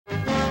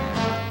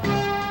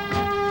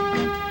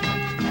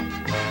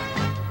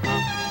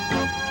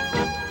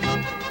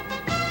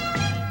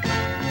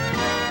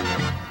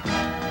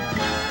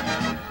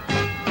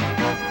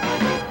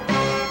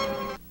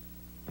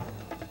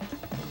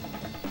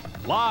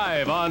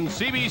Live on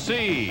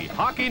CBC,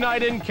 Hockey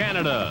Night in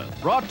Canada,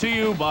 brought to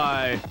you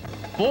by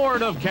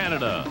Ford of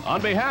Canada,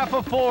 on behalf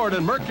of Ford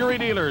and Mercury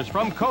dealers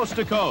from coast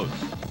to coast.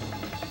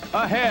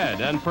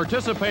 Ahead and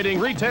participating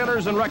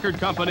retailers and record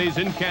companies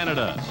in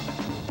Canada.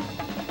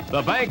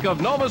 The Bank of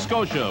Nova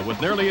Scotia,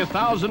 with nearly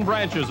 1,000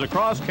 branches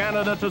across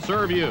Canada to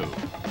serve you.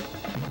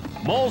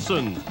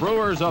 Molson's,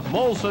 brewers of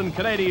Molson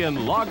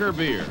Canadian Lager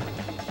Beer.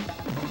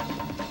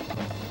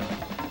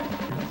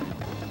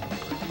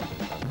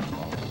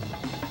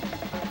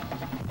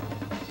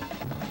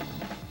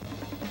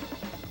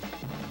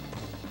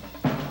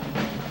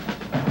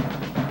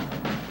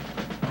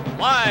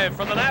 Live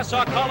from the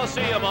Nassau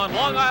Coliseum on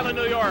Long Island,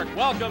 New York,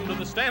 welcome to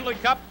the Stanley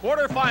Cup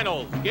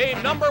quarterfinals.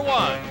 Game number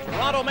 1,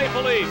 Toronto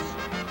Maple Leafs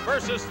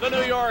versus the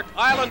New York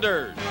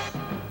Islanders.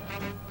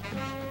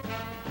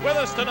 With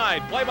us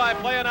tonight,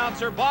 play-by-play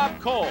announcer Bob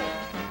Cole,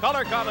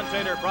 color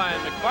commentator Brian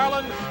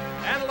McFarland,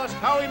 analyst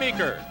Howie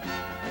Meeker.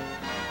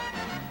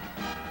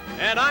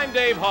 And I'm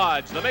Dave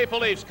Hodge. The Maple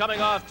Leafs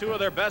coming off 2 of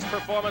their best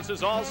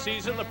performances all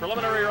season, the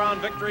preliminary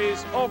round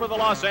victories over the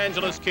Los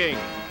Angeles Kings.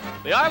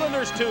 The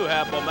Islanders, too,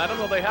 have momentum,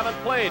 though they haven't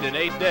played in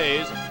 8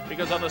 days,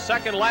 because on the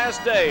second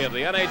last day of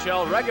the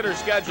NHL regular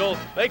schedule,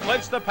 they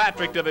clinched the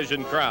Patrick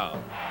Division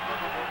crown.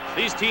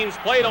 These teams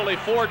played only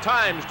 4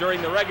 times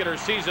during the regular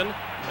season,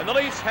 and the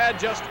Leafs had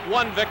just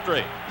 1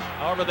 victory.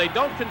 However, they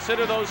don't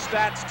consider those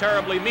stats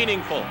terribly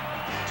meaningful.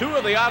 2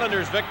 of the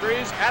Islanders'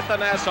 victories at the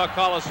Nassau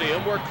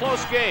Coliseum were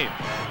close games.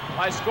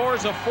 By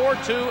scores of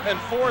 4-2 and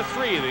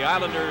 4-3, the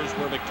Islanders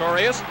were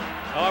victorious.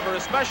 However,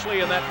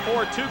 especially in that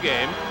 4-2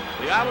 game,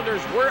 the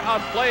Islanders were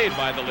outplayed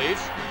by the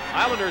Leafs.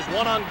 Islanders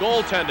won on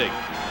goaltending.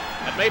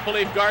 At Maple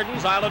Leaf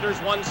Gardens,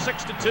 Islanders won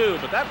 6-2,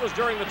 but that was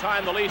during the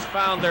time the Leafs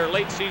found their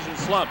late season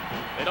slump.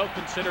 They don't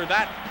consider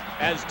that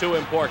as too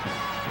important.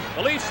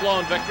 The Leafs'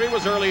 lone victory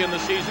was early in the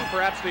season.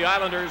 Perhaps the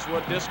Islanders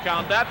would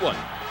discount that one.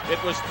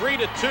 It was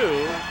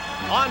 3-2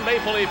 on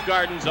Maple Leaf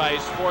Gardens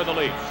ice for the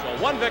Leafs.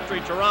 So 1 victory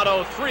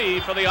Toronto,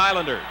 3 for the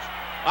Islanders.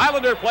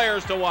 Islander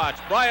players to watch: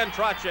 Brian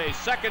Trottier,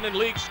 second in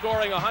league,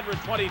 scoring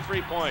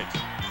 123 points.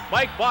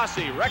 Mike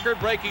Bossy,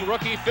 record-breaking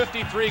rookie,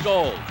 53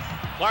 goals.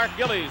 Clark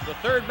Gillies, the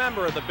 3rd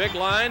member of the big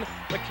line,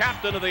 the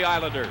captain of the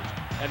Islanders.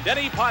 And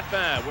Denis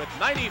Potvin with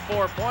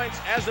 94 points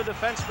as a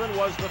defenseman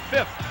was the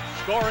 5th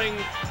scoring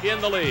in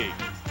the league.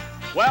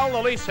 Well,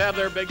 the Leafs have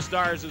their big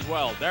stars as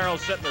well: Darryl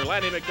Sittler,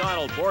 Lanny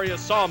McDonald,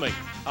 Boreas Salming.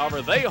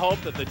 However, they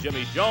hope that the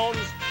Jimmy Jones,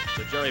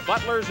 the Jerry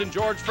Butlers, and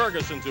George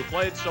Fergusons, who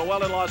played so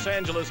well in Los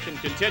Angeles, can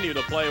continue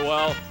to play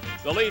well.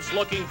 The Leafs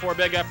looking for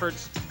big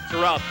efforts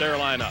throughout their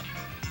lineup.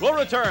 We'll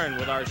return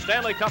with our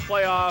Stanley Cup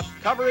playoff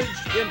coverage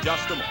in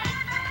just a moment.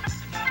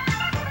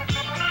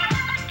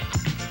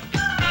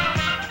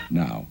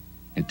 Now,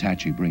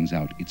 Hitachi brings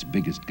out its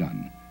biggest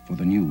gun for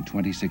the new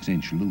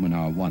 26-inch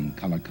Luminar 1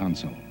 color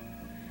console.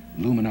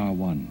 Luminar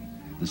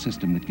 1, the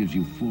system that gives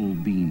you full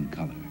beam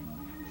color.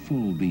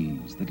 Full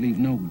beams that leave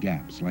no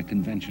gaps like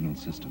conventional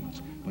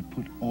systems, but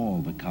put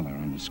all the color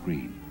on the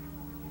screen.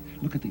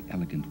 Look at the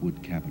elegant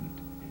wood cabinet.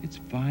 It's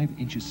 5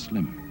 inches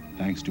slimmer,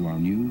 thanks to our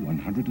new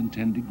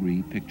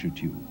 110-degree picture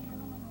tube.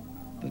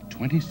 The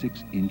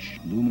 26-inch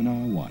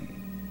Luminar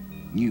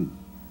 1, new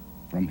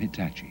from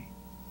Hitachi.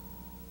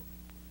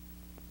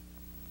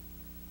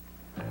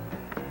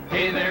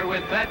 Hey there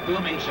with that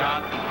booming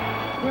shot.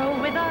 Grow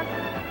with us.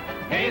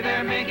 Hey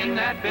there making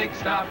that big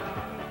stop.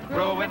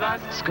 Grow with us.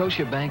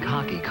 Scotiabank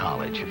Hockey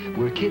College,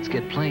 where kids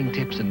get playing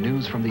tips and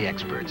news from the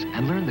experts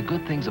and learn the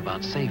good things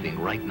about saving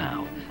right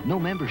now. No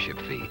membership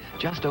fee.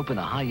 Just open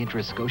a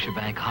high-interest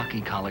Scotiabank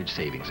Hockey College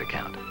savings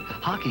account.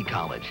 Hockey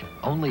College,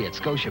 only at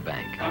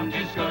Scotiabank. Come to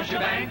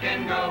Scotiabank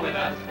and grow with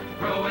us.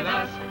 Grow with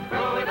us.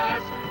 Grow with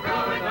us.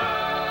 Grow with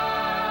us.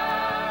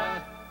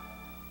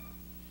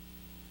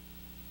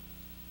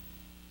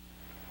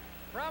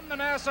 From the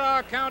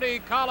Nassau County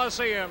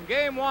Coliseum,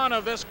 Game 1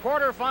 of this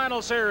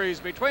quarterfinal series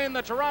between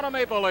the Toronto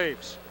Maple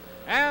Leafs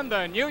and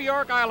the New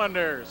York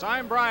Islanders.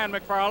 I'm Brian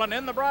McFarland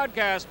in the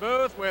broadcast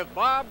booth with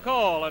Bob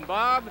Cole. And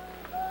Bob,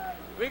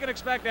 we can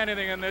expect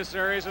anything in this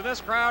series, and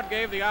this crowd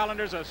gave the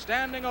Islanders a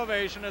standing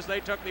ovation as they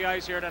took the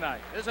ice here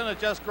tonight. Isn't it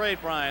just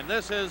great, Brian?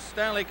 This is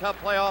Stanley Cup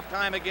playoff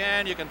time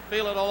again. You can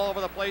feel it all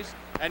over the place.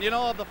 And you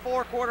know, of the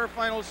 4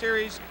 quarterfinal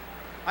series,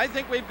 I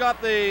think we've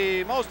got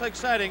the most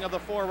exciting of the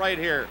 4 right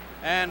here.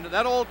 And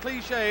that old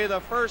cliche,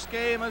 the first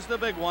game is the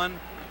big one.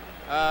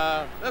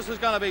 This is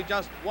going to be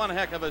just one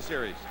heck of a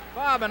series.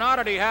 Bob, an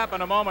oddity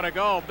happened a moment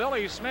ago.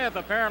 Billy Smith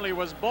apparently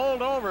was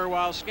bowled over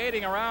while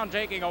skating around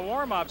taking a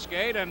warm-up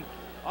skate, and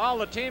all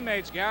the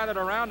teammates gathered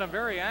around him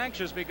very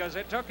anxious because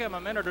it took him a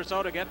minute or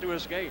so to get to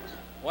his skates.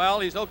 Well,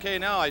 he's okay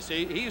now, I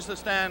see. He's the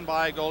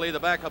standby goalie, the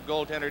backup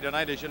goaltender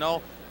tonight, as you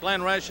know.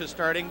 Glenn Resch is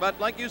starting, but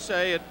like you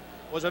say, it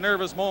was a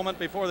nervous moment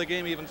before the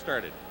game even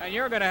started. And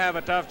you're going to have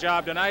a tough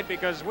job tonight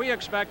because we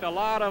expect a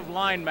lot of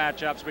line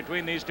matchups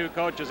between these 2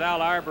 coaches, Al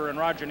Arbour and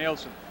Roger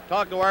Nielsen.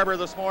 Talked to Arbour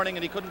this morning,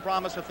 and he couldn't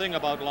promise a thing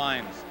about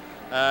lines.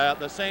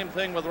 The same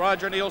thing with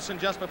Roger Nielsen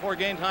just before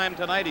game time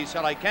tonight. He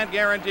said, I can't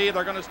guarantee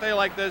they're going to stay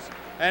like this,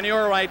 and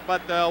you're right,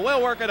 but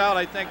we'll work it out,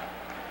 I think.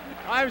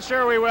 I'm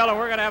sure we will, and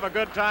we're going to have a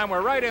good time.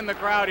 We're right in the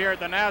crowd here at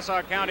the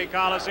Nassau County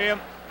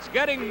Coliseum. It's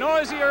getting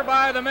noisier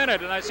by the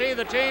minute, and I see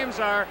the teams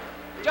are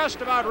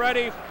just about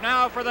ready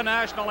now for the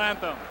national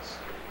anthems.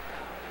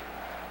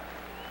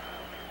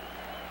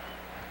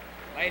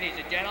 Ladies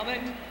and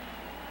gentlemen,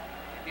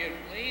 if you'd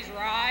please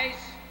rise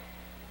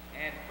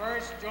and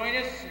first join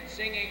us in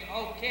singing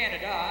 "O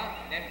Canada,"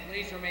 and then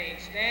please remain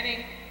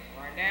standing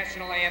for our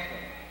national anthem.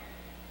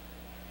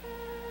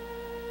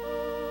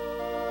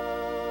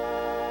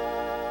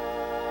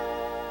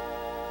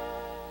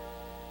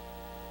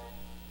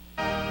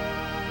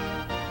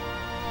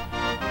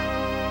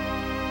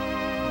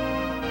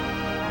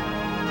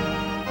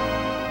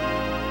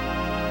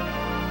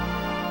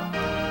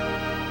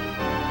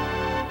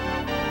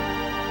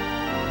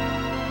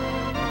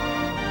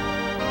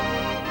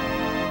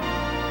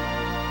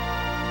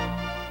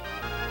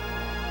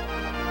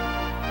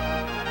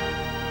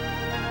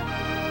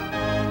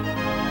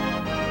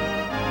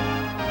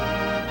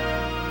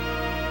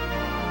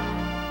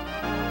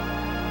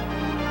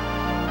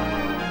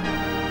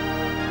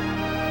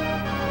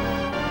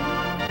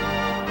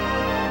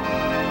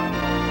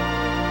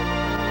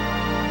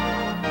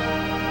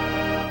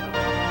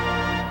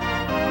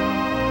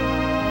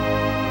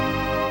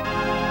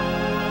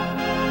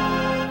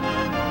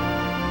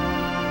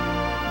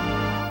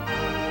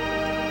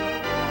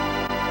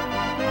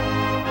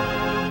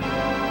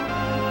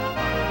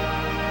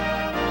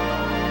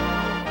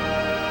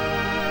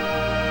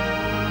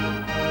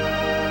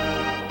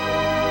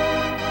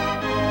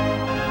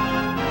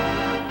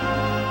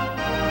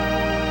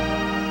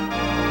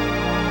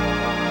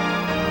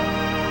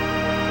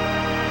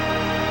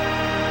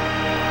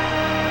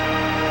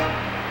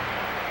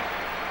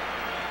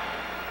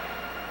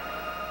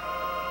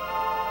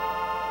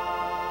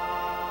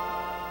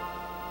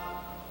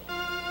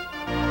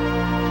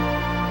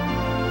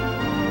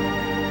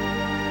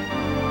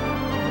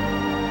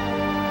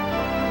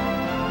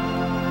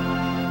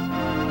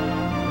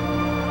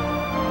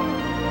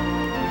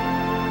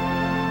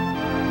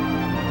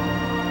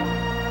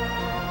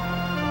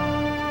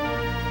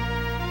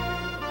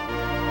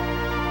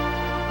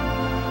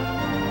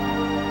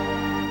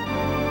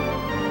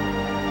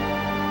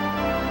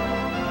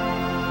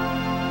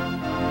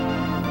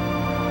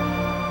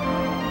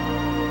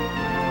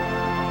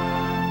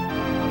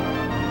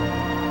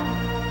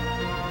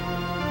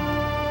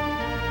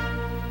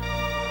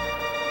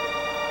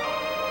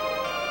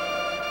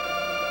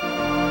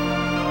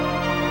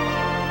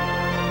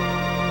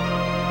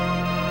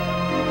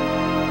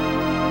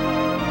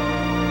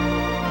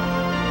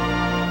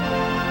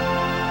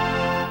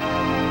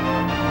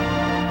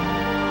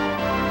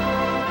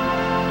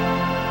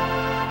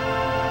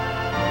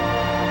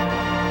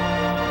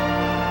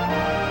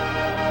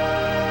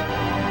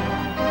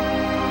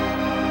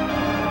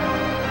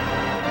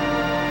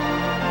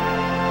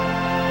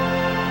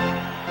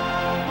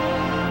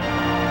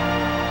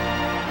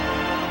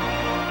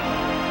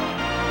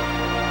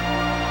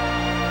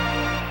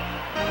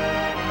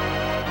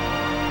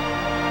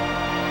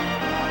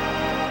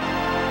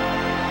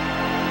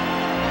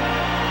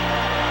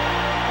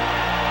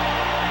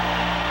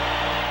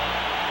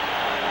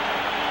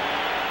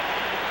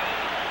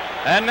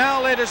 And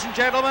now, ladies and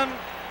gentlemen,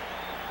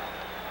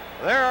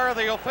 there are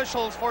the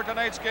officials for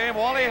tonight's game: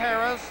 Wally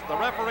Harris, the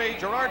referee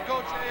Gerard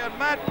Gauthier, and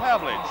Matt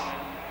Pavlich,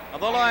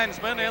 the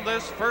linesmen in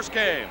this first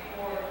game.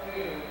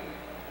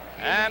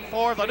 And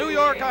for the New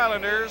York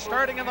Islanders,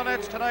 starting in the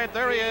nets tonight,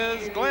 there he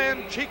is,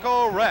 Glenn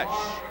Chico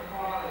Resch.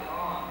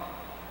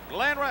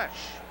 Glenn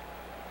Resch,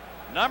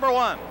 number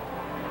 1.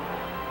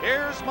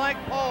 Here's Mike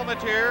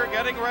Palmetier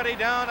getting ready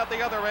down at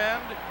the other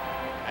end,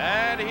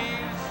 and he's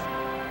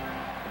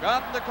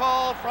gotten the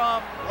call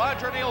from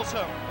Roger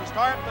Nielsen to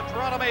start the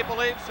Toronto Maple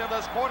Leafs in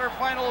this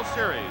quarterfinal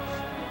series.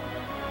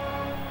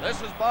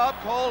 This is Bob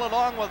Cole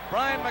along with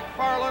Brian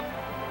McFarland,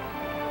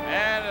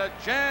 and a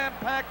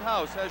jam-packed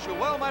house, as you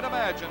well might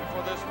imagine,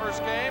 for this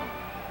first game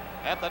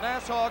at the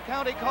Nassau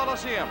County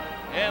Coliseum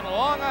in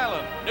Long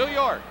Island, New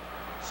York.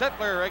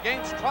 Sittler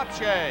against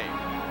Trottier,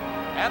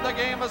 and the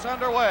game is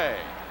underway.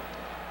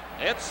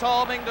 It's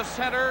Salming to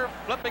center,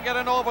 flipping it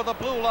in over the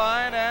blue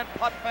line, and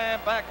Potvin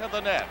back of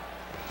the net.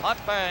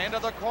 Potvin into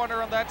the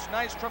corner, and that's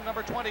Nystrom,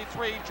 number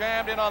 23,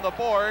 jammed in on the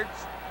boards.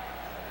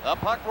 The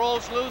puck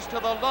rolls loose to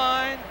the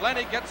line.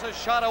 Glennie gets a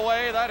shot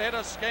away. That hit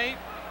a skate.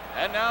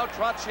 And now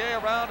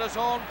Trottier around his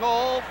own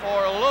goal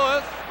for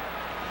Lewis.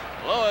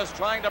 Lewis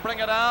trying to bring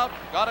it out.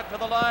 Got it to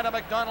the line, and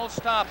McDonald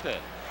stopped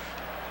it.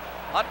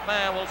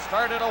 Potvin will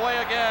start it away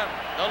again.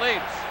 The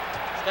Leafs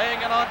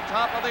staying in on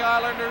top of the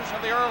Islanders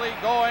in the early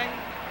going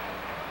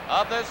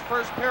of this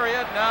first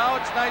period. Now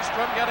it's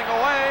Nystrom getting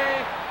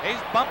away.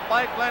 He's bumped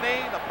by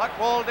Glennie. The puck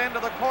rolled into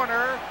the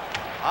corner.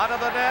 Out of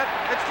the net.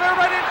 It's clear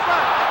right in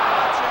front.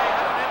 Trottier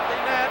had an empty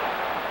net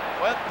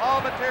with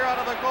Palmetier out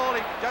of the goal.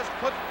 He just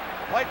couldn't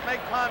quite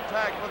make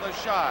contact with a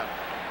shot.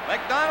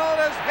 McDonald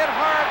is hit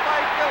hard by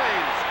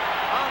Gillies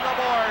on the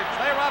boards.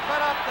 They rough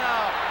it up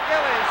now.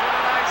 Gillies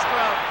into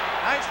Nystrom.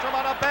 Nystrom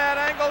on a bad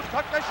angle,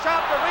 took the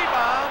shot, the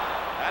rebound,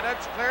 and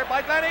it's cleared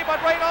by Glennie, but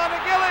right on to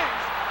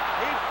Gillies.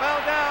 He fell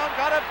down,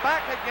 got it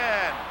back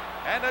again.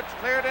 And it's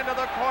cleared into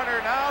the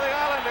corner. Now the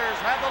Islanders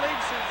have the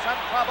Leafs in some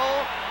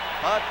trouble,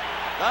 but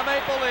the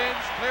Maple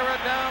Leafs clear it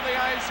down the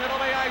ice.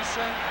 It'll be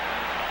icing.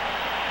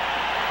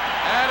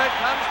 And it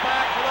comes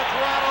back to the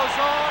Toronto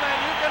zone, and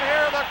you can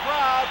hear the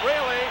crowd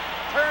really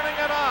turning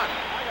it on.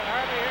 I can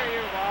hardly hear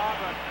you, Bob,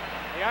 but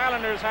the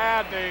Islanders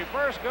had the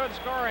first good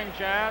scoring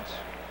chance.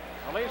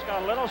 The Leafs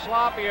got a little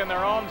sloppy in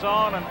their own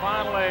zone and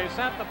finally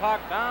sent the puck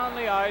down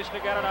the ice to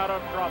get it out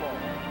of trouble.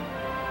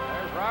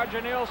 There's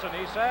Roger Nielsen.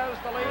 He says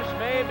the Leafs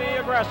may be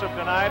aggressive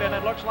tonight, and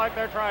it looks like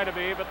they're trying to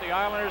be, but the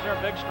Islanders are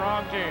a big,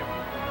 strong team.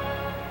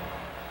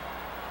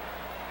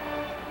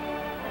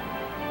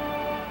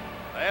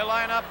 They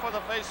line up for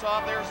the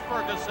face-off. There's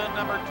Ferguson,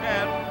 number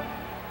 10.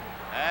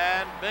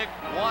 And Big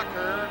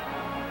Walker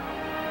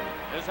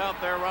is out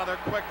there rather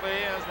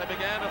quickly as they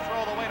began to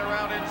throw the weight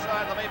around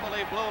inside the Maple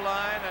Leaf blue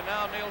line. And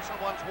now Nielsen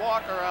wants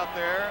Walker out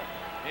there.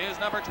 He's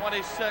number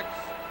 26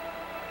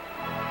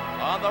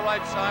 on the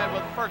right side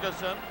with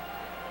Ferguson.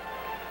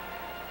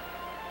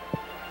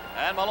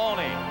 And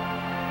Maloney,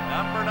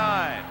 number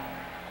 9.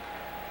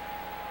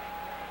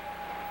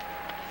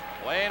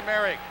 Wayne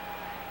Merrick.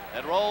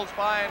 It rolls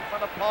by in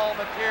front of Paul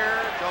Mateer.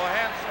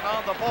 Johansson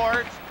on the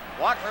boards.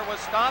 Walker was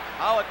stopped.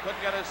 Howard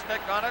couldn't get his stick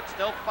on it.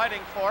 Still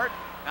fighting for it.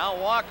 Now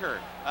Walker.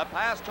 A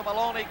pass to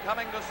Maloney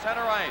coming to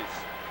center ice.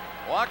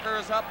 Walker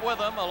is up with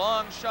him. A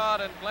long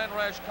shot, and Glenn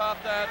Resch caught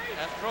that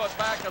and threw it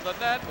back to the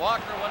net.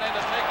 Walker went in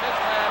to take his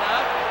man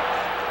out.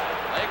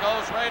 Play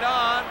goes right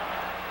on.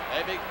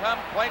 They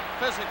become quite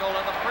physical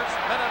in the first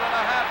minute and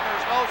a half.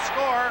 There's no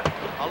score.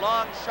 A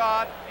long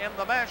shot in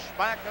the mesh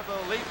back of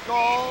the Leaf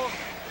goal.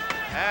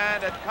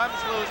 And it comes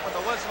loose when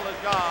the whistle is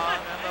gone,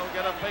 and they'll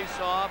get a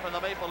face-off in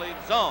the Maple Leaf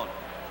zone.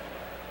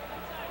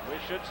 We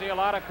should see a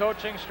lot of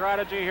coaching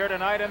strategy here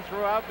tonight and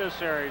throughout this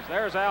series.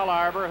 There's Al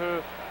Arbour,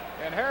 who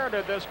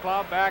inherited this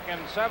club back in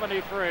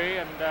 '73,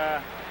 and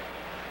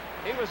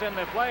he was in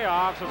the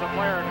playoffs as a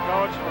player and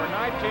coach for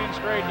 19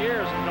 straight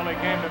years until he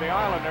came to the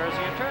Islanders.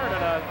 He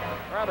inherited a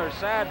rather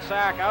sad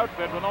sack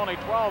outfit with only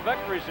 12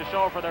 victories to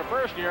show for their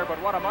first year, but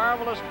what a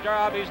marvelous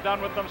job he's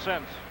done with them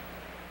since.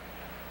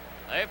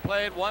 They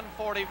played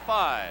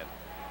 1:45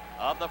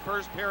 of the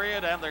first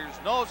period, and there's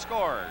no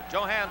score.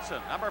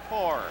 Johansson, number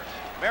 4.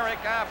 Merrick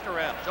after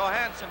him.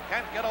 Johansson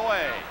can't get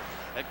away.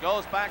 It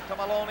goes back to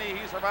Maloney.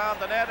 He's around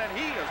the net, and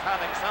he is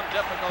having some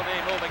difficulty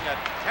moving it.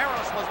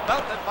 Harris was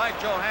belted by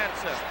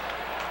Johansson.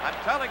 I'm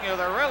telling you,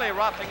 they're really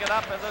roughing it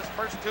up in this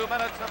first 2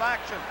 minutes of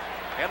action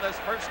in this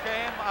first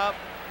game of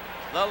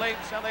the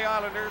Leafs and the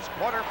Islanders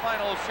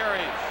quarterfinal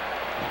series.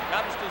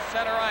 Comes to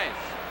center ice.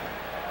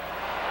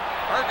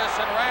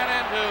 Ferguson ran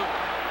into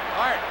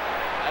Hart,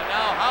 and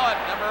now Howitt,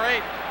 number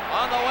 8,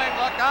 on the wing.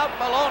 Look out!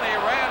 Maloney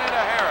ran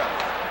into Harris.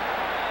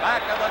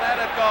 Back of the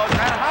net it goes,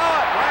 and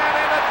Howitt ran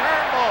into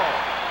Turnbull.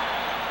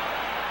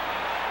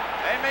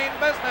 They mean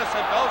business.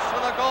 It goes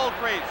to the goal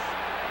crease.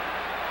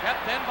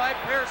 Kept in by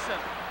Pearson.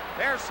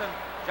 Pearson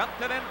jumped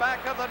it in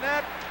back of the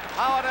net.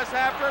 Howitt is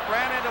after it,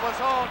 ran into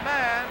his own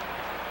man,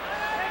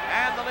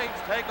 and the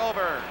Leafs take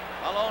over.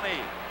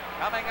 Maloney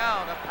coming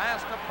out, a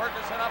pass to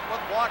Ferguson up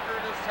with Walker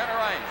to center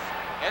ice.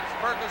 It's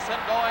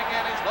Ferguson going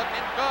in, he's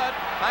looking good.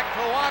 Back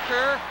to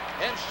Walker.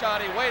 His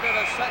shot, he waited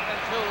a second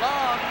too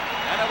long,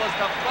 and it was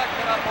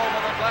deflected up over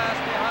the glass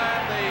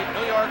behind the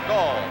New York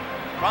goal.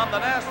 From the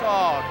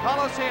Nassau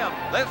Coliseum,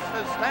 this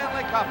is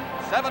Stanley Cup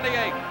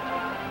 78.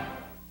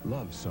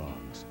 Love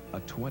Songs, a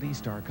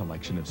 20-star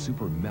collection of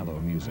super mellow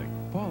music.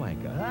 Paul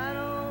Anka. I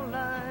don't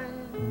like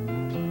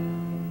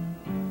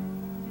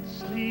to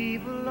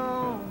sleep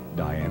alone.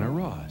 Diana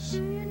Ross.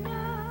 You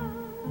know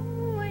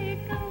where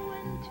you're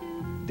going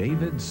to.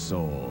 David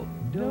Soul.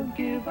 Don't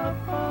give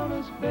up on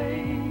us,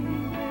 baby.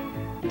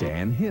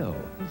 Dan Hill.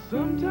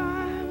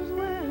 Sometimes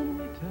when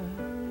we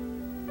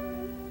touch,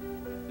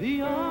 the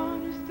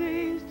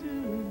honesty's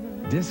too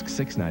much. Disc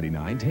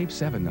 $6.99, tape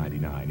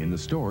 $7.99 in the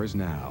stores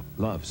now.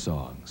 Love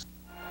Songs.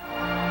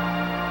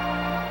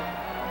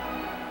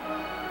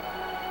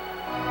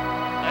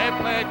 They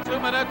played 2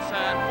 minutes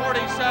and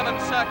 47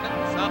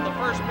 seconds of the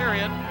first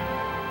period.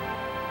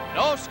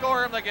 No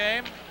score in the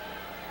game.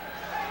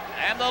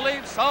 And the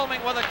Leafs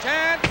homing with a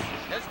chance.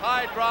 His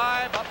high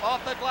drive up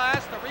off the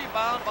glass. The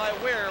rebound by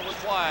Weir was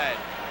wide.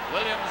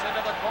 Williams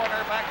into the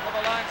corner, back to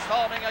the line.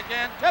 Solving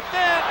again. Tipped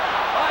in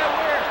by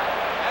Weir.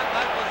 And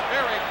that was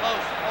very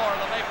close for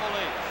the Maple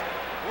Leafs.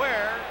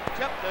 Weir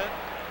tipped it,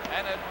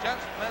 and it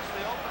just missed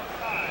the open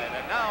side.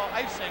 And now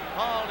icing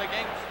called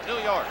against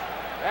New York.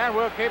 And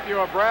we'll keep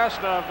you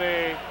abreast of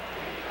the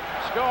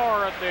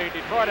score at the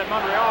Detroit and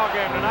Montreal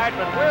game tonight,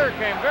 but Weir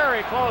came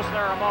very close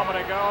there a moment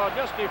ago,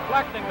 just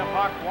deflecting the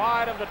puck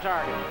wide of the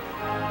target.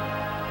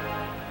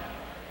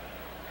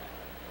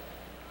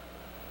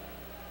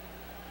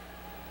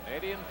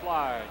 Canadian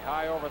flag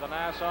high over the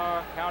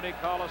Nassau County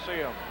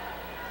Coliseum.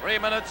 3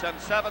 minutes and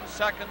 7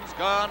 seconds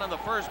gone in the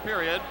first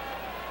period.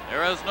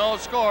 There is no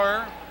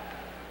score.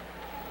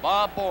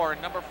 Bob Bourne,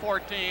 number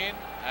 14,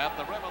 at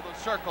the rim of the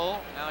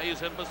circle. Now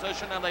he's in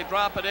position, and they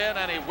drop it in,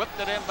 and he whipped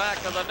it in back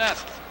of the net.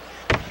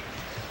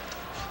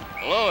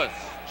 Lewis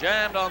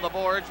jammed on the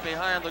boards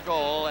behind the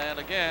goal, and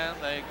again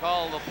they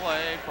call the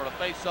play for a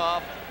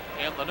face-off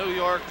in the New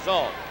York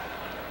zone.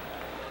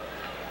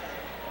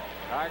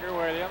 Tiger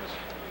Williams,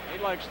 he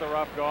likes the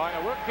rough going,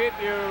 and we'll keep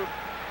you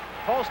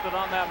posted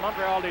on that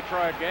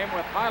Montreal-Detroit game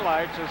with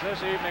highlights as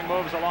this evening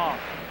moves along.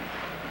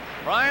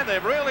 Brian,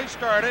 they've really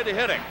started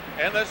hitting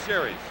in this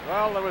series.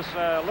 Well, there was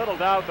little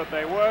doubt that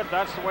they would.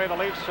 That's the way the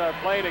Leafs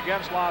played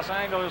against Los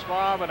Angeles,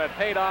 Bob, and it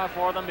paid off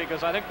for them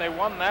because I think they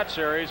won that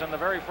series in the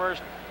very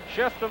first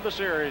shift of the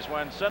series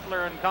when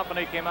Sittler and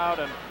company came out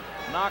and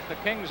knocked the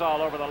Kings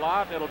all over the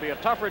lot. It'll be a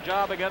tougher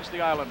job against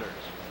the Islanders.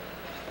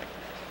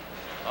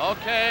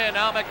 Okay,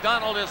 now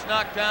McDonald is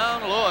knocked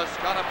down. Lewis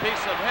got a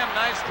piece of him.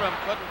 Nystrom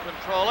couldn't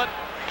control it.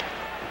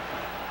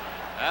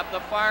 At the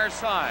far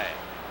side,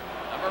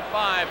 number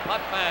 5,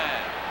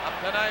 Putman, up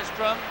to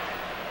Nystrom.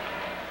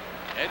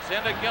 It's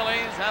into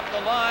Gillies at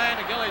the line.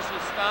 Gillies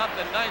is stopped,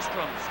 and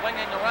Nystrom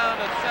swinging around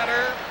at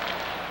center.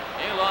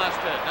 He lost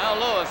it. Now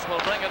Lewis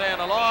will bring it in.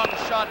 A long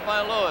shot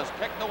by Lewis,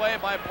 kicked away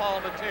by Paul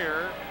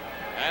Matier,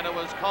 and it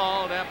was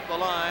called at the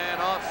line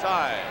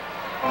offside.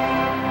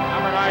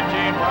 Number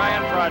 19,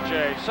 Brian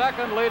Trottier,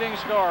 second leading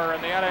scorer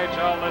in the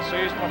NHL this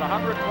season with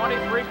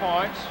 123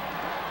 points.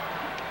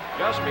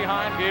 Just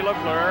behind Guy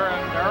Lafleur,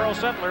 and Darryl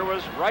Sittler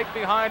was right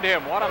behind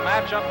him. What a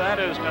matchup that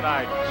is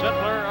tonight.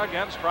 Sittler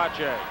against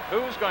Trottier.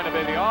 Who's going to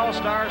be the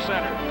all-star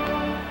center?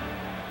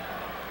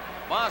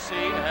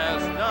 Bossy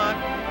has not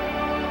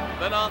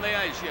been on the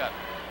ice yet.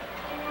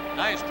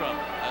 Nystrom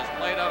has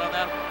played out on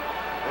that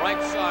right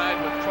side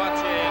with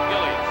Trottier and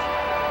Gillies.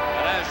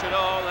 And as you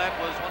know, that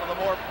was one of the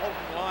more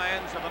potent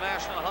lines of the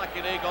National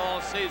Hockey League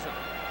all season.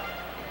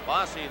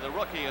 Bossy, the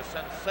rookie, a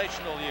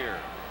sensational year.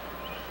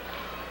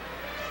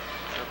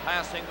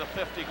 Surpassing the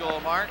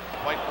 50-goal mark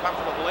quite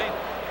comfortably.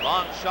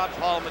 Long shot,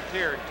 Paul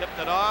Matier tipped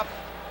it off.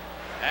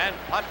 And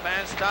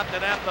Putman stopped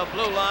it at the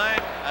blue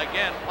line.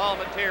 Again, Paul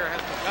Matier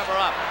has to cover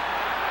up.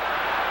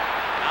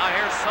 Now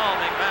here's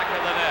Salming back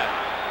of the net.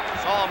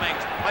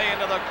 Salming's play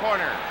into the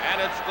corner.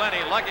 And it's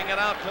Glennie lugging it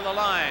out to the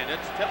line.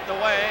 It's tipped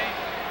away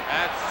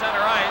at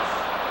center ice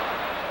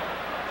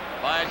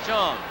by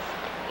Jones.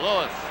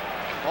 Lewis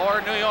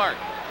for New York.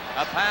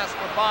 A pass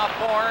for Bob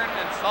Bourne,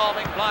 and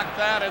Salming blocked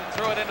that and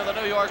threw it into the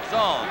New York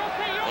zone.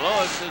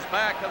 Lewis is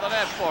back of the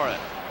net for it.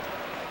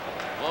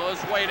 Lewis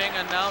waiting,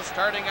 and now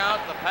starting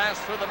out, the pass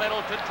through the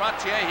middle to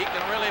Trottier. He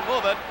can really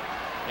move it.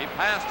 He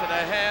passed it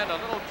ahead a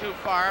little too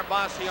far.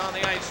 Bossy on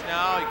the ice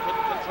now. He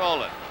couldn't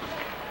control it.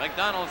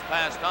 McDonald's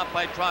pass stopped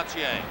by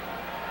Trottier.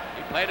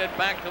 He played it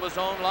back to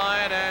his own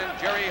line, and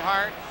Jerry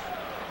Hart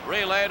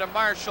relay to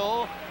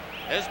Marshall.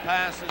 His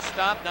pass is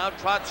stopped. Now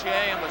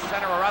Trottier in the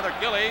center, or rather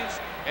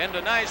Gillies,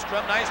 into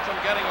Nystrom. Nystrom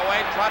getting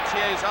away.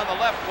 Trottier's on the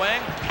left wing.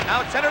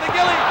 Now it's centered to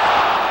Gillies.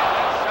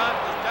 That shot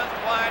was just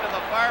wide of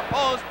the far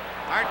post.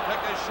 Hart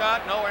took his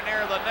shot nowhere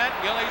near the net.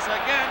 Gillies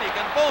again. He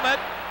can boom it.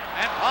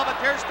 And Paul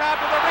Matier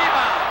stopped with a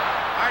rebound.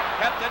 Hart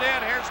kept it in.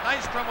 Here's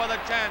Nystrom with a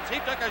chance.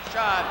 He took a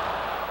shot.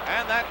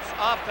 And that's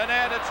off the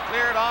net. It's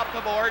cleared off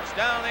the boards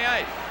down the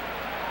ice.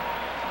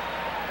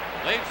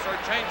 Leafs are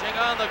changing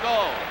on the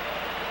goal.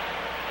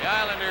 The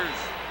Islanders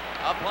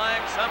applying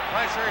some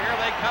pressure. Here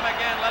they come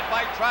again, led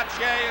by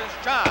Trottier's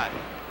shot.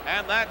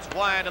 And that's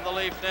wide of the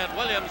Leaf net.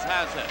 Williams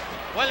has it.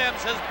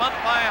 Williams is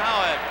bumped by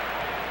Howard.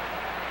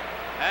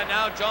 And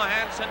now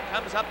Johansson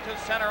comes up to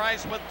center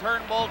ice with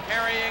Turnbull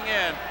carrying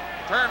in.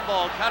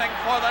 Turnbull cutting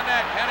for the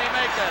net. Can he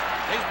make it?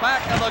 He's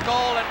back to the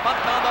goal and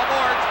bumped on the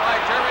boards by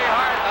Jerry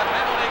Hart. A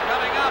penalty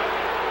coming up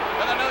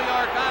for the New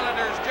York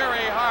Islanders.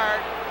 Jerry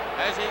Hart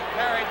as he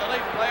carried the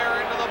Leaf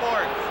player into the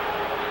boards.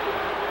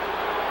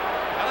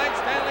 Tonight's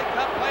Stanley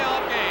Cup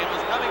playoff game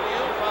is coming to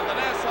you from the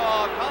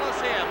Nassau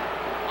Coliseum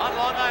on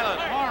Long Island.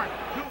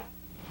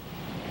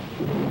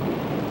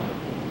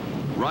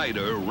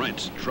 Ryder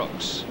rents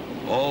trucks,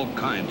 all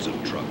kinds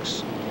of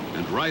trucks.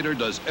 And Ryder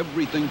does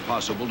everything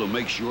possible to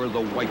make sure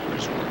the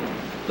wipers work,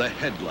 the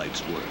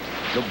headlights work,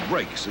 the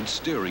brakes and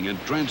steering and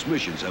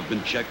transmissions have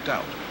been checked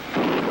out.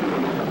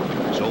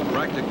 So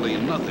practically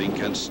nothing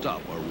can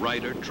stop a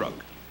Ryder truck.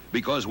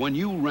 Because when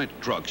you rent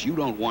trucks, you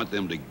don't want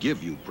them to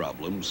give you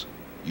problems.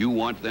 You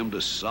want them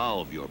to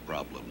solve your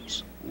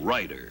problems.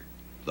 Ryder,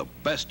 the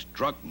best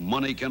truck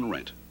money can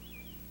rent.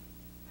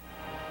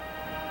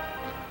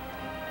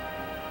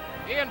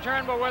 Ian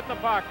Turnbull with the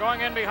puck,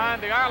 going in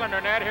behind the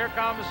Islander net. Here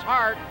comes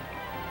Hart.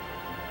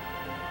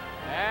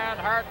 And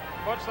Hart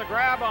puts the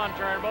grab on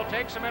Turnbull,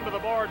 takes him into the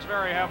boards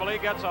very heavily,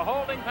 gets a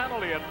holding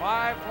penalty at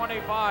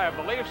 5:25.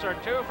 The Leafs are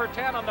 2 for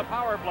 10 on the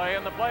power play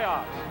in the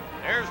playoffs.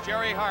 There's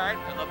Jerry Hart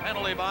in the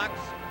penalty box.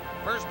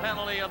 First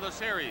penalty of the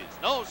series.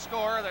 No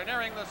score. They're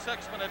nearing the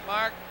 6-minute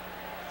mark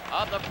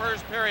of the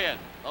first period.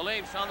 The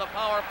Leafs on the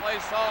power play.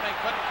 Salming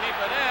couldn't keep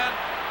it in.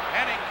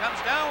 Henning comes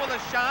down with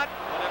a shot.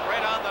 Put it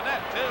right on the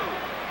net, too.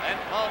 Then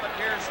Paul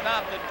Matier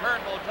stopped it.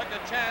 Turnbull took a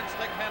chance,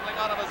 stick handling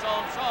out of his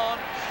own zone.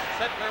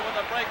 Sittler with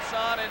the brakes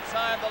on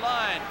inside the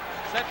line.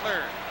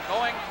 Sittler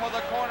going for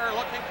the corner,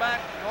 looking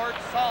back towards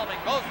Salming.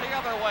 Goes the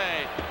other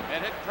way.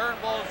 It hit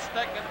Turnbull's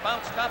stick and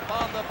bounced up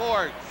on the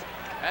boards.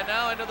 And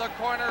now into the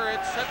corner,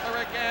 it's Sittler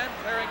again,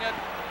 clearing it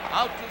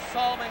out to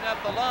Salming at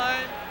the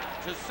line.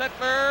 To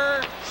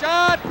Sittler,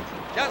 shot!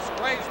 Just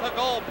grazed the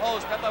goal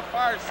post at the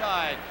far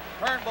side.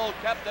 Turnbull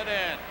kept it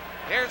in.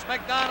 Here's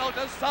McDonald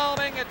to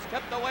Salming, it's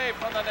tipped away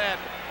from the net.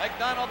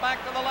 McDonald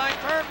back to the line,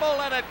 Turnbull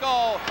let it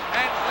go.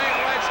 And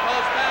Greenwich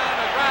goes down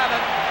to grab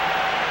it.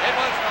 It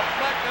was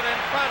deflected in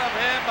front of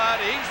him, but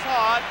he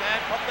saw it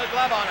and put the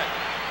glove on it.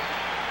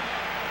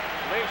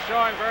 Leafs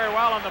showing very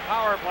well on the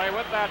power play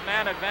with that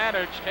man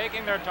advantage,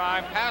 taking their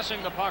time,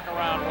 passing the puck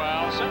around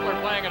well. Sittler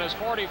playing in his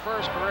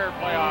 41st career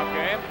playoff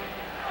game.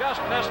 Just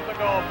missed the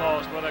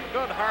goalpost with a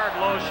good hard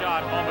low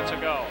shot moments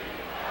ago.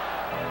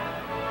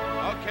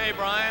 Okay,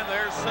 Brian,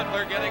 there's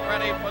Sittler getting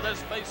ready for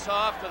this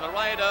face-off to the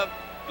right of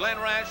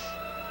Glenresh.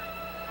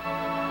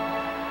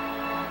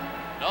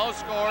 No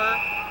score.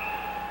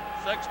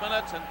 6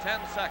 minutes and 10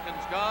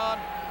 seconds gone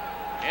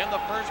in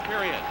the first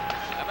period.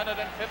 A minute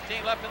and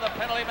 15 left in the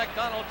penalty.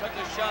 McDonald took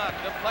the shot,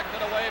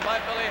 deflected away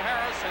by Billy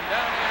Harris, and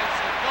down the ice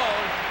it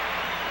goes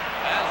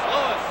as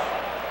Lewis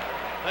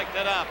picked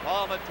it up.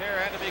 Paul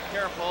Mateer had to be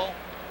careful.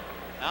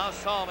 Now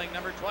Salming,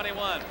 number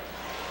 21.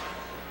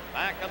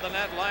 Back of the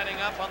net, lining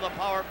up on the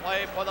power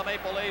play for the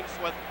Maple Leafs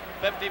with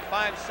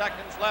 55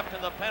 seconds left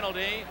in the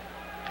penalty.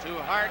 To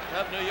Hart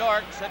of New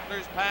York,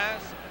 Sittler's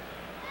pass.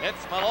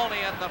 It's Maloney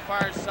at the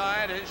far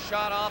side. His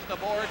shot off the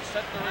board.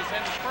 Sittler is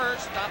in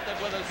first. Stopped it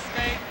with a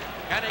skate.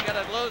 Can he get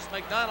it loose?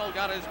 McDonald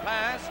got his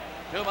pass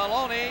to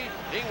Maloney.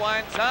 He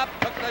winds up,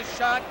 took the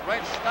shot.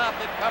 Rich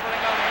stopped it,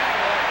 covering on the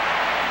angle.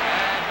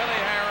 And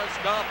Billy Harris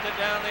golfed it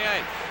down the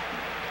ice.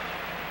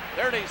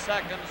 30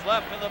 seconds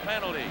left in the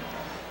penalty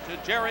to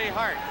Jerry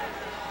Hart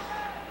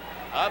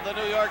of the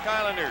New York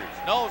Islanders.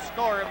 No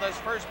score in this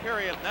first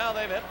period. Now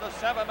they've hit the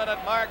 7-minute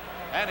mark.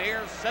 And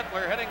here's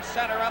Sittler hitting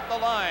center up the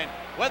line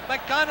with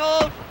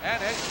McDonald, and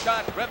his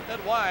shot drifted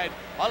wide.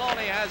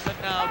 Maloney has it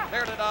now,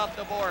 cleared it off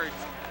the boards.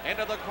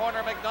 Into the corner,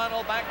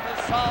 McDonald back to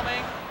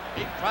Salming.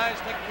 He tries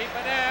to keep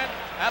it in.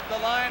 At the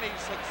line, he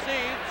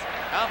succeeds.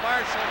 Now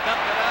Marshall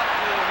dumped it up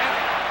to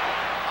Henning.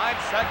 5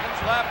 seconds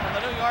left in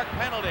the New York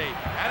penalty.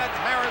 And it's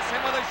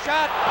Harrison with a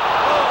shot.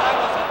 Oh, that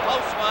was a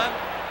close one.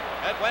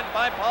 It went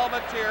by Paul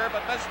Mateer,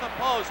 but missed the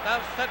post.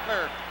 Now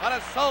Sittler on a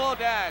solo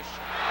dash.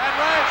 And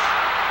Rush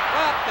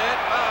dropped it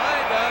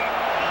behind him.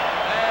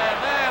 And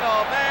man,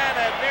 oh man,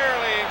 it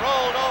nearly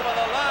rolled over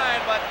the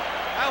line, but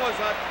that was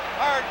a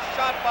hard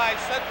shot by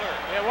Sittler.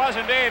 It was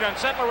indeed, and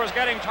Sittler was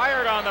getting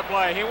tired on the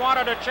play. He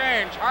wanted to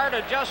change. Hart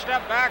had just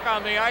stepped back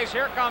on the ice.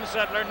 Here comes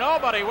Sittler,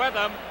 nobody with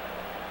him.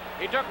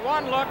 He took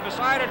one look,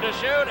 decided to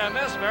shoot, and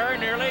this very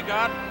nearly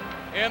got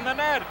in the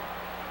net.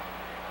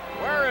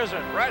 Where is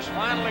it? Resch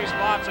finally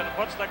spots it and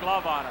puts the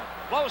glove on it.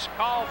 Close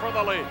call for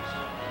the Leafs.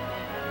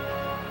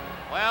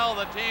 Well,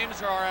 the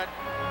teams are at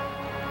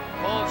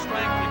full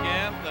strength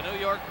again. The New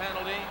York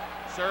penalty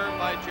served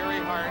by Jerry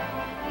Hart.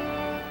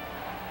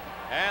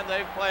 And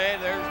they've played,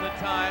 there's the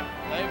time,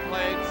 they've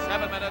played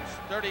 7 minutes,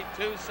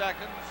 32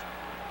 seconds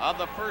of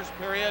the first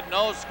period,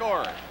 no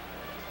score.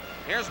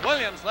 Here's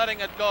Williams letting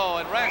it go,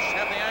 and Resch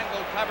had the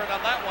angle covered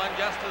on that one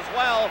just as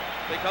well,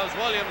 because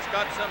Williams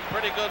got some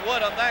pretty good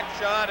wood on that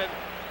shot, and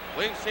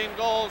we've seen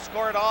goals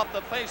scored off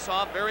the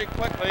face-off very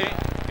quickly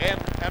in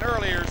an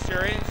earlier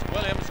series.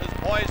 Williams is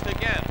poised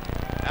again.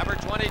 Number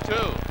 22.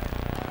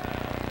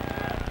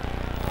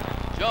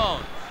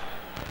 Jones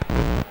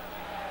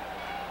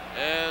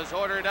is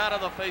ordered out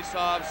of the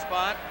face-off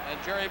spot, and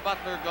Jerry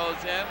Butler goes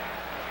in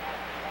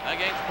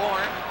against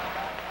Bourne.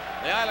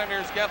 The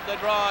Islanders get the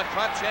draw.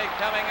 Trottier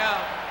coming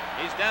out.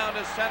 He's down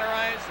to center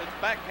ice. It's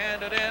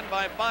backhanded in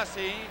by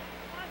Bossy.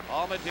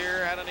 Paul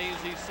Mateer had an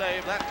easy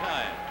save that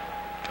time.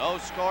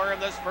 No score in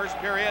this first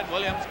period.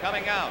 Williams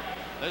coming out.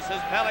 This is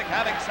Pelech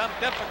having some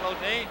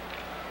difficulty.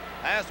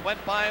 Pass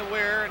went by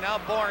Weir. Now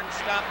Bourne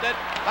stopped it.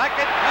 Back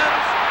it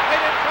comes.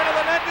 Right in front of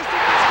the net.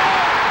 Kazicki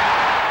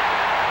scores.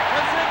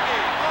 Kazicki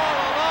all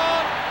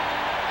alone.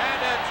 And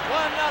it's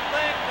 1-0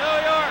 New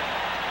York.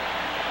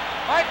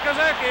 Mike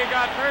Kazicki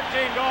got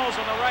 13 goals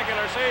in the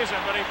regular season,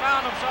 but he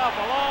found himself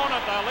alone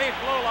at the Leaf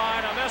blue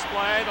line on this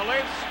play. The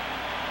Leafs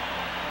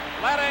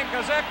letting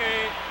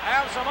Kazicki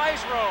have some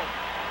ice room.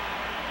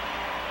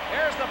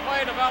 Here's the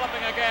play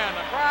developing again.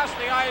 Across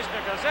the ice to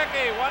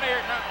Kazicki,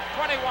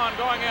 21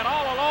 going in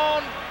all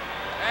alone,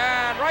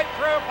 and right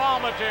through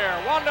Paul Mateer.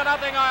 1-0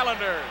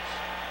 Islanders.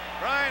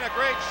 Brian, a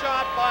great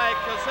shot by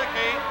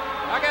Kazicki.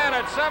 Again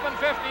at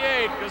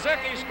 7:58,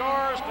 Kazicki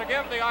scores to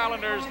give the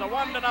Islanders the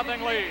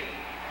 1-0 lead.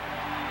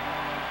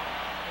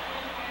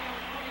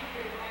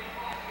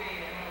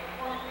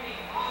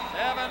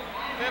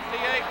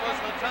 7:58 was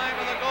the time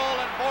of the goal,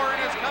 and Bourne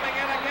is coming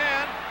in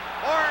again.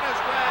 Bourne is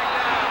dragged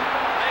down.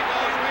 He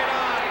goes right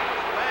on.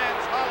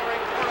 Fans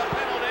hollering for a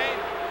penalty.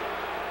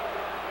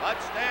 But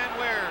Stan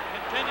Weir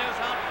continues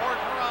on for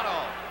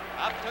Toronto.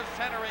 Up to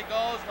center he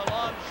goes. The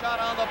long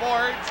shot on the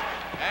boards.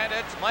 And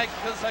it's Mike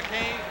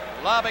Kazicki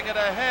lobbing it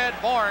ahead.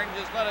 Bourne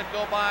just let it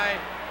go by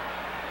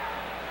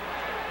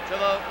to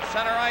the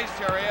center ice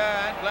area,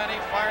 and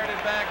Glennie fired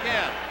it back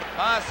in.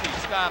 Bossy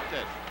stopped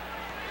it.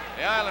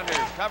 The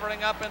Islanders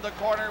covering up in the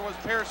corner was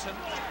Pearson.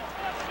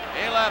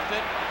 He left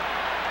it.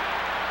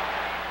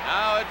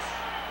 Now it's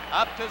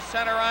up to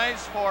center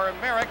ice for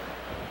Merrick.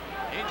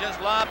 He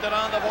just lobbed it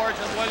on the boards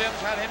and Williams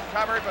had him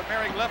covered, but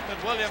Merrick lifted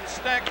Williams'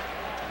 stick.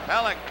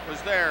 Pellick was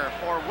there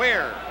for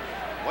Weir.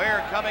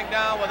 Weir coming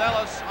down with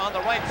Ellis on the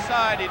right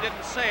side. He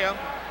didn't see him.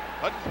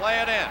 Couldn't play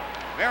it in.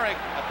 Merrick,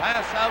 a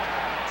pass out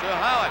to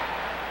Howitt.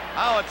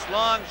 Howitt's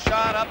long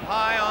shot up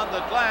high on the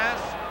glass,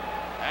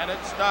 and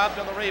it's stopped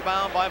on the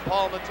rebound by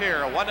Paul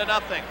Mateer.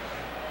 1-0.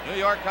 New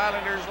York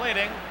Islanders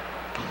leading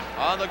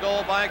on the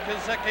goal by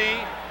Kazicki,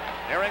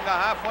 nearing the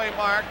halfway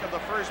mark of the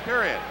first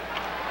period.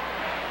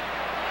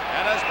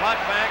 And as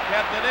Potvin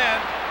kept it in,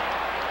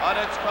 but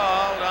it's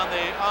called on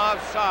the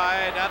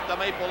offside at the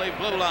Maple Leaf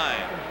blue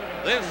line.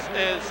 This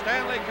is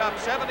Stanley Cup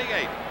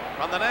 78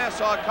 from the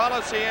Nassau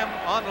Coliseum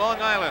on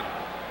Long Island.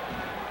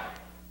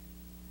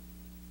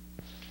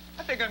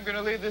 I think I'm going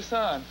to leave this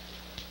on.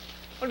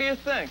 What do you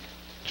think?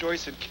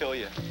 Joyce would kill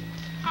you.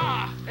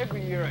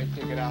 Every year I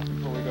take it out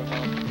before we go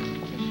home.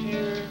 And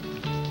here...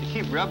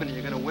 You keep rubbing it,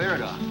 you're going to wear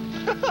it off.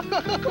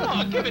 Come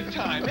on, give it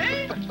time,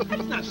 eh?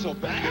 That's not so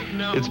bad.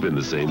 No. It's been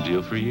the same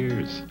deal for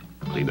years.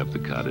 Clean up the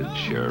cottage,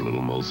 share a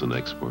little Molson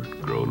Export,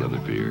 grow another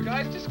beer.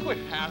 Guys, just quit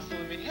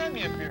hassling me. Hand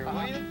me a beer,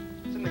 will you?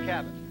 It's in the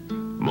cabin.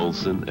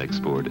 Molson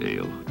Export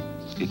Ale.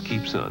 It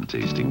keeps on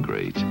tasting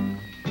great.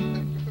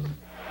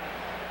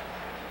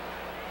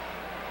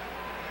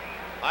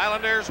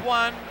 Islanders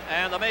won,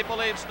 and the Maple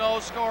Leafs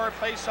no score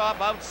face-off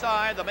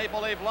outside the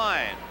Maple Leaf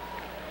line.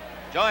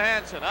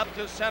 Johansson up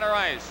to center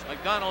ice.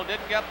 McDonald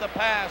didn't get the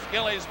pass.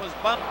 Gillies was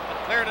bumped but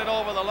cleared it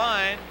over the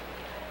line.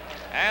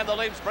 And the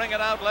Leafs bring it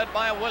out, led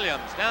by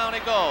Williams. Down he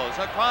goes,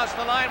 across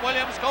the line.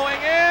 Williams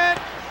going in.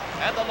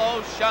 And the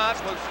low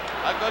shot was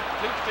a good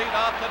 2 feet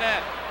off the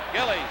net.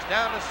 Gillies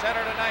down to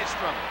center to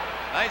Nystrom.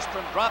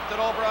 Nystrom dropped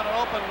it over on an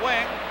open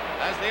wing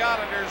as the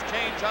Islanders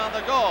change on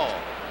the goal.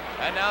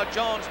 And now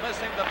Jones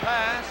missing the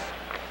pass.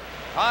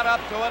 Caught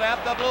up to it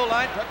at the blue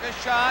line, took a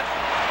shot.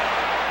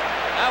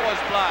 That was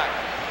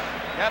blocked.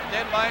 Kept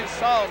in by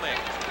Salmi.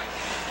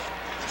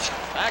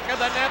 Back of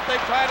the net, they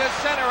try to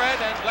center it,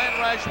 and Glenn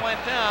Rush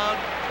went down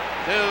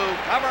to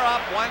cover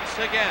up once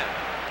again.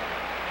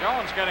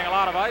 Jones getting a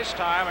lot of ice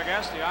time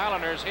against the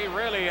Islanders. He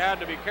really had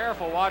to be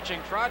careful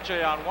watching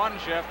Trottier on one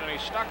shift, and he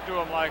stuck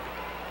to him like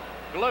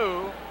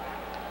glue.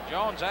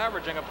 Jones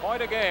averaging a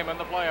point a game in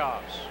the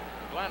playoffs.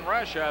 Glenn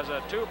Rush has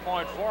a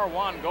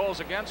 2.41 goals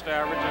against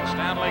average in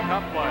Stanley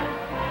Cup play.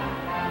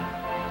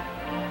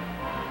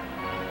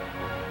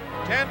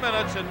 10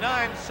 minutes and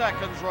 9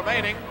 seconds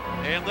remaining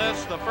in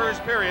this, the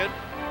first period,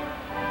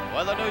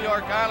 with the New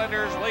York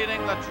Islanders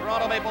leading the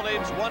Toronto Maple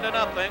Leafs 1-0.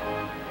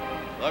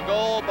 The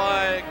goal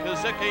by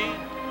Kazicki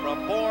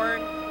from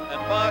Bourne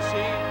and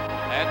Bossy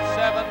at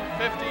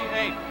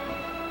 7:58.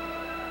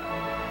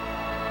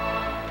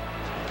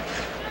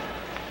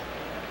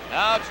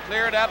 Now it's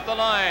cleared up the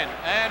line,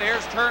 and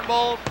here's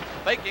Turnbull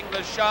faking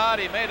the shot.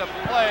 He made a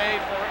play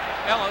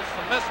for Ellis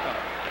and missed him.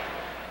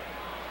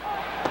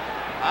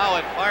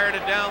 Howard fired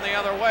it down the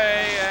other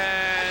way,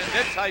 and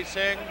it's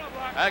icing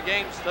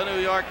against the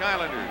New York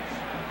Islanders.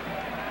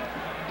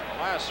 The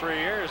last 3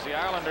 years, the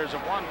Islanders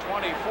have won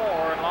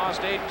 24 and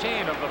lost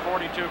 18 of the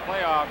 42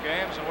 playoff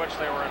games in which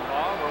they were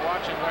involved. We're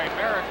watching Wayne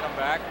Merrick come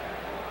back,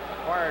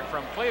 acquired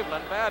from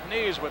Cleveland. Bad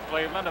knees with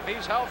Cleveland. If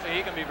he's healthy,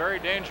 he can be very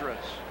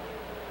dangerous.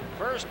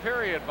 First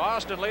period,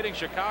 Boston leading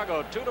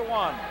Chicago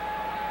 2-1.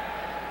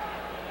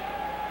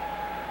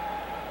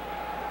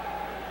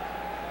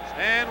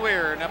 Stan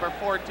Weir, number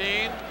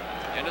 14,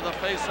 into the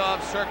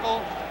face-off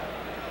circle.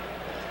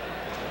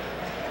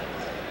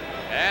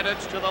 And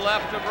it's to the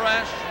left of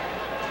Resch.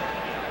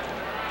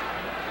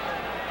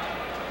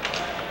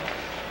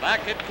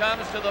 Back it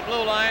comes to the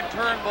blue line.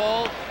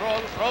 Turnbull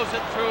throws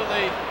it through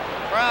the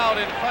crowd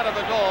in front of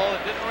the goal.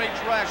 It didn't reach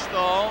Resch,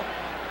 though.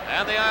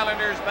 And the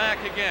Islanders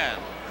back again.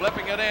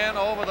 Flipping it in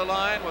over the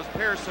line was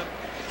Pearson.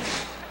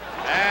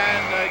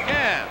 And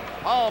again,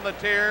 Paul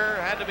Mateer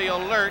had to be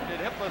alert.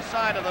 It hit the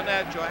side of the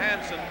net.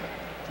 Johansson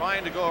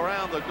trying to go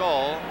around the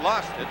goal,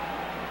 lost it.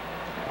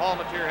 Paul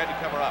Mateer had to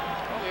cover up.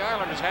 Well, the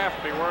Islanders have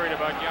to be worried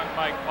about young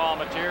Mike Paul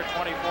Mateer,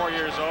 24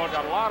 years old,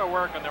 got a lot of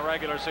work in the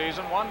regular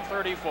season, won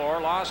 34,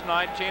 lost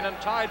 19, and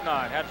tied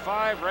 9. Had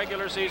 5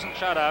 regular season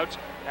shutouts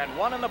and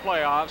 1 in the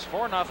playoffs,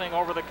 4-0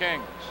 over the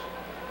Kings.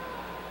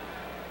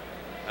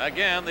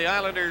 Again, the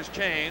Islanders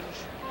change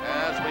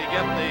as we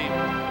get the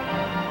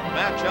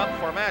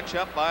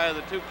matchup by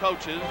the 2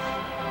 coaches.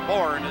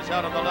 Bourne is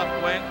out on the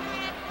left wing.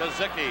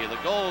 Kazicki, the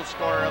goal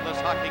scorer of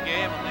this hockey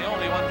game, and the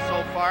only one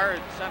so far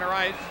at center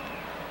ice.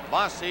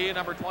 Bossy,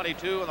 number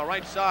 22, on the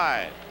right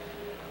side.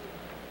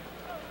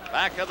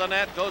 Back of the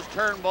net goes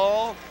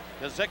Turnbull.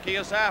 Kazicki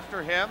is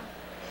after him.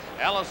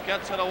 Ellis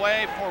gets it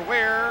away for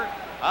Weir.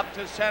 Up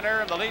to center,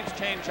 and the Leafs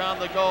change on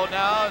the go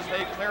now as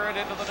they clear it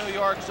into the New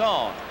York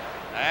zone.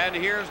 And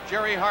here's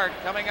Jerry Hart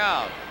coming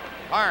out.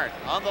 Hart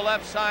on the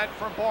left side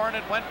for Bourne.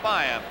 It went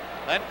by him.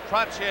 Then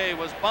Trottier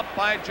was bumped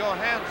by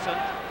Johansson.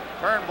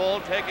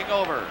 Turnbull taking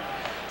over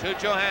to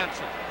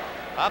Johansson.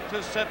 Up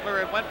to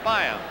Sittler. It went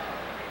by him.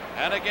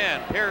 And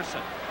again,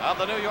 Pearson of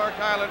the New York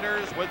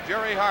Islanders with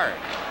Jerry Hart.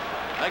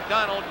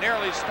 McDonald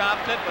nearly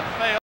stopped it, but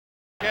failed.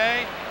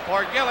 Okay,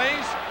 for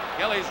Gillies.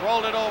 Gillies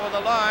rolled it over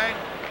the line,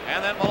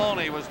 and then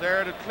Maloney was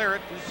there to clear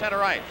it to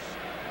center ice.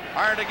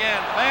 Hart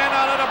again, fan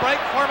out of the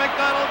break for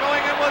McDonald,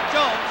 going in with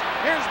Jones.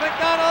 Here's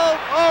McDonald.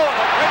 Oh, and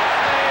a great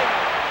save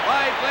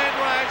by Glenn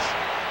Rush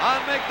on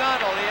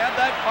McDonald. He had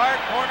that far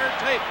corner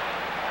tape.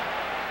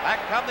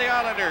 Back come the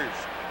Islanders.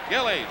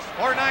 Gillies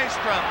for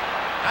Nystrom.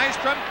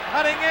 Nystrom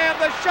cutting in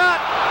the shot.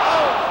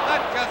 Oh,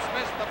 that just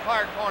missed the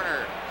far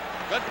corner.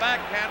 Good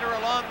backhander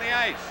along the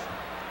ice.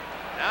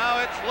 Now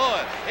it's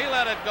Lewis. He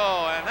let it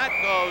go, and that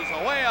goes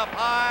way up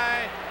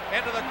high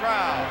into the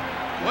crowd.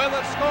 With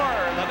a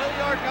score, the New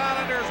York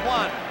Islanders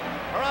 1,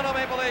 Toronto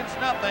Maple Leafs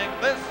nothing.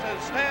 This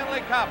is Stanley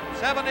Cup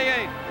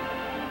 78.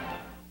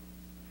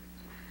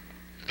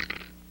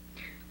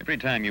 Every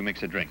time you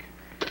mix a drink,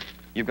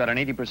 you've got an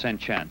 80%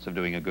 chance of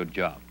doing a good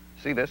job.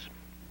 See this?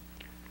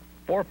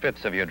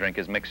 4/5 of your drink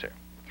is mixer.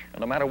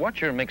 And no matter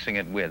what you're mixing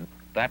it with,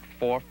 that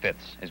 4/5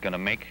 is going to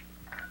make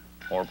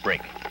or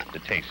break the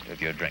taste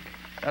of your drink.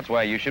 That's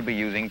why you should be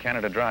using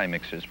Canada Dry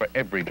mixers for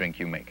every drink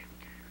you make.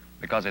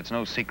 Because it's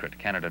no secret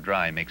Canada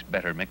Dry makes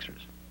better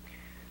mixers.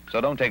 So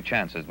don't take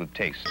chances with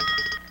taste.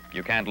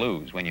 You can't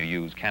lose when you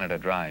use Canada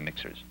Dry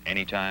mixers.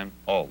 Anytime,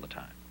 all the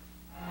time.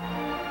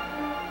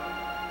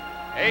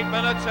 8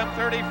 minutes and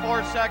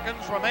 34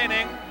 seconds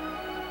remaining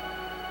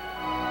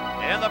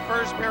in the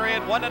first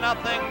period.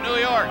 1-0 New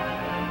York.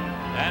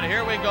 And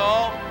here we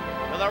go.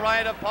 To the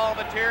right of Paul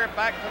Matier,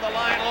 back to the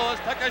line. Lewis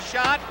took a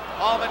shot.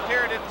 Paul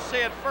Matier didn't see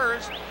it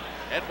first.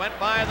 It went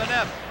by the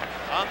net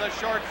on the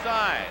short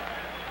side.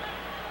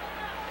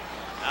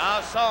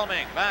 Now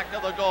Salming back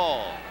of the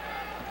goal.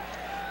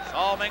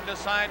 Salming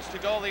decides to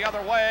go the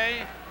other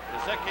way.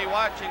 Zicki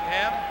watching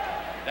him.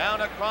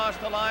 Down across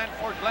the line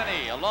for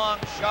Glennie. A long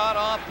shot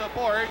off the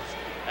boards.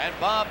 And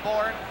Bob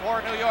Bourne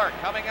for New York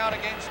coming out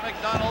against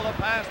McDonald. A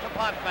pass to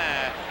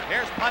Potvin.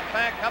 Here's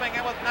Potvin coming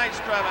in with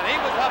Nystrom, and he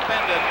was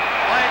upended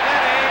by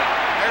Glennie.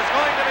 There's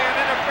going to be an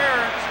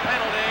interference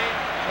penalty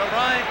to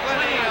Ryan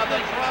Glennie of the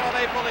Toronto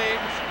Maple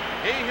Leafs.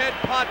 He hit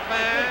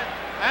Potvin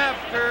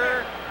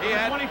after he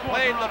had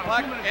played the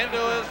puck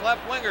into his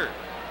left winger.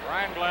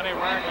 Ryan Glennie,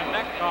 wearing the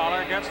neck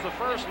collar, gets the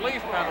first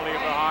Leaf penalty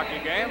of the hockey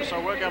game,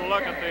 so we'll get a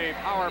look at the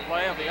power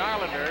play of the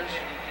Islanders.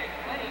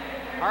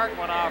 Hart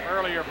went off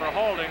earlier for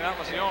holding. That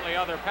was the only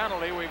other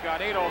penalty. We've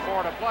got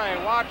 8:04 to play.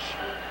 Watch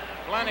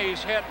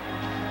Glennie's hit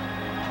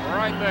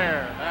right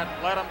there. That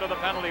led him to the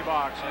penalty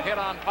box. A hit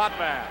on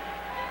Potvin.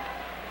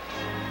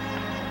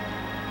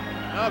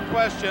 No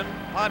question,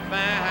 Potvin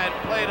had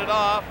played it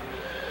off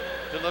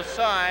to the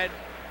side,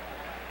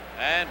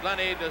 and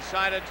Glennie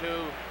decided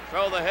to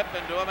throw the hip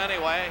into him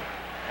anyway.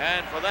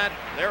 And for that,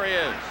 there he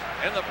is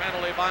in the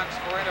penalty box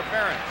for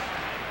interference.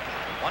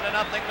 1-0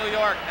 New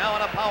York, now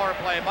on a power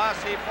play.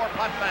 Bossy for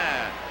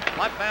Potvin.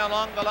 Potvin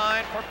along the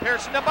line for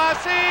Pearson to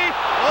Bossy.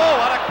 Oh,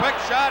 what a quick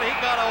shot. He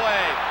got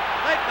away.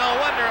 Like no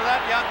wonder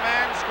that young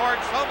man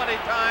scored so many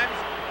times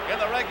in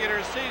the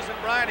regular season,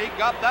 Brian. He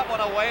got that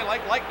one away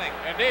like lightning.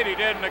 Indeed he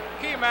did. And the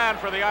key man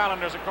for the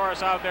Islanders, of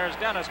course, out there is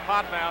Dennis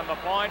Potvin on the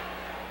point.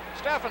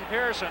 Stephen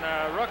Pearson,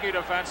 a rookie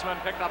defenseman,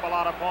 picked up a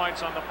lot of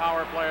points on the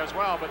power play as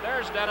well. But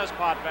there's Dennis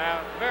Potvin,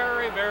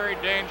 very, very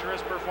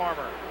dangerous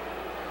performer.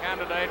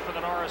 Candidate for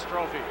the Norris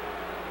Trophy,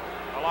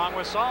 along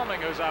with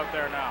Salming, who's out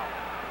there now.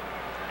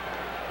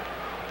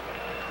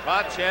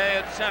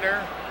 Pache at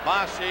center,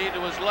 Bossy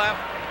to his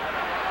left,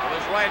 to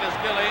his right is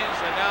Gillies,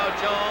 and now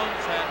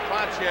Jones and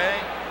Pache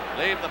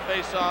leave the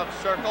face-off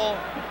circle.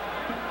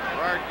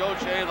 Gerard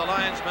Gauthier, the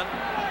linesman,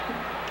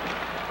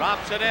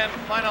 drops it in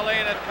finally,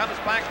 and it comes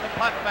back to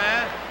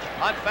Potvin.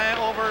 Potvin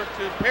over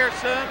to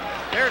Pearson.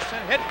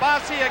 Pearson hit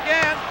Bossy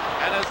again,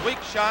 and his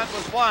weak shot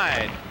was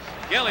wide.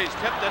 Gillies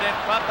tipped it in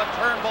front, but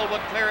Turnbull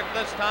would clear it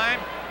this time.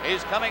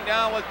 He's coming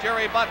down with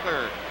Jerry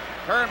Butler.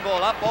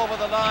 Turnbull up over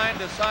the line,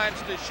 decides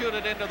to shoot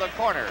it into the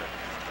corner.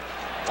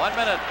 1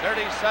 minute,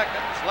 30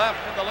 seconds left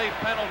in the Leaf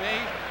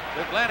penalty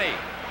to Glennie.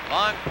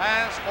 Long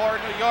pass for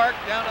New York,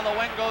 down to the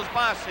wing goes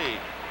Bossy.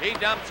 He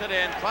dumps it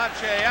in,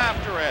 Pache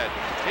after it.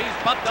 He's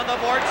bumped on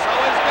the board, so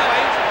is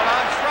Gillies, but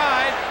on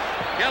stride.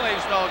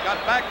 Gillies, though, got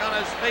back on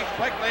his feet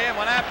quickly and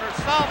went after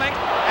Salming,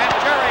 and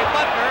Jerry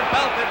Butler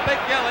belted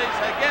Big Gillies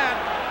again.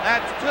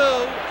 That's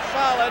two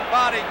solid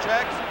body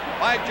checks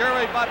by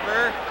Jerry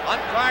Butler on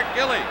Clark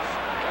Gillies.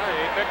 Yeah,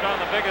 he picked on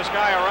the biggest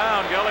guy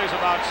around. Gillies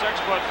about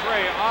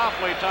 6'3",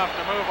 awfully tough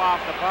to move off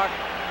the puck,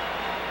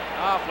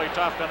 awfully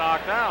tough to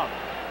knock down.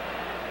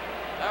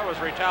 That was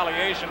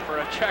retaliation for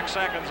a check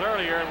seconds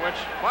earlier in which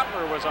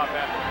Butler was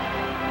upended.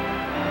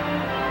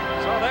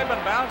 So they've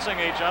been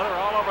bouncing each other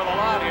all over the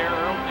lot here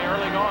in the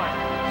early going.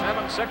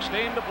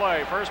 7:16 to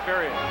play, first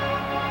period.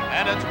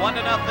 And it's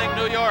 1-0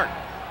 New York.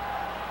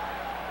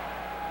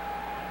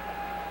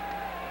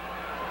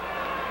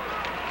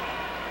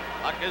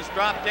 Puck is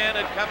dropped in.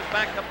 It comes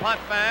back to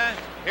Potvin.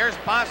 Here's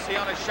Bossy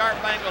on a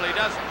sharp angle. He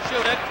doesn't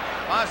shoot it.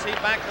 Bossy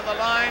back to the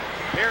line.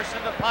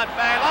 Pearson to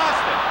Potvin.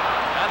 Lost it.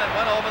 And it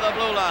went over the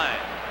blue line.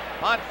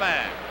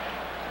 Potvin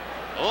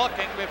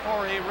looking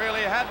before he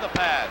really had the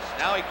pass.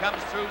 Now he comes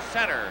through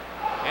center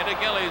into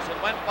Gillies and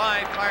went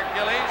by Clark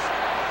Gillies.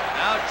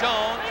 Now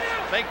Jones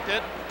faked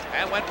it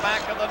and went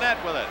back of the net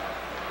with it.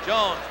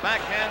 Jones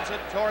backhands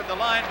it toward the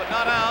line, but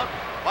not out.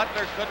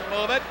 Butler couldn't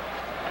move it.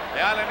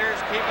 The Islanders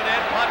keep it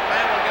in.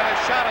 Potvin will get a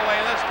shot away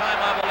this time,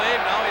 I believe.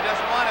 No, he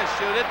doesn't want to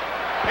shoot it.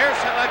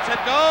 Pearson lets it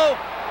go.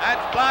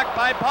 That's blocked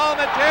by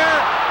Palmatier.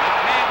 It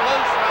came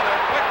loose rather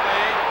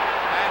quickly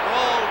and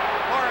rolled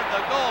toward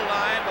the goal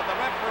line, but the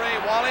referee,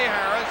 Wally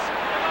Harris,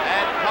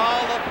 had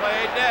called the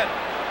play dead.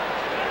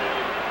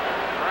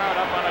 Crowd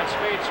up on its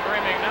feet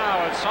screaming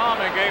now as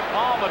Salming gave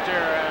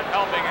Palmatier a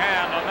helping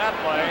hand on that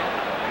play.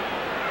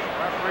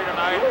 Referee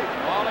tonight,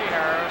 Wally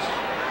Harris.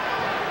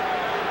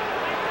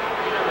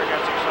 He never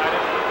gets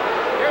excited.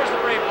 Here's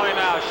the replay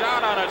now.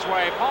 Shot on its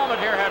way.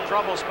 Palmatier had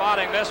trouble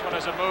spotting this one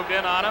as it moved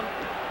in on him.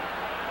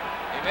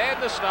 He made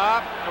the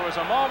stop. There was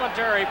a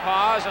momentary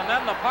pause, and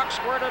then the puck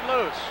squirted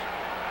loose.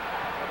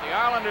 But the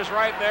Islanders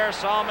right there,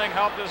 Salming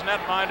helped his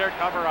netminder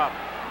cover up.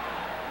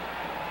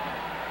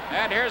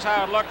 And here's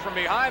how it looked from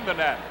behind the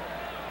net.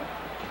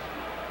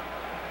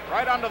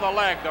 Right under the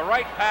leg, the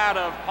right pad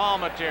of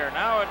Palmatier.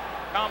 Now it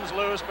comes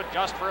loose, but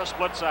just for a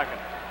split second.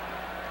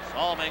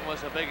 Salming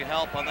was a big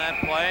help on that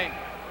play.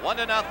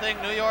 1-0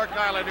 New York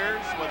Islanders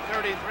with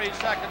 33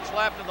 seconds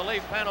left in the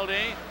lead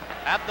penalty.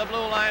 At the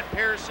blue line,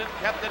 Pearson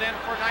kept it in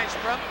for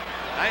Nystrom.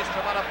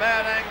 Nystrom on a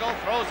bad angle,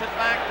 throws it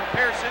back to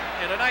Pearson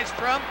into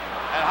Nystrom.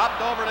 And hopped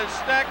over to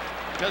stick.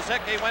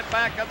 Kazicki went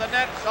back of the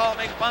net.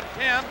 Salming bumped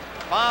him.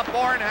 Bob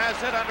Bourne has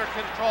it under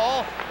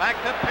control. Back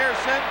to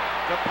Pearson,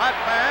 to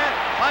Potvin.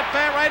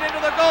 Potvin right into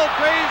the goal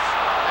crease.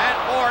 And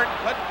Bourne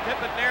couldn't tip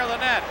it near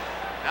the net.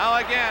 Now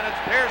again,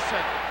 it's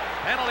Pearson.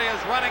 Penalty is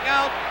running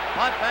out.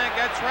 Potvin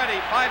gets ready.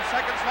 5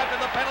 seconds left in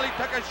the penalty.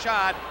 Took a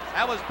shot.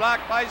 That was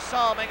blocked by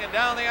Salming, and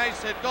down the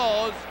ice it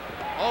goes.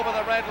 Over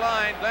the red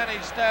line. Glennie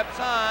steps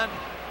on.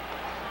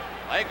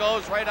 Play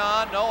goes right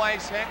on. No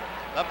icing.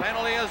 The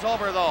penalty is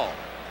over, though.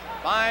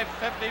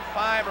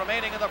 5:55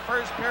 remaining in the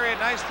first period.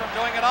 Nystrom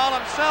doing it all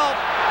himself.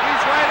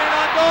 He's right in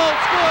on goal.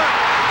 Scored!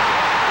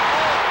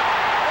 Oh,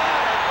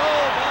 what a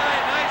goal by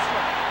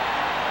Nystrom.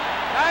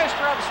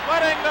 Nystrom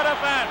splitting the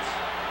defense.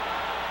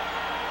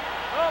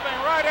 Moving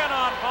right in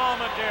on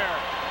Palmatier.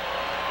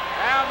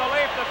 And the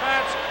Leaf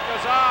defense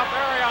goes off,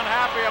 very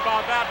unhappy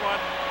about that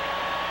one.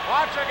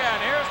 Watch again.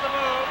 Here's the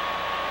move.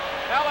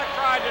 Pellick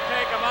tried to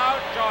take him out.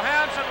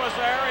 Johansson was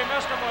there. He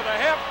missed him with a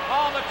hip.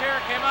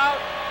 Palmatier came out.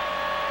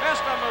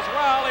 Missed him as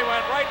well. He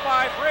went right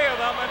by 3 of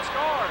them and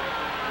scored.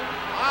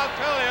 I'll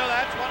tell you,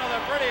 that's one of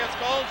the prettiest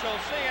goals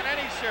you'll see in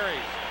any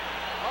series.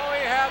 Oh,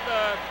 he had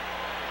the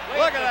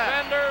Leaf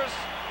defenders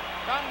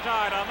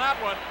tongue-tied on that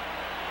one.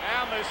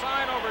 And the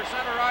sign over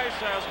center ice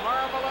says,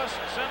 marvelous,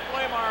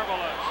 simply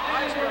marvelous.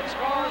 Nystrom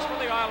scores for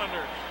the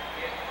Islanders.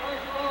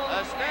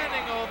 A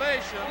standing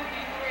ovation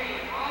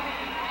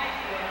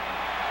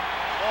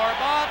for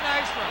Bob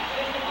Nystrom.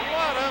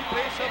 What a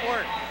piece of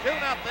work.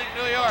 2-0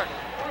 New York.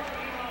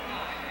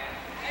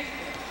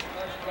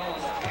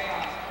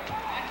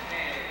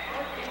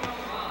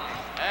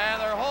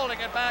 And they're holding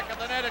it back at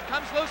the net. It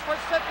comes loose for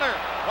Sittler.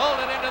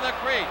 Rolled it into the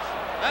crease.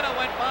 Then it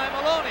went by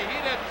Maloney. He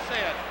didn't see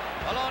it.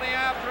 Maloney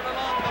after it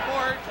along the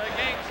boards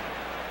against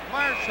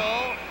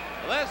Marshall.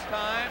 This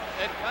time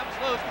it comes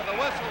loose, but the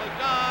whistle is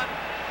gone.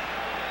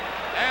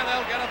 And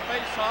they'll get a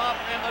face-off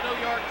in the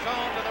New York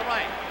zone to the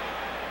right.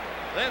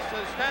 This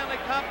is Stanley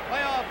Cup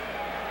playoff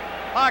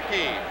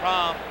hockey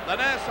from the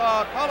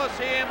Nassau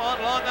Coliseum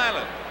on Long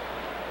Island.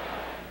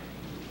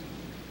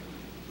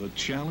 The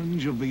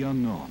challenge of the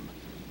unknown.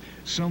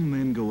 Some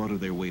men go out of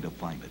their way to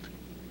find it.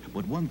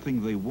 But one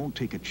thing they won't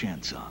take a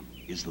chance on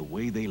is the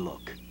way they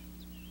look.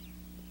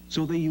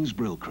 So they use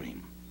Brill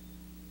Cream.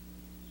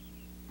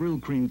 Brill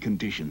Cream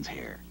conditions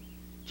hair,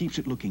 keeps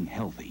it looking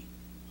healthy,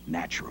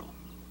 natural.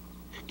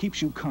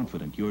 Keeps you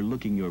confident you're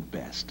looking your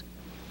best.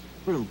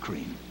 Brill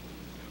Cream,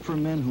 for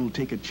men who'll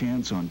take a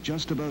chance on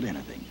just about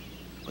anything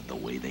but the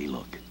way they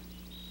look.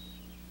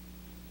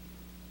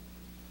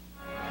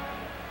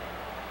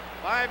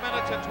 5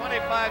 minutes and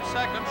 25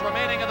 seconds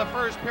remaining in the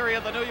first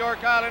period. The New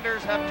York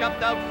Islanders have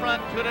jumped out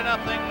front 2-0.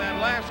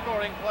 That last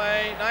scoring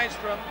play,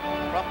 Nystrom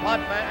from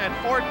Potvin at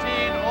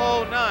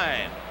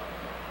 14:09.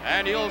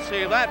 And you'll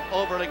see that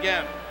over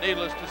again,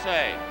 needless to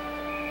say.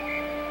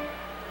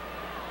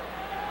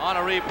 On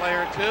a replay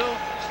or two.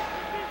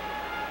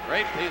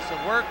 Great piece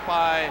of work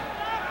by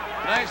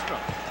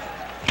Nystrom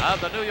of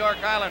the New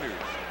York Islanders.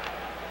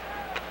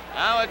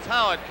 Now it's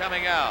Howard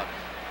coming out.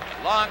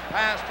 Long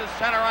pass to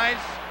center ice.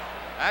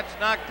 That's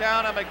knocked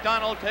down, and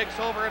McDonald takes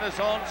over in his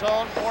own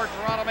zone for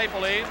Toronto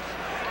Maple Leafs.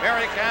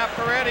 Merrick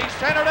after it, he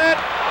centered it,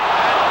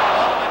 and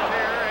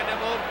Palmatier, and it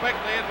moved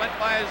quickly. It went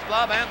by his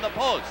glove and the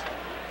post.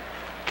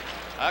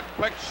 A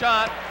quick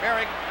shot,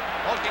 Merrick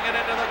poking it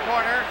into the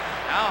corner.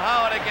 Now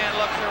Howard again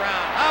looks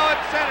around. Howard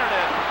centered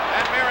it,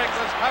 and Merrick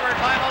was covered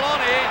by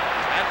Maloney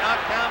and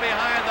knocked down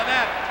behind the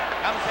net.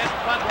 Comes in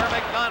front where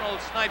McDonald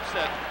snipes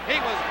it.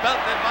 He was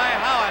belted by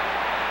Howard,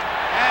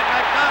 and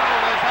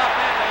McDonald was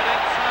upended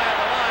inside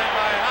the line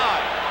by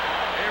Howard.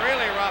 He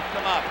really roughed picked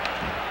him up.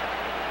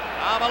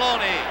 Now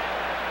Maloney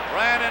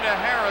ran into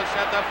Harris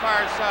at the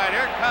far side.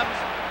 Here comes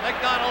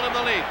McDonald in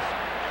the Leafs.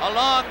 A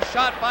long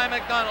shot by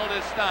McDonald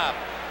is stopped.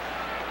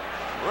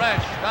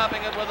 Resch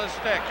stopping it with a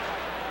stick.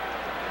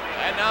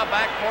 And now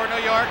back for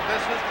New York.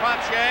 This is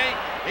Trottier.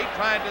 He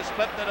tried to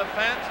split the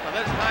defense, but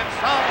this time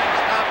Salming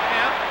stopped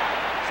him.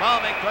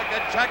 Salming took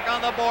a check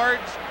on the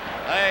boards.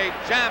 They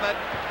jam it,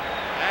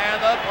 and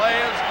the play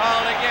is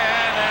called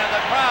again, and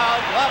the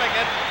crowd loving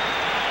it.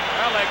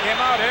 Well, they came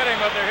out hitting,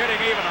 but they're hitting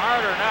even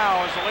harder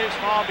now as the Leafs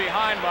fall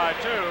behind by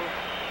 2.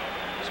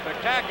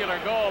 Spectacular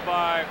goal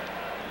by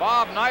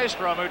Bob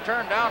Nystrom, who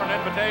turned down an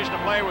invitation to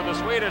play with the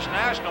Swedish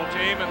national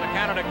team in the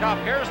Canada Cup.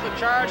 Here's the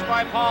charge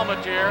by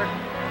Palmateer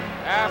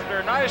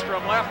after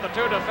Nystrom left the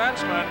 2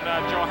 defensemen,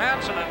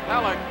 Johansson and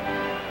Pelech,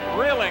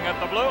 reeling at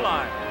the blue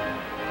line.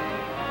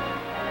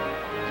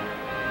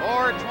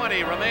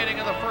 4:20 remaining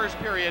in the first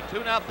period.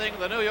 2-0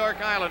 the New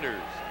York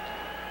Islanders.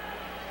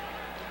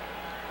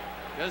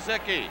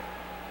 Kazicki,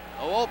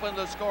 who opened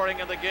the scoring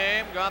in the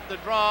game, got the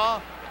draw,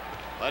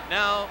 but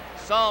now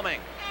Salming.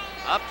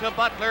 Up to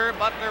Butler.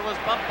 Butler was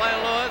bumped by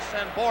Lewis,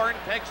 and Bourne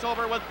takes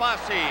over with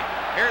Bossy.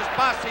 Here's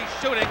Bossy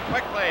shooting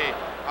quickly.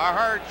 A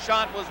hard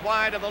shot was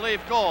wide of the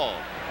Leaf goal.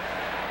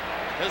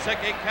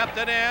 Kazicki kept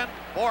it in.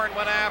 Bourne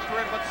went after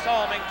it, but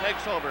Salming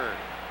takes over.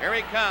 Here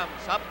he comes,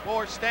 up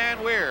for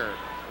Stan Weir.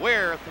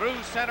 Weir through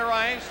center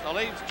ice. The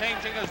Leafs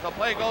changing as the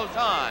play goes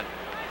on.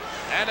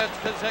 And it's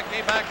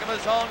Kazicki back of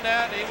his own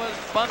net. He was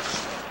bumped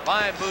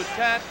by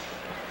Boutet.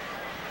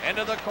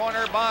 Into the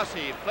corner,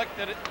 Bossy flicked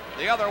it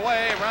the other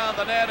way around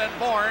the net, and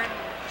Bourne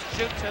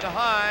shoots it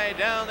high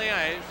down the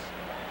ice.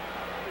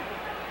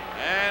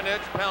 And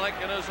it's Pelech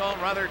in his own,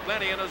 rather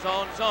Glennie in his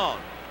own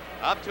zone.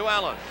 Up to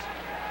Ellis.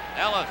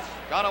 Ellis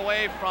got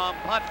away from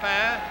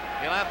Potvin.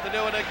 He'll have to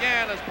do it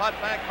again as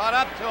Potvin caught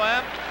up to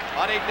him,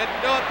 but he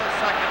didn't do it the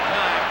second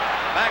time.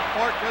 Back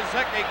for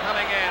Kazicki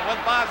coming in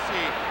with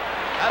Bossy.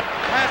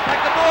 Pass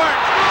back to Bourne.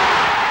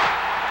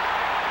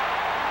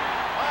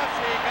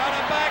 Bossy got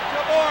it back to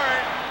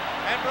Bourne.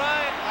 And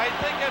Brian, I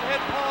think it hit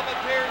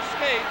Palmateer's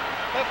skate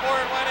before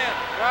it went in.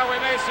 Well,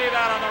 we may see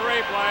that on the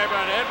replay,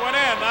 but it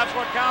went in. That's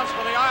what counts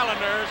for the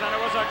Islanders, and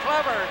it was a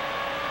clever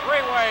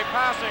three-way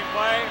passing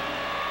play.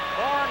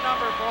 Bourne,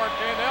 number 14.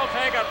 They'll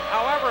take it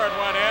however it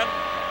went in.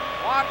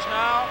 Watch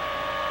now.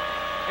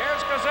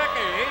 Here's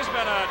Kazicki. He's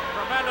been a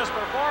tremendous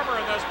performer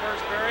in this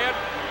first period.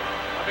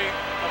 The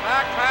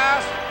back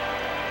pass,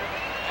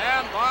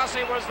 and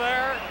Bossy was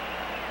there.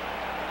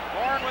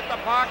 Bourne with the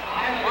puck.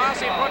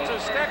 Bossy puts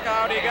his stick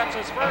out. He gets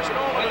his first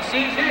goal of the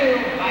season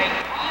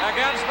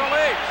against the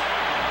Leafs.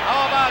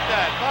 How about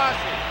that?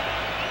 Bossy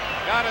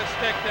got his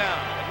stick down.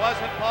 It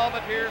wasn't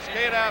Palmateer's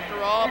skate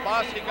after all.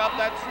 Bossy got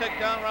that stick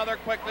down rather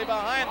quickly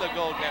behind the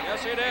goaltender.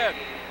 Yes, he did.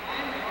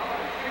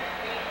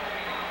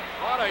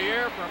 What a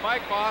year for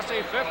Mike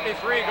Bossy.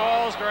 53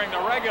 goals during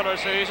the regular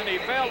season. He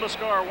failed to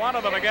score one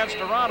of them against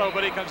Toronto,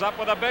 but he comes up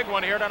with a big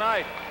one here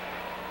tonight.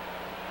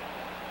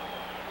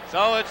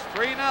 So it's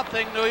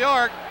 3-0 New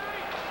York.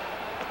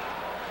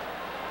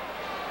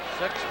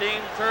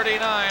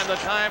 16:39 the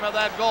time of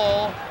that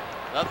goal.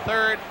 The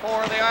third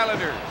for the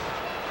Islanders.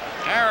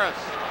 Harris,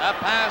 a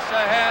pass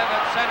ahead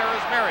at center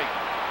is Merrick.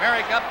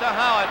 Merrick up to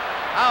Howard.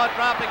 Howard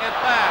dropping it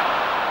back.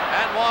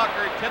 And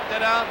Walker tipped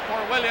it out for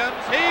Williams.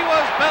 He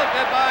was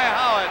belted by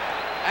Howard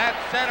at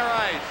center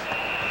ice.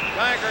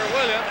 Tiger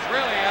Williams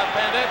really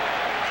upended.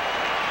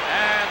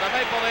 And the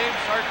Maple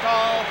Leafs are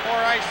called for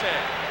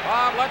icing.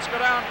 Bob, let's go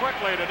down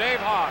quickly to Dave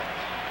Hodge.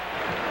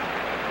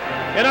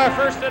 In our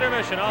first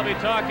intermission, I'll be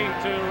talking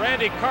to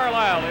Randy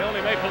Carlyle, the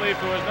only Maple Leaf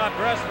who has not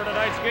dressed for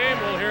tonight's game.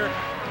 We'll hear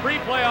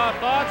pre-playoff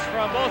thoughts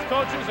from both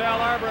coaches, Al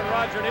Arbor and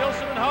Roger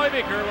Nielsen, and Howie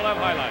Meeker will have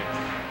highlights.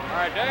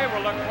 All right, Dave,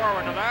 we'll look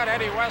forward to that.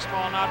 Eddie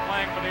Westfall not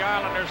playing for the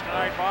Islanders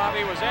tonight, Bob.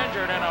 He was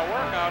injured in a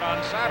workout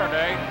on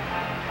Saturday.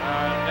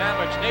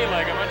 Damaged knee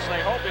ligaments. They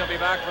hope he'll be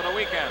back for the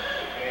weekend.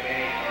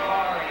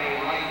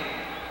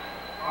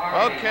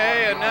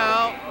 Okay, and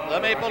now the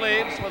Maple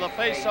Leafs with a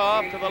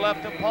face-off to the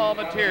left of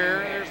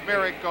Palmateer. There's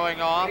Merrick going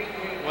off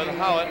with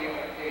Howard.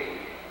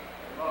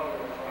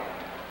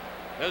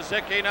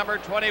 Kazicki, number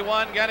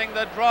 21, getting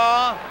the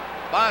draw.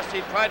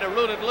 Bossy tried to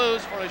root it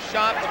loose for a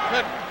shot, but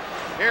couldn't.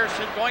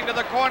 Pearson going to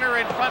the corner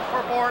in front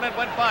for Bourne and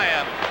went by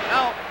him.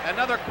 Now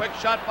another quick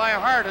shot by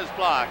Hart is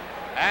blocked.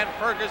 And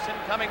Ferguson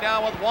coming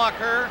down with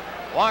Walker.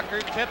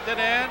 Walker tipped it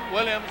in.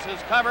 Williams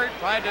is covered,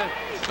 tried to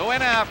go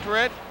in after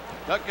it.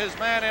 Took his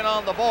man in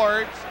on the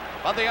boards,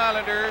 but the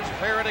Islanders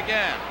clear it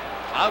again.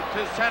 Out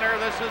to center,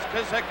 this is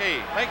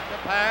Kazicki. Faked the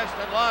pass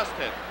and lost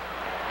it.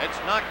 It's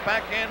knocked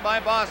back in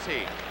by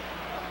Bossy.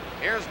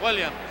 Here's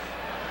Williams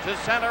to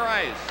center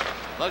ice.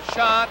 The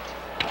shot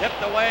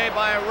tipped away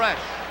by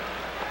Resch.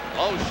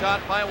 Low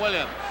shot by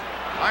Williams.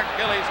 Mark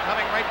Gillies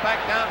coming right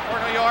back down for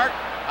New York.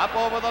 Up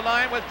over the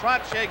line with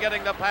Trottier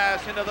getting the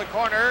pass into the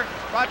corner.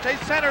 Trottier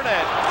centered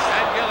it,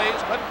 and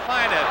Gillies couldn't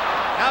find it.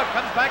 Now it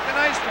comes back to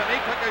Nystrom. He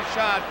took a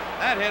shot.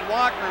 That hit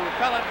Walker, who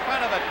fell in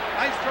front of it.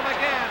 Nystrom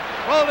again.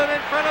 Rolled it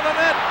in front of the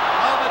net.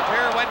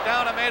 Palmateer went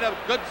down and made a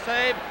good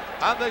save.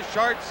 on the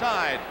short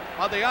side.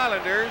 But the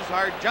Islanders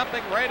are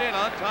jumping right in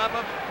on top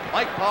of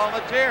Mike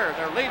Palmatier.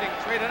 They're leading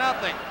 3-0.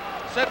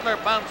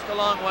 Sidler bounced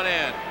along one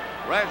end.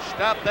 Resch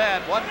stopped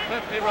that.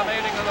 1:50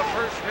 remaining in the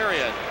first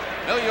period.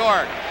 New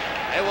York,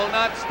 they will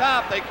not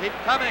stop. They keep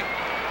coming.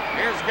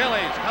 Here's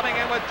Gillies coming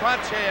in with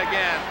Trottier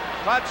again.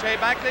 Trottier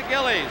back to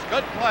Gillies.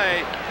 Good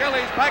play.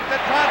 Gillies back to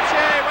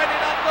Trottier. Ready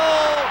to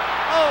goal.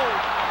 Oh,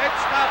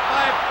 it's stopped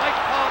by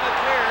Mike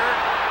Palmatier.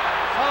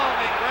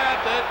 Salming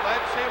grabbed it.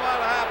 Let's see what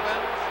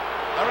happens.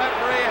 The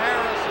referee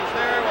Harris is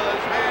there with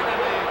his hand in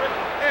the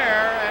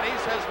air, and he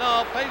says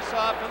no, face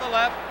off to the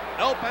left,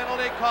 no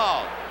penalty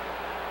called.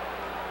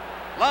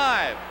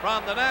 Live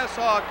from the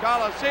Nassau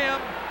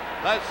Coliseum,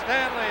 the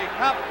Stanley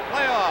Cup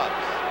playoffs.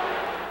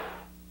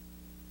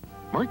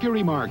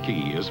 Mercury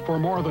Marquis is for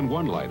more than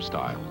one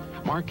lifestyle.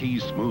 Marquis'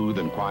 smooth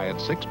and quiet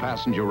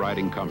 6-passenger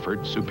riding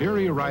comfort,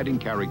 superior riding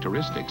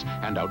characteristics,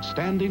 and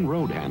outstanding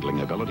road handling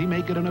ability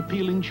make it an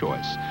appealing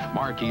choice.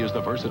 Marquis is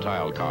the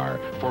versatile car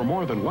for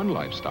more than one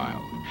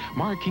lifestyle.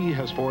 Marquis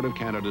has Ford of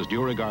Canada's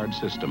DuraGuard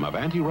system of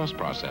anti-rust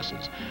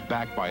processes,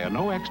 backed by a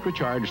no extra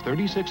charge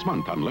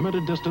 36-month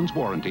unlimited distance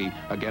warranty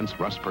against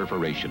rust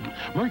perforation.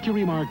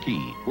 Mercury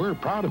Marquis, we're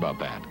proud about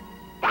that.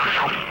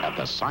 At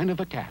the sign of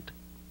the cat.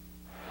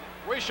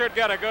 We should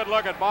get a good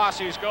look at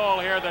Bossy's goal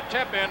here. The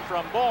tip in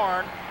from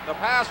Bourne. The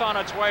pass on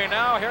its way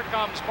now. Here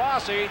comes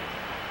Bossy.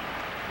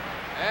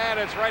 And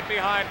it's right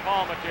behind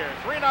Palmatier.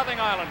 3-0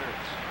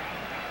 Islanders.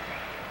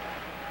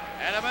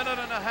 And a minute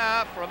and a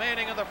half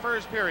remaining in the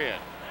first period.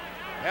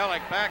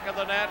 Hellick back of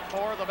the net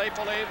for the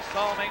Maple Leafs.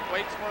 Salming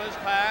waits for his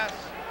pass.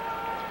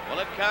 Will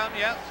it come?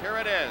 Yes, here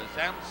it is.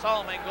 And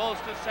Salming goes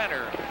to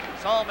center.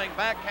 Salming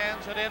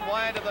backhands it in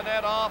wide of the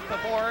net off the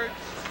boards.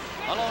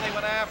 Maloney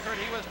went after it.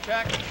 He was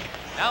checked.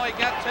 Now he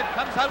gets it,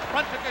 comes out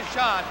front, took a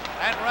shot,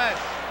 and Resch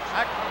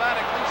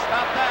acrobatically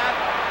stopped that,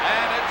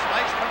 and it's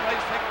nice from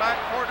racing back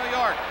for New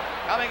York.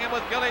 Coming in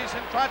with Gillies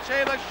and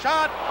Trottier, the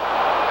shot,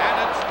 and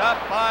it's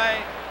stopped by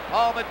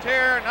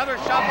Palmatier. Another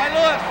shot by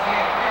Lewis,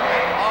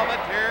 and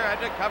Palmatier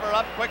had to cover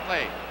up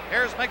quickly.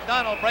 Here's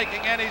McDonald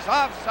breaking in, he's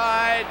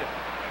offside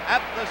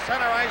at the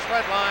center ice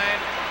red line,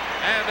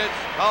 and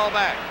it's called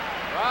back.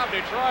 Rob,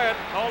 Detroit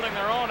holding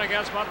their own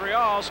against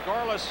Montreal,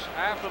 scoreless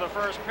after the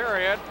first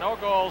period. No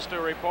goals to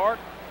report.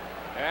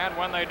 And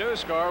when they do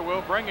score,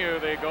 we'll bring you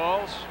the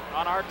goals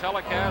on our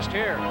telecast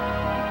here.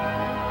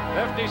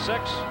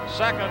 56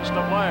 seconds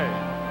to play.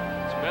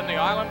 It's been the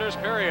Islanders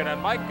period.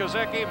 And Mike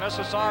Kazicki,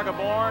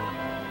 Mississauga-born,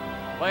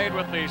 played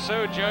with the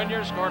Sioux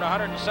Juniors, scored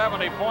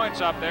 170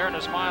 points up there in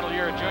his final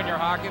year of junior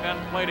hockey, then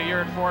played a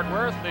year at Fort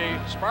Worth, the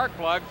spark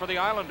plug for the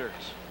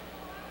Islanders.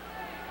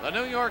 The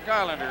New York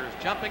Islanders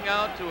jumping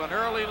out to an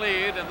early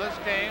lead in this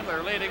game.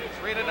 They're leading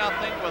 3-0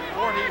 with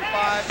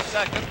 45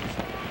 seconds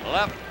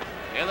left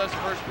in this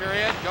first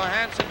period.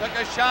 Johansson took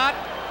a shot.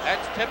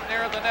 That's tipped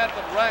near the net,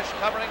 with Resch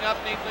covering up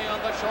neatly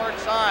on the short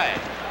side.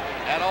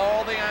 And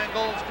all the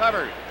angles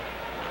covered.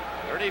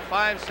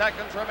 35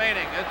 seconds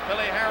remaining. It's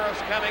Billy Harris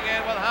coming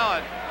in with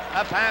Howard.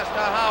 A pass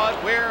to Howard.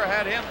 Weir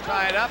had him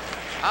tied up.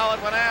 Howard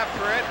went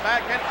after it.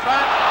 Back in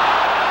front.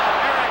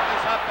 Now Merrick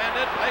is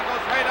upended. Play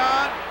goes right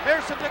on.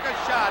 Pearson took a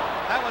shot.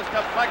 That was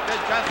deflected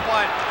just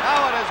wide.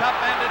 Howard is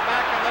upended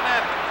back in the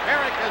net.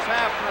 Merrick is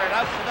after it.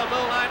 Up to the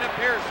blue line of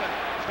Pearson.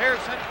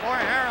 Pearson for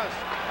Harris.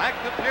 Back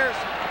to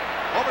Pearson.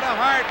 Over to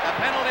Hart. The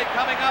penalty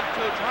coming up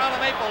to Toronto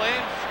Maple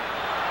Leafs.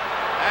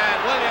 And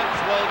Williams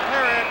will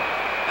clear it.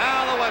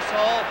 Now the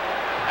whistle.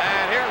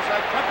 And here's a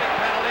tripping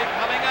penalty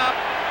coming up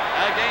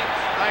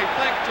against, I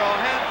think,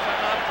 Johansson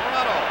of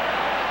Toronto.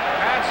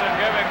 Johansson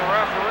giving the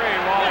referee,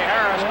 Wally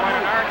Harris, quite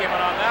an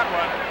argument on that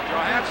one.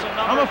 Johansson,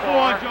 number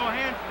 4.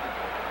 Johansson.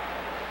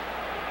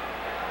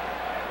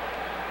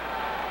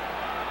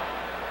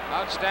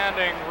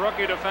 Outstanding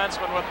rookie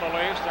defenseman with the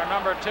Leafs. Their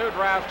number 2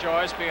 draft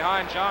choice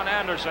behind John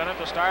Anderson at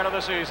the start of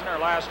the season, or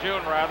last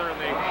June rather, in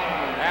the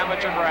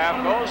amateur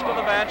draft. Goes to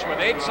the bench with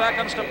 8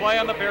 seconds to play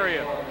in the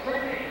period.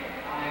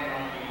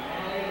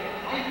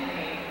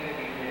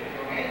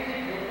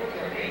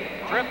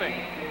 Tripping.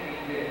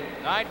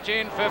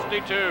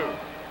 1952.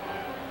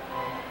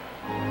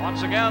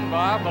 Once again,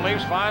 Bob, the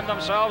Leafs find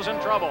themselves in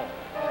trouble.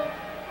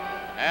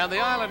 And the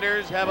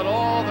Islanders have it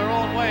all their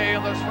own way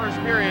in this first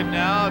period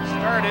now. It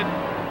started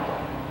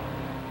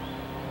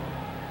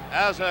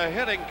as a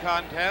hitting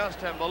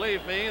contest, and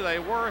believe me, they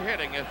were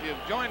hitting. If you've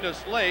joined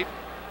us late,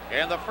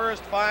 in the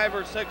first 5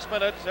 or 6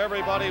 minutes,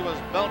 everybody was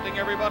belting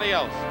everybody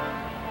else.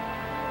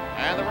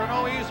 And there were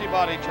no easy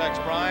body checks,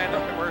 Brian.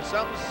 There were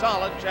some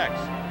solid checks.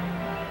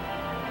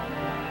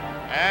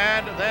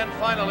 And then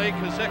finally,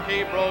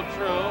 Kazicki broke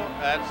through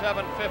at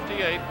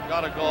 7:58,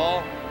 got a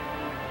goal.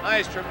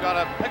 Nystrom got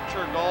a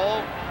picture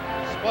goal,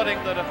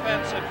 splitting the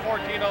defense at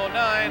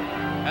 14:09.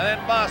 And then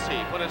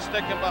Bossy put a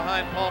stick in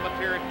behind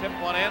Palmatier and tipped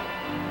one in.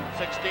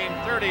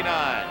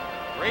 16:39,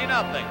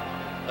 3-0.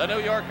 The New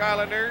York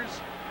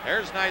Islanders.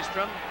 There's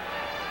Nystrom,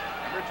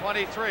 number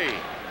 23.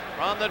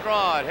 From the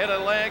draw, it hit a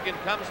leg and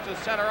comes to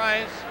center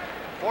ice.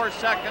 4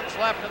 seconds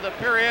left in the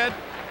period.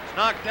 It's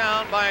knocked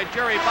down by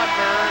Jerry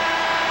Butler.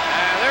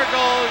 And there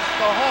goes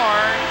the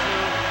horn to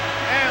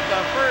end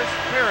the first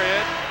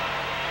period.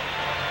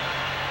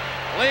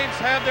 Leafs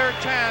had their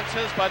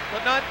chances, but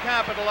could not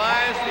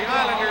capitalize. The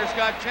Islanders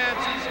got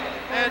chances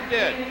and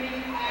did.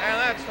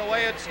 And that's the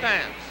way it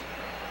stands.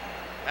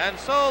 And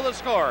so the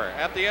score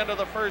at the end of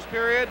the first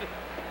period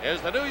is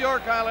the New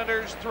York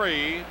Islanders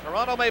 3,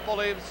 Toronto Maple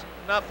Leafs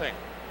nothing.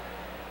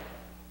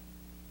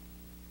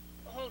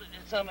 Hold it,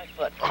 it's on my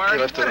foot. Okay, Marty,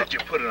 lift it why up. don't you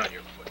put it on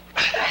your foot?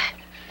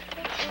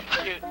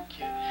 Cute.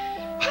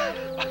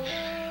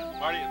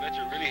 Marty, I bet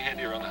you're really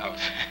handy around the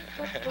house.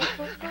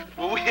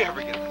 Will we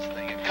ever get this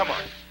thing in? Come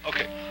on.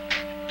 Okay.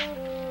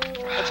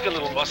 Let's get a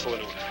little muscle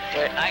into it.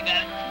 Wait, I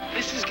got it.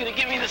 This is gonna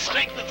give me the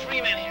strength of 3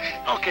 men here.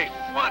 Okay,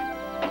 1,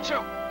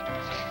 2.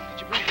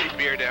 Did you bring any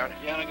beer down?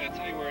 Yeah, and I'm gonna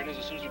tell you where it is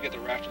as soon as we get the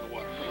raft in the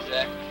water.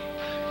 Exactly.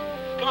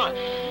 Come on.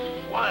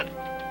 1,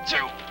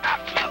 2, up.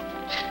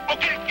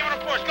 Okay, give it a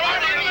push. Come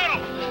on, in the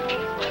middle.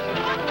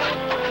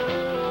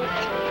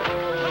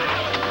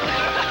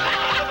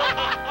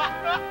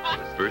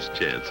 First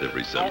chance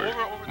every summer,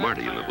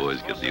 Marty and the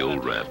boys get the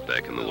old raft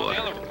back in the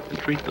water and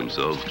treat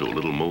themselves to a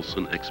little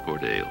Molson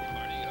Export Ale.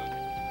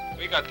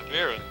 We got the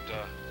beer and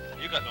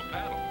you got no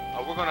paddle.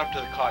 We're going up to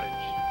the cottage.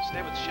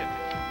 Stay with the ship.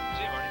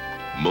 See you, Marty.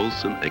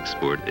 Molson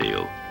Export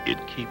Ale. It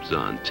keeps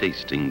on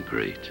tasting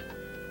great.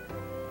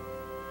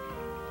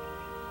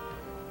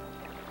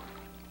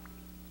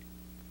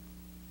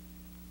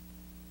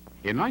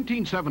 In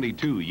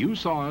 1972, you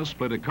saw us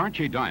split a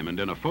Cartier diamond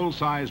in a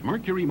full-size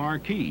Mercury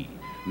Marquis.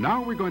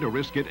 Now we're going to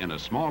risk it in a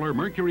smaller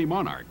Mercury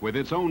Monarch with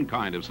its own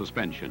kind of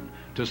suspension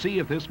to see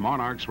if this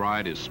Monarch's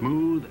ride is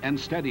smooth and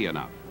steady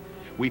enough.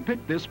 We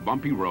picked this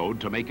bumpy road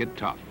to make it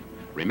tough.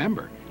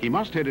 Remember, he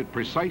must hit it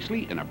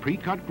precisely in a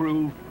pre-cut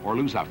groove or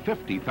lose a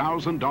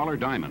 $50,000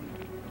 diamond.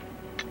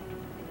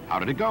 How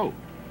did it go?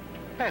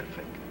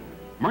 Perfect.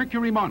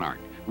 Mercury Monarch.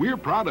 We're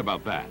proud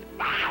about that.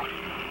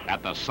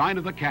 At the sign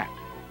of the cat.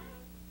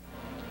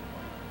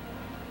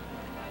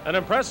 An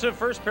impressive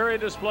first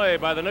period display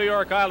by the New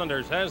York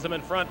Islanders has them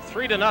in front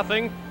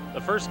 3-0.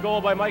 The first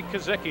goal by Mike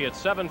Kazicki at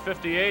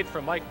 7:58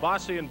 from Mike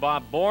Bossy and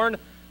Bob Bourne.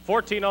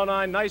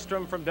 14:09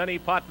 Nystrom from Denny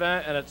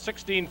Potvin, and at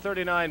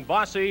 16:39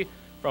 Bossy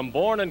from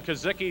Bourne and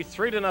Kazicki.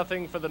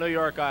 3-0 for the New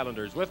York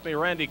Islanders. With me,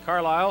 Randy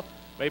Carlyle,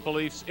 Maple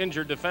Leafs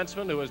injured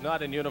defenseman who is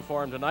not in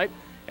uniform tonight.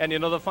 And you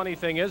know, the funny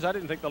thing is, I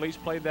didn't think the Leafs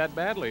played that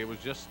badly. It was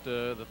just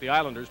that the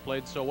Islanders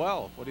played so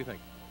well. What do you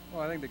think?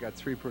 Well, I think they got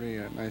three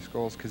pretty nice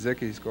goals.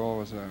 Kazicki's goal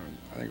was, I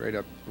think,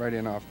 right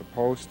in off the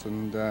post,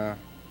 and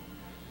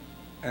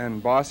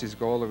Bossy's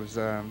goal, it was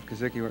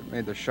Kazicki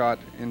made the shot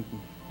in.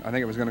 I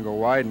think it was going to go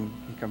wide, and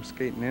he comes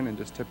skating in and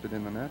just tipped it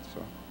in the net.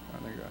 So I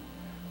think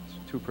it's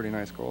two pretty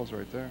nice goals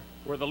right there.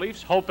 Were the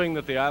Leafs hoping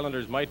that the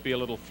Islanders might be a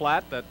little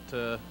flat? That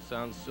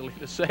sounds silly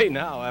to say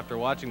now after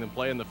watching them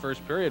play in the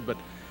first period, but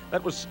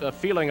that was a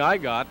feeling I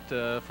got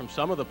from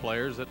some of the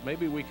players that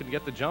maybe we could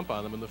get the jump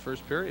on them in the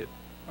first period.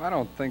 I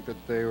don't think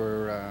that they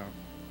were.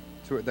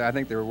 I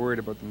think they were worried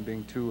about them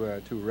being too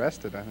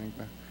rested. I think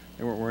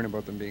they weren't worried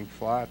about them being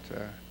flat.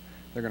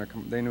 They're going to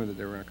come. They knew that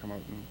they were going to come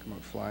out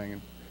flying,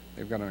 and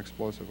they've got an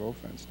explosive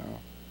offense now.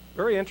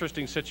 Very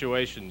interesting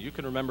situation. You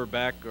can remember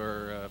back,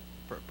 or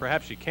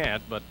perhaps you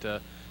can't, but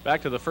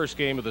back to the first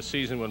game of the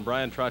season when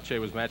Brian Trottier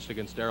was matched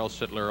against Darryl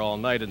Sittler all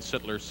night, and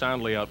Sittler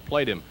soundly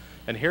outplayed him.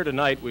 And here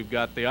tonight we've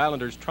got the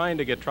Islanders trying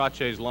to get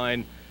Trottier's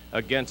line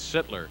against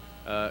Sittler.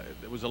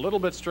 It was a little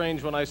bit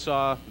strange when I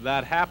saw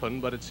that happen,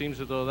 but it seems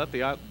as though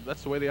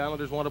that's the way the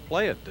Islanders want to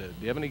play it. Do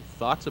you have any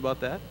thoughts about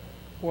that?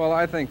 Well,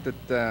 I think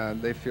that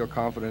they feel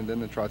confident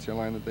in the Trottier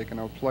line that they can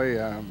outplay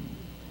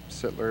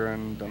Sittler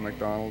and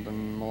McDonald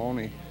and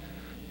Maloney.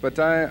 But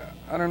I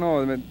don't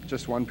know, I mean,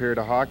 just one period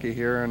of hockey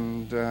here,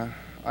 and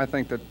I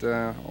think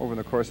that over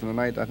the course of the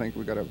night, I think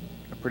we got a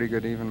pretty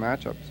good even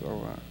matchup.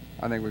 So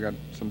I think we got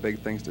some big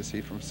things to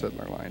see from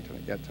Sittler line to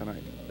get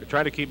tonight. They're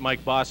trying to keep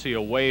Mike Bossy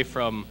away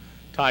from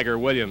Tiger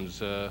Williams.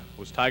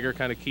 Was Tiger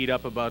kind of keyed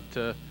up about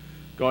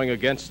going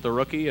against the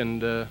rookie?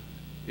 And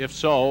if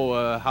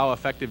so, how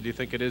effective do you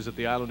think it is that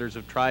the Islanders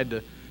have tried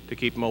to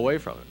keep him away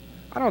from it?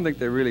 I don't think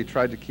they really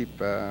tried to keep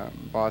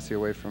Bossy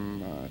away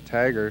from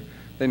Tiger.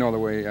 They know the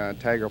way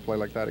Tiger will play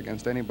like that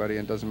against anybody,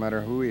 and it doesn't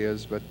matter who he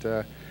is.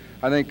 But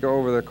I think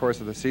over the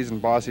course of the season,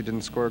 Bossy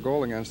didn't score a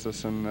goal against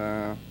us,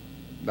 and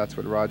that's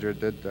what Roger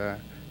did.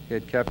 He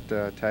had kept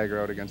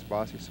Tiger out against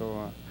Bossy,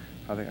 so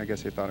I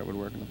guess he thought it would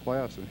work in the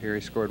playoffs, and here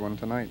he scored one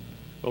tonight.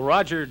 Will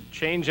Roger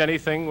change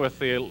anything with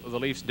the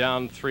Leafs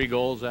down 3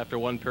 goals after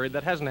one period?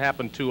 That hasn't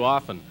happened too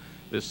often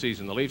this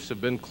season. The Leafs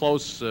have been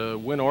close,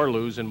 win or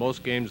lose, in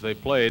most games they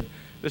played.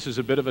 This is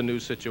a bit of a new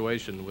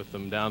situation with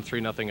them down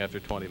 3-0 after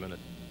 20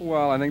 minutes.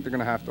 Well, I think they're going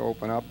to have to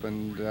open up,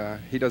 and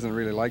he doesn't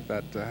really like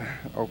that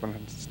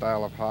open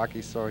style of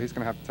hockey, so he's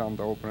going to have to tell him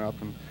to open up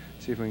and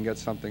see if we can get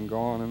something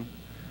going and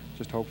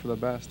just hope for the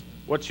best.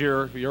 What's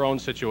your own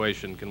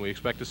situation? Can we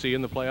expect to see you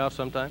in the playoffs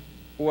sometime?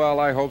 Well,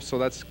 I hope so.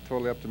 That's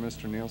totally up to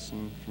Mr.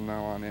 Nielsen from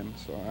now on in,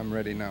 so I'm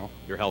ready now.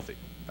 You're healthy.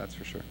 That's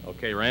for sure.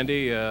 Okay,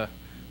 Randy,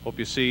 Hope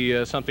you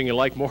see something you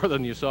like more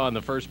than you saw in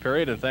the first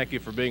period, and thank you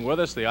for being with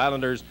us. The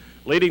Islanders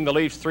leading the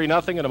Leafs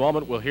 3-0. In a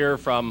moment, we'll hear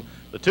from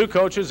the two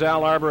coaches,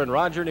 Al Arbour and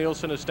Roger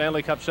Nielsen, as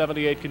Stanley Cup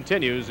 78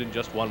 continues in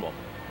just one moment.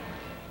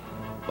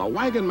 The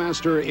Wagon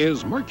Master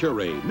is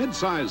Mercury.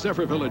 Mid-size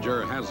Zephyr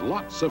Villager has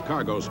lots of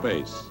cargo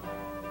space.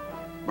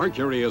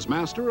 Mercury is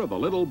master of the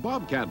little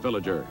Bobcat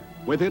Villager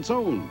with its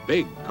own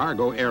big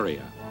cargo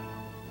area.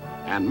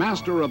 And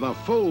master of the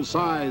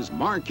full-size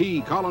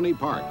Marquee Colony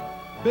Park,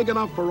 big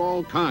enough for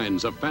all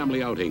kinds of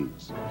family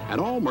outings.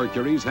 And all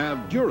Mercuries have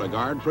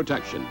DuraGuard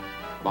protection.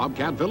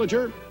 Bobcat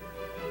Villager,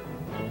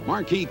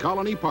 Marquee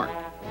Colony Park,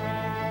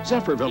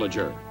 Zephyr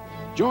Villager.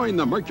 Join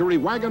the Mercury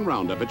Wagon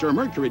Roundup at your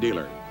Mercury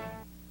dealer.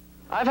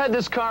 I've had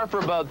this car for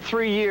about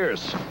 3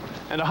 years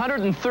and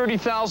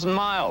 130,000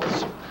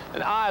 miles,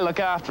 and I look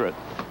after it.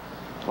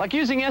 Like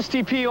using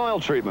STP oil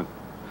treatment.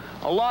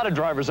 A lot of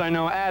drivers I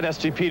know add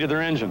STP to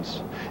their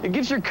engines. It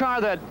gives your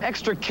car that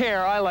extra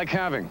care I like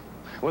having,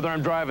 whether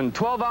I'm driving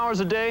 12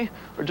 hours a day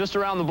or just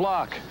around the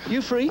block.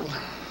 You free?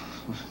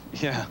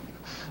 Yeah,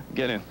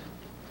 get in.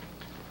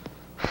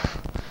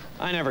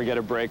 I never get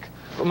a break,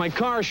 but my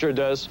car sure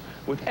does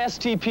with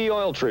STP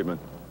oil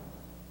treatment.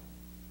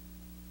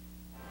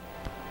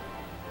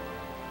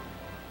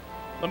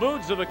 The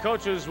moods of the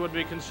coaches would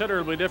be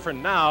considerably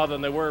different now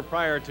than they were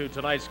prior to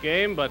tonight's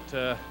game, but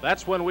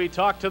that's when we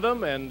talk to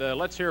them, and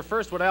let's hear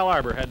first what Al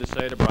Arbour had to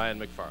say to Brian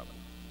McFarland.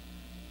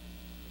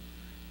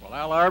 Well,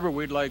 Al Arbour,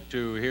 we'd like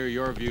to hear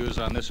your views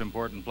on this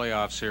important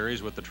playoff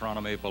series with the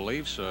Toronto Maple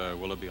Leafs.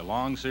 Will it be a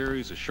long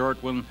series, a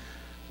short one?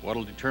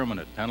 What'll determine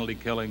it? Penalty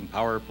killing,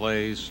 power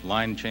plays,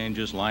 line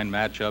changes, line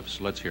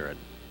matchups? Let's hear it.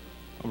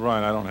 Well,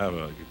 Brian, I don't have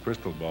a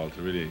crystal ball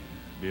to really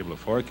be able to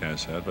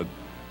forecast that, but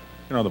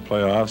you know, the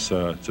playoffs,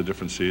 it's a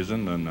different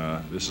season, and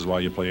this is why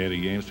you play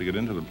 80 games to get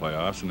into the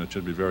playoffs, and it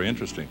should be very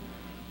interesting.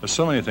 There's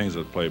so many things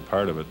that play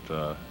part of it.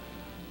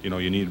 You know,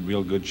 you need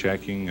real good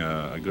checking,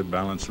 a good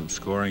balance of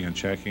scoring and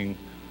checking.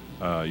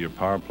 Your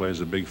power play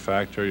is a big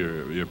factor.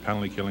 Your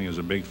penalty killing is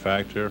a big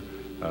factor.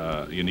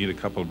 You need a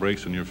couple of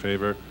breaks in your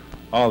favor.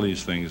 All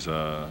these things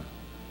are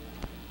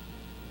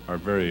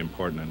very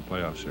important in a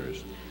playoff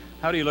series.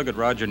 How do you look at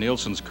Roger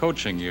Nielsen's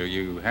coaching?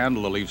 You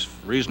handle the Leafs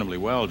reasonably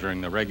well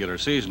during the regular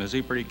season. Is he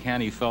a pretty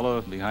canny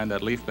fellow behind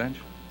that Leaf bench?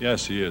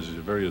 Yes, he is. He's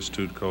a very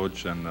astute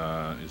coach, and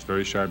he's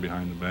very sharp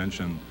behind the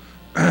bench. And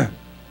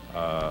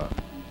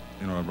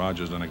you know,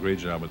 Roger's done a great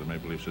job with the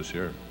Maple Leafs this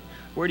year.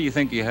 Where do you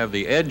think you have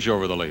the edge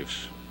over the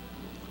Leafs?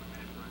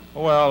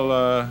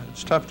 Well,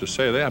 it's tough to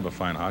say. They have a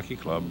fine hockey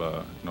club.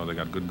 You know, they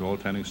got good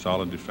goaltending,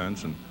 solid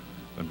defense, and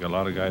they've got a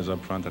lot of guys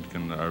up front that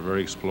are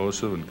very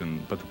explosive and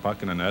can put the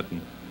puck in the net. And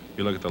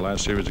you look at the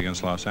last series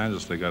against Los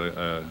Angeles, they got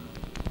a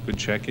good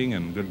checking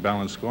and good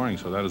balanced scoring,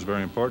 so that is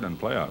very important in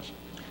playoffs.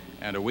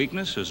 And a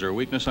weakness? Is there a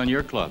weakness on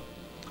your club?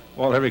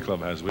 Well, every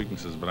club has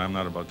weaknesses, but I'm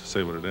not about to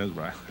say what it is,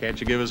 Brian. Can't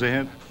you give us a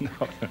hint? No.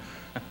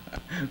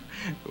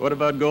 What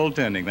about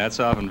goaltending? That's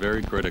often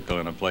very critical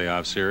in a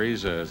playoff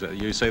series.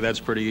 You say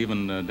that's pretty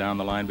even down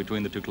the line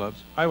between the two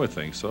clubs? I would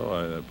think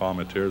so. Paul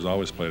Mateer's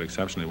always played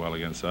exceptionally well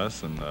against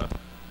us, and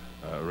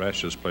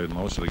Resch has played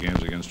most of the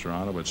games against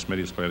Toronto, but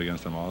Smitty's played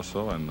against them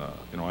also. And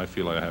you know, I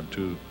feel I have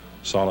two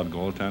solid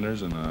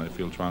goaltenders, and I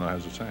feel Toronto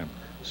has the same.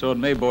 So it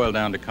may boil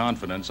down to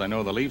confidence. I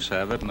know the Leafs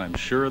have it, and I'm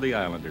sure the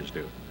Islanders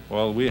do.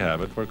 Well, we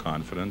have it. We're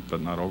confident,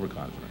 but not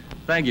overconfident.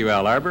 Thank you,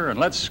 Al Arbour, and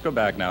let's go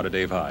back now to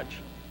Dave Hodge.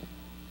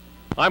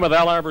 I'm with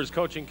Al Arbour's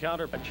coaching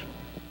counterpart.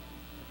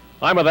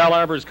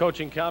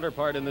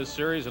 In this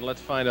series, and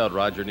let's find out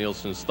Roger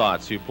Nielsen's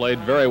thoughts. You played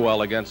very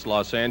well against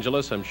Los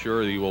Angeles. I'm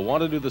sure you will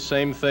want to do the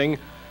same thing.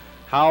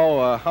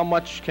 How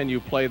much can you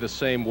play the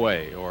same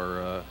way?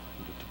 Or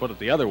to put it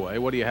the other way,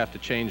 what do you have to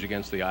change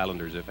against the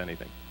Islanders, if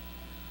anything?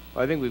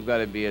 Well, I think we've got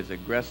to be as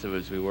aggressive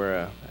as we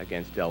were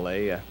against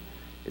L.A.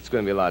 It's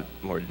going to be a lot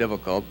more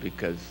difficult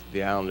because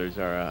the Islanders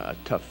are a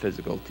tough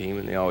physical team,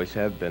 and they always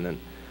have been. And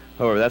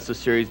however, that's a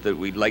series that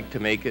we'd like to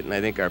make it, and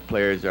I think our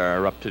players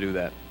are up to do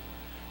that.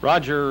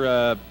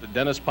 Roger,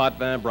 Dennis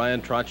Potvin,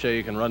 Brian Trottier,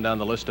 you can run down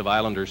the list of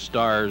Islanders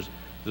stars.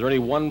 Is there any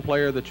one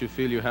player that you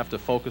feel you have to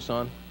focus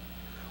on?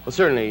 Well,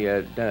 certainly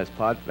Dennis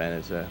Potvin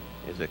is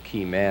a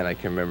key man. I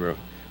can remember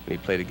when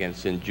he played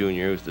against Sin Jr.,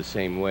 it was the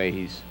same way.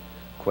 He's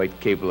quite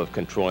capable of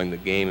controlling the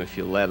game if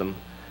you let him.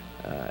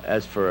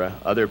 As for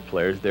other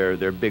players,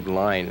 their big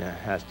line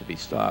has to be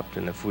stopped,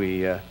 and if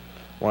we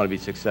want to be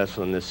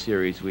successful in this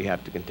series, we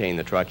have to contain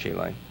the Trottier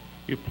line.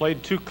 You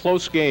played two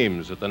close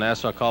games at the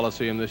Nassau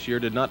Coliseum this year,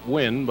 did not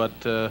win, but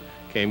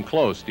came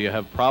close. Do you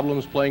have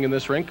problems playing in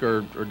this rink,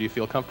 or do you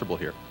feel comfortable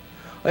here?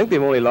 I think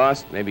they've only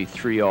lost maybe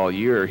 3 all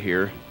year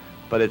here,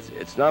 but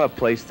it's not a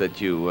place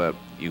that you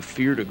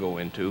fear to go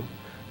into.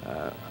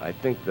 I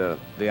think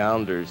the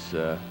Islanders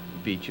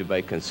beat you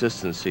by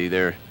consistency.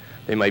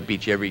 They might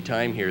beat you every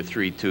time here,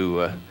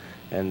 3-2,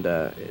 and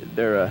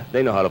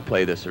they know how to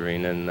play this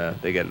arena,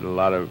 and they get a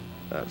lot of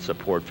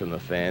support from the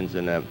fans,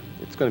 and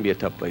it's going to be a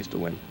tough place to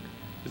win.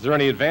 Is there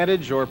any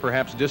advantage or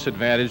perhaps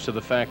disadvantage to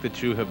the fact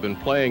that you have been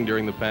playing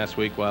during the past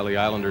week while the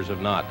Islanders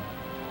have not?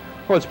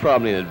 Well, it's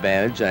probably an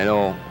advantage. I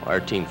know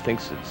our team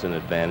thinks it's an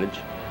advantage.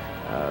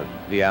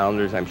 The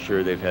Islanders, I'm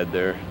sure they've had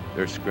their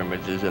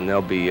scrimmages, and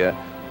they'll be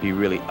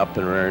really up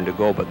and raring to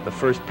go. But the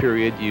first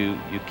period, you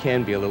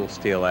can be a little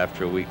stale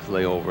after a week's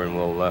layover, and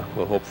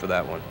we'll hope for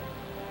that one.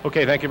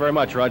 Okay, thank you very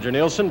much, Roger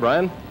Nielsen.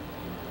 Brian?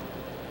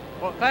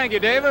 Well, thank you,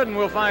 David, and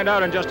we'll find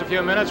out in just a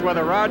few minutes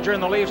whether Roger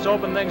and the Leafs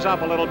open things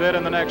up a little bit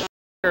in the next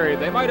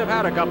period. They might have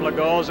had a couple of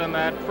goals in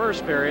that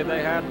first period.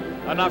 They had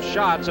enough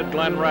shots at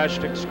Glen Rush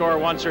to score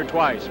once or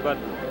twice, but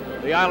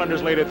the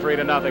Islanders lead it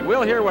 3-0.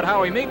 We'll hear what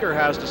Howie Meeker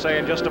has to say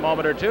in just a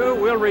moment or two.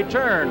 We'll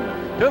return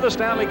to the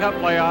Stanley Cup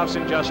playoffs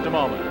in just a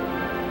moment.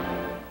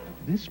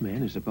 This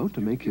man is about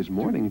to make his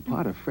morning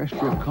pot of fresh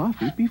drip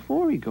coffee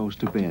before he goes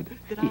to bed.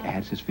 He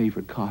adds his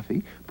favorite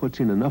coffee, puts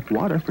in enough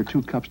water for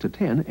 2 cups to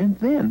 10, and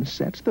then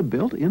sets the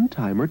built-in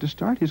timer to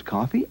start his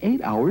coffee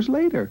 8 hours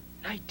later.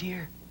 Night,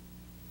 dear.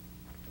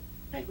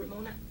 Night,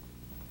 Ramona.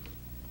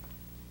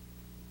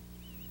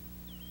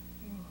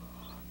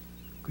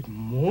 Good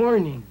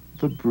morning.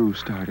 The Brew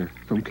Starter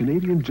from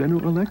Canadian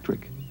General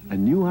Electric. A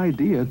new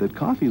idea that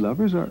coffee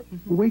lovers are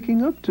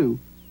waking up to.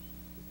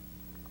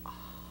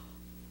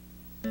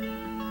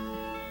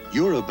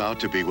 You're about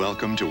to be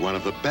welcomed to one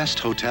of the best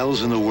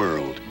hotels in the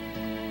world.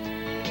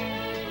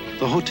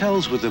 The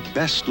hotels with the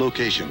best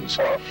locations,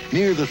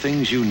 near the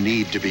things you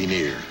need to be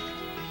near.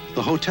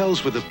 The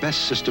hotels with the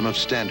best system of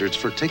standards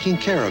for taking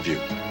care of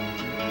you.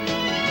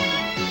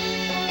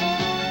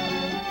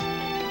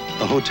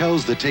 The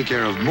hotels that take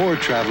care of more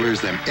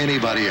travelers than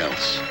anybody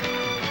else.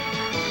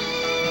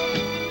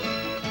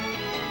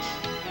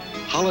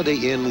 Holiday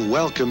Inn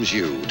welcomes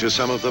you to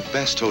some of the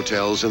best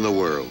hotels in the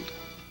world.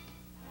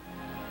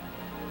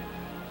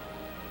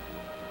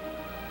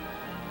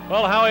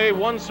 Well, Howie,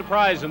 one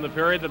surprise in the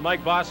period that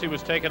Mike Bossy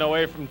was taken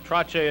away from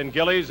Trottier and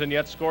Gillies and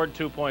yet scored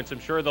 2 points. I'm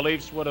sure the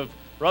Leafs would have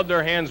rubbed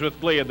their hands with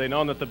glee had they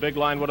known that the big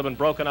line would have been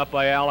broken up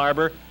by Al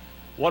Arbour.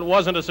 What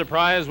wasn't a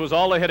surprise was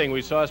all the hitting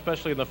we saw,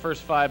 especially in the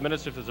first 5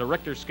 minutes. If there's a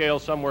Richter scale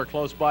somewhere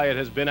close by, it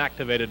has been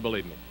activated,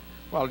 believe me.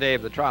 Well,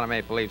 Dave, the Toronto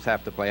Maple Leafs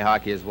have to play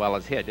hockey as well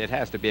as hit. It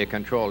has to be a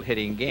controlled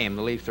hitting game.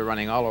 The Leafs are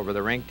running all over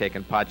the rink,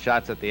 taking pot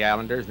shots at the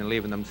Islanders and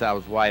leaving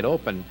themselves wide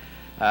open.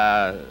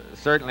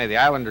 Certainly the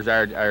Islanders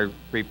are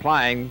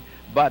replying,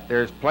 but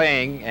there's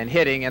playing and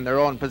hitting in their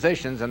own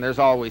positions, and there's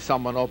always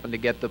someone open to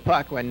get the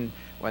puck when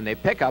they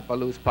pick up a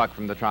loose puck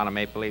from the Toronto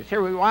Maple Leafs.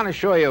 Here we want to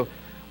show you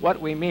what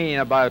we mean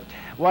about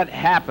what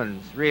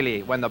happens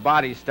really when the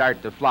bodies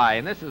start to fly.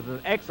 And this is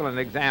an excellent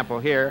example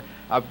here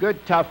of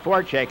good, tough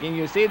forechecking.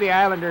 You see the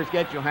Islanders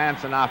get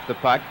Johansson off the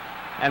puck,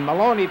 and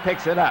Maloney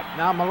picks it up.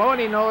 Now,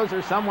 Maloney knows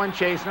there's someone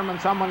chasing him and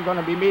someone going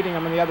to be meeting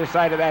him on the other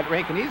side of that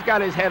rink, and he's got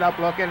his head up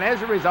looking, and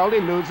as a result, he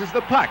loses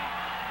the puck.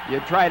 You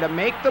try to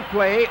make the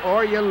play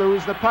or you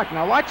lose the puck.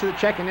 Now watch the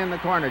checking in the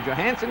corner.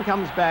 Johansson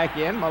comes back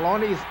in.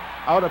 Maloney's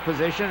out of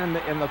position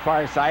in the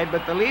far side,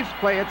 but the Leafs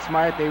play it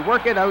smart. They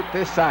work it out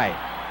this side.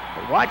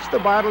 But watch the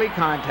bodily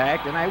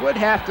contact, and I would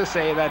have to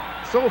say that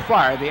so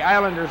far the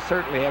Islanders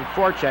certainly have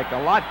forechecked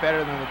a lot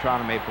better than the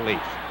Toronto Maple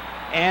Leafs.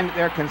 And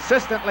they're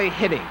consistently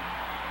hitting.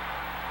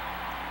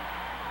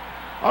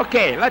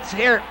 Okay, let's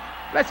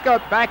go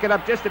back it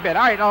up just a bit.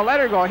 All right, now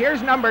let her go.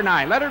 Here's number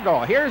 9. Let her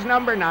go. Here's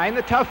number 9,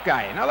 the tough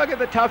guy. Now look at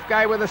the tough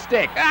guy with a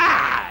stick.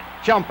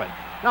 Jumping.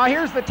 Now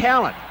here's the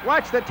talent.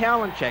 Watch the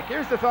talent check.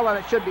 Here's the fellow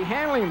that should be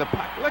handling the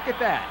puck. Look at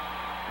that.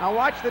 Now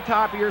watch the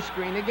top of your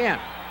screen again.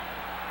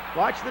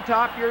 Watch the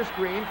top of your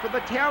screen for the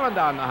talent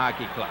on the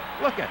hockey club.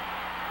 Look at it.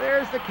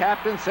 There's the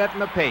captain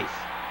setting the pace.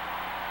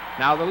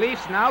 Now the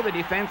Leafs, the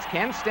defense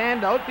can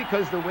stand out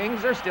because the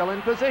wings are still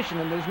in position,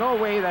 and there's no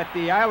way that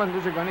the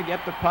Islanders are going to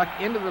get the puck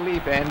into the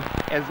Leaf end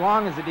as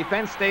long as the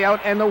defense stay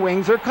out and the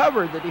wings are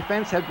covered. The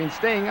defense have been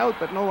staying out,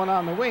 but no one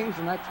on the wings,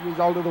 and that's the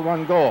result of the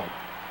 1 goal.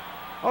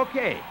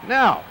 Okay,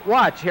 now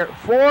watch here.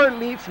 4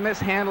 Leafs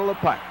mishandle the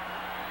puck.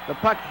 The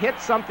puck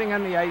hits something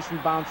on the ice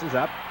and bounces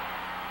up.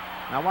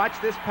 Now watch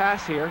this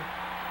pass here.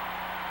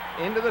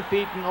 Into the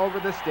feet and over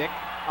the stick,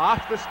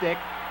 off the stick.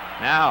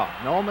 Now,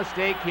 no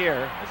mistake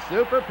here. A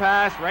super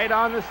pass right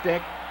on the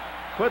stick,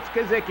 puts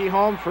Kazicki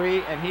home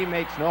free, and he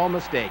makes no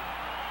mistake.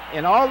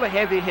 In all the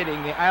heavy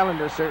hitting, the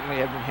Islanders certainly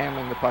have been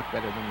handling the puck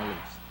better than the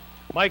Leafs.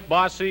 Mike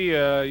Bossy,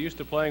 used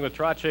to playing with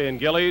Trottier and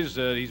Gillies.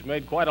 He's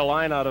made quite a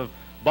line out of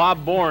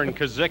Bob Bourne,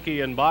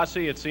 Kazicki, and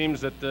Bossy. It seems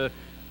that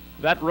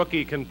that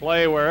rookie can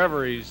play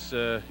wherever he's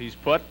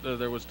put.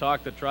 There was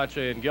talk that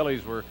Trottier and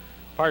Gillies were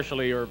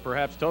partially or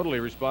perhaps totally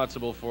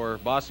responsible for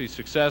Bossy's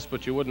success,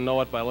 but you wouldn't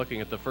know it by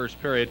looking at the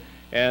first period.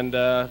 And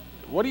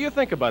what do you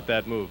think about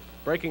that move,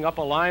 breaking up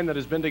a line that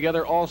has been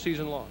together all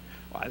season long?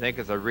 Well, I think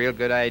it's a real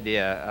good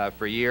idea.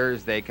 For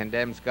years, they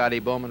condemned Scotty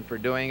Bowman for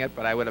doing it,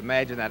 but I would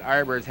imagine that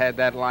Arbour's had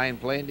that line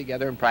playing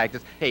together in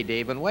practice. Hey,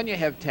 Dave, and when you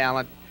have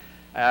talent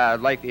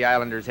like the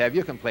Islanders have,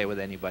 you can play with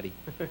anybody.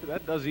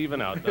 That does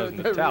even out,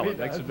 doesn't it? Talent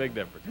makes a big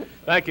difference.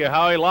 Thank you,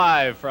 Howie.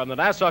 Live from the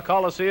Nassau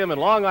Coliseum in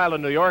Long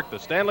Island, New York, the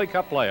Stanley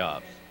Cup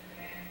playoffs.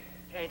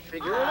 can't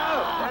figure it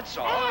out. That's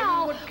all.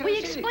 Al, What can will I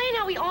you say? explain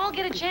how we all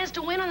get a chance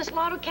to win on this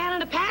Lotto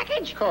Canada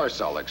package? Of course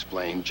I'll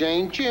explain,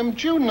 Jane. Jim,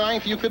 June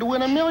 9th, you could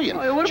win $1 million.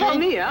 Oh, what about Jane,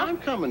 me, huh? I'm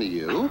coming to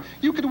you.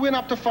 You could win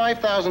up to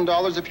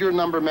 $5,000 if your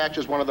number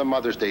matches one of the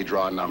Mother's Day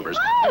draw numbers.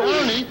 And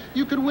Ernie,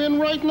 you could win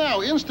right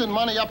now. Instant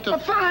money up to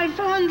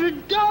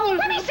 $500.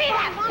 Let me see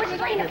that. What's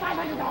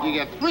 $500? You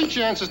get 3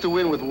 chances to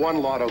win with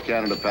one Lotto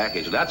Canada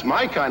package. That's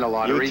my kind of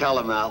lottery. You tell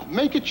him, Al.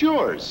 Make it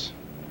yours.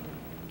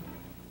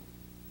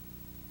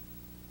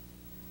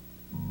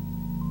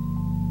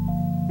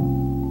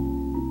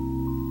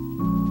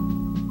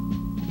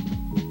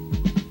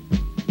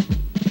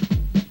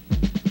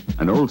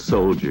 An old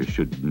soldier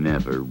should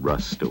never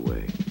rust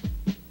away.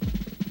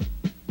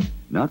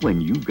 Not when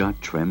you've got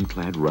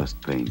Tremclad rust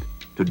paint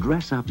to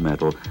dress up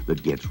metal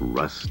that gets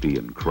rusty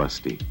and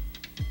crusty.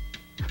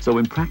 So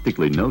in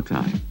practically no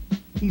time,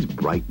 he's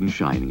bright and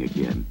shining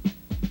again.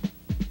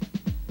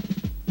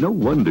 No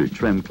wonder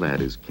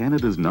Tremclad is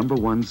Canada's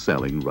 #1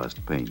 selling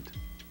rust paint.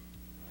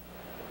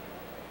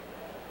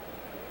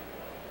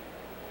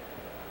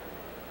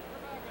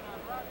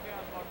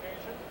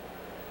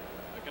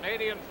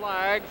 Canadian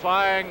flag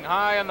flying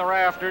high in the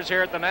rafters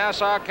here at the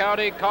Nassau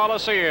County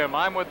Coliseum.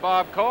 I'm with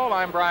Bob Cole.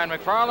 I'm Brian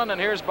McFarland, and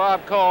here's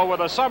Bob Cole with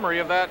a summary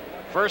of that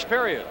first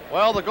period.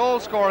 Well, the goal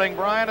scoring,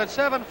 Brian, at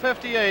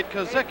 7:58,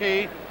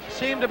 Kazicki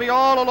seemed to be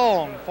all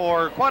alone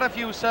for quite a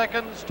few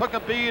seconds, took a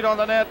bead on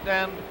the net,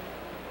 and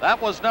that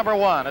was number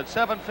 1. At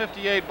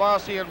 7:58,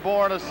 Bossy and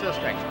Bourne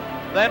assisting.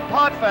 Then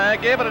Potvin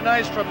gave it a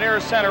nice from near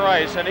center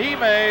ice, and he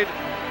made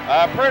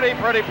a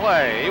pretty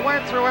play. He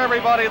went through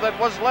everybody that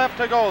was left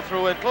to go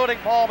through, including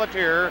Paul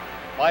Mateer,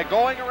 by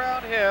going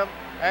around him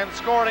and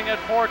scoring at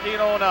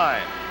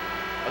 14:09.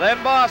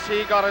 Then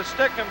Bossy got a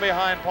stick in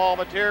behind Paul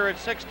Mateer at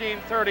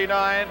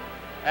 16:39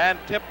 and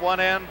tipped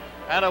one in,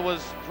 and it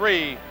was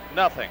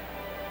 3-0.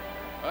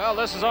 Well,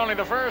 this is only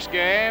the first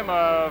game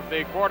of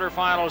the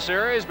quarterfinal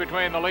series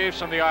between the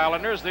Leafs and the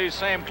Islanders. These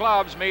same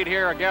clubs meet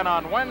here again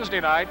on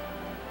Wednesday night.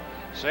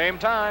 Same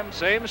time,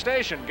 same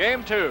station,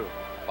 game 2.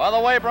 By the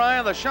way,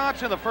 Brian, the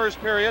shots in the first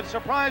period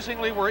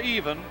surprisingly were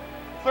even,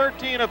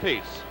 13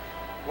 apiece.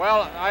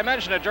 Well, I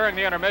mentioned it during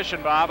the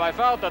intermission, Bob. I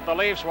felt that the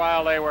Leafs,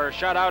 while they were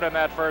shut out in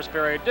that first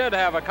period, did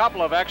have a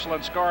couple of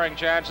excellent scoring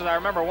chances. I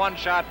remember one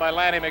shot by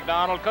Lanny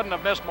McDonald, couldn't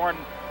have missed more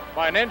than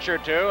by an inch or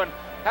two, and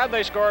had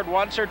they scored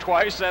once or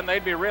twice, then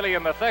they'd be really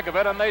in the thick of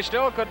it, and they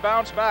still could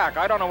bounce back.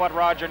 I don't know what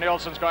Roger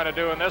Nielsen's going to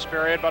do in this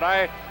period, but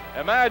I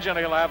imagine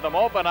he'll have them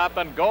open up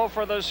and go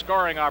for the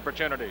scoring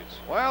opportunities.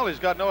 Well, he's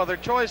got no other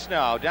choice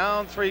now.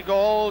 Down 3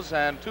 goals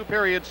and 2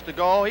 periods to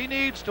go. He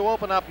needs to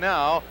open up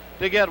now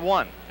to get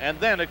 1, and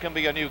then it can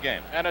be a new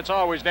game. And it's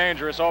always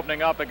dangerous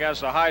opening up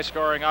against a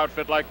high-scoring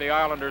outfit like the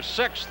Islanders.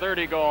 6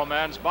 30-goal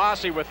men.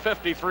 Bossy with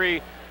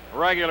 53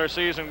 regular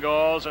season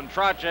goals, and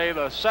Trottier,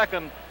 the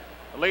second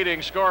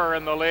leading scorer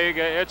in the league.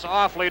 It's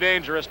awfully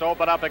dangerous to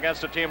open up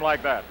against a team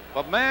like that.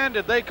 But man,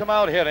 did they come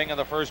out hitting in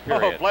the first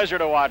period. Oh, pleasure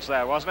to watch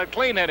that, wasn't it?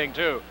 Clean hitting,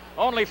 too.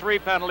 Only 3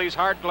 penalties,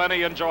 Hart,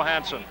 Glennie, and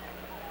Johansson.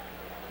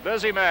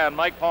 Busy man,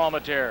 Mike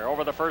Palmatier,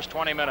 over the first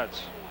 20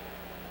 minutes.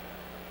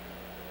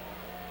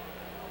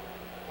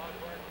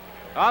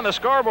 On the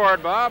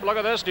scoreboard, Bob, look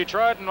at this.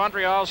 Detroit and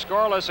Montreal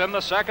scoreless in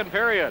the second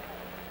period.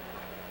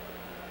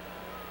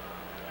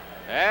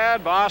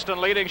 And Boston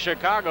leading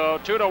Chicago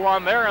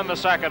 2-1. They're in the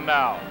second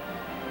now.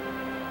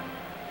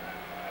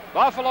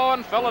 Buffalo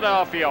and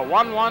Philadelphia,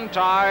 1-1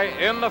 tie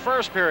in the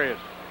first period.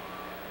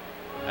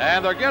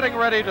 And they're getting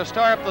ready to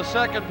start the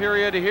second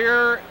period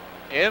here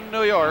in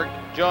New York.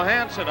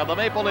 Johansson of the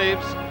Maple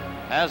Leafs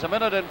has 1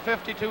 minute and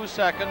 52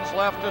 seconds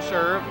left to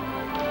serve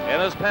in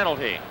his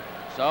penalty.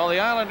 So the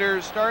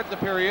Islanders start the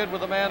period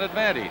with a man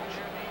advantage.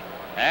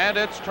 And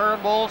it's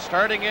Turnbull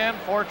starting in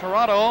for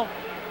Toronto.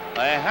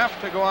 They have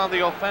to go on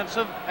the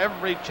offensive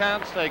every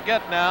chance they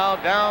get now,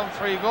 down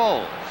 3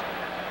 goals.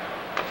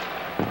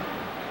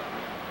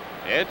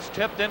 It's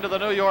tipped into the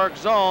New York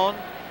zone.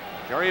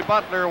 Jerry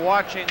Butler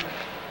watching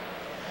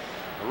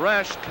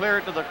Resch clear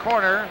it to the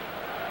corner.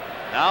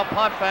 Now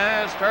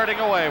Potvin is starting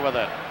away with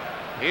it.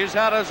 He's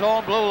at his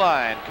own blue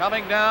line.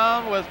 Coming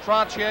down with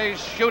Trottier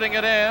shooting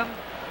it in.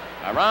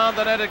 Around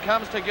the net it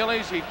comes to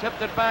Gillies. He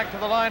tipped it back to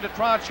the line to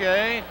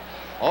Trottier.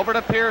 Over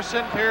to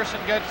Pearson. Pearson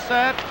gets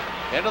set.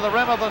 Into the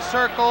rim of the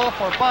circle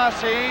for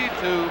Bossy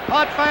to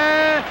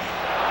Potvin.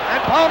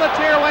 And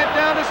Palmatier went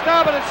down to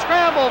stop it and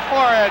scrambled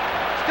for it.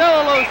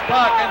 Still a loose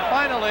puck, and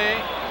finally,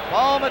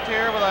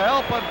 Palmatier, with the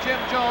help of Jim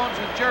Jones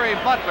and Jerry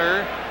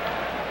Butler,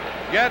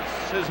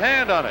 gets his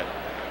hand on it.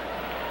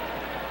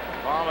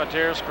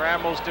 Palmatier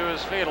scrambles to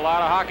his feet. A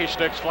lot of hockey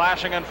sticks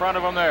flashing in front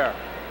of him there.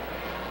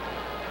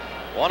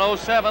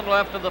 1:07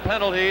 left of the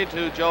penalty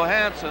to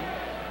Johansson.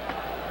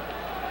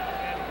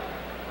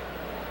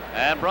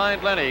 And Brian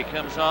Glennie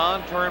comes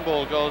on.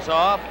 Turnbull goes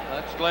off.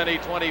 That's Glennie,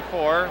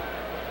 24.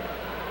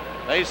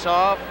 Face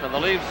off in the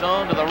Leaf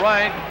zone to the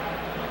right.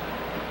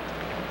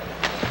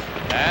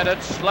 And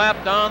it's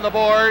slapped on the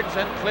boards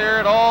and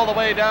cleared all the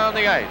way down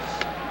the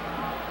ice.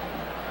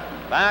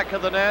 Back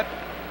of the net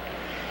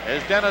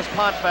is Dennis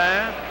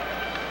Potvin.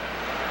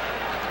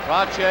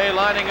 Trottier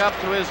lining up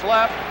to his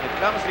left. It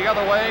comes the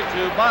other way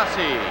to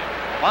Bossy.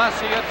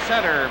 Bossy at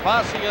center.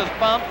 Bossy is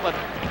bumped, but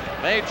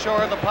made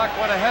sure the puck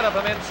went ahead of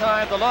him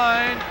inside the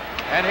line.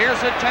 And here's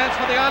a chance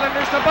for the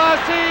Islanders to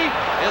Bossy.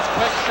 His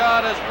quick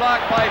shot is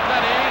blocked by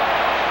Denny.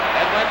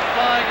 It went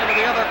flying into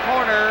the other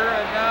corner,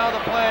 and now the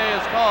play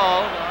is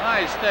called. A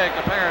high stick,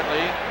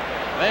 apparently,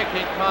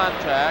 making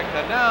contact.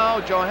 And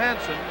now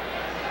Johansson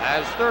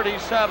has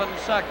 37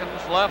 seconds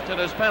left in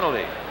his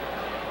penalty.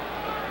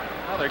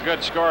 Another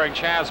good scoring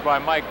chance by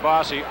Mike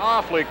Bossy.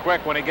 Awfully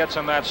quick when he gets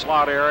in that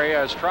slot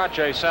area, as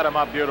Trottier set him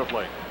up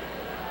beautifully.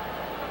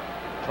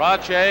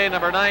 Trottier,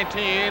 number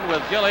 19,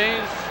 with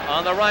Gillies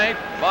on the right,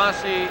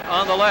 Bossy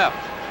on the left.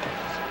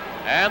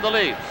 And the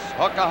Leafs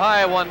hook a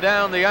high one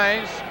down the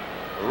ice.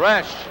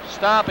 Resch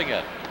stopping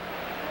it.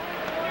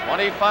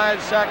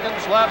 25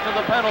 seconds left of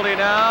the penalty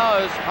now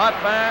as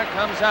Potvin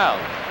comes out.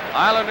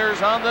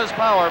 Islanders on this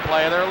power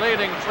play. They're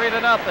leading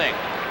 3-0.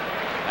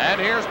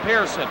 And here's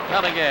Pearson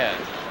coming in.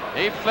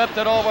 He flipped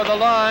it over the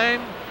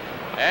line,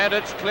 and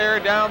it's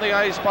cleared down the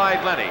ice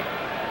by Glennie.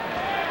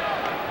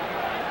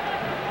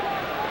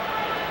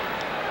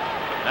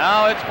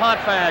 Now it's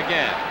Potvin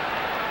again.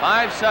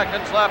 5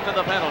 seconds left in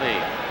the penalty.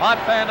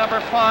 Potvin,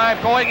 number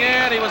 5, going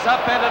in. He was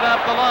upended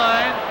up the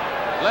line.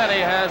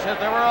 Glennie has it.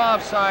 They were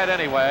offside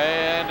anyway,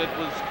 and it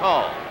was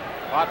called.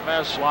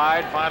 Potvin's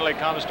slide finally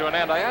comes to an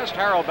end. I asked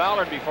Harold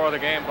Ballard before the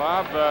game,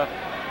 Bob,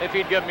 if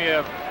he'd give me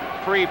a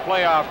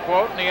pre-playoff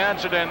quote, and he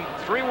answered in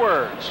 3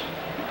 words: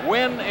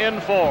 win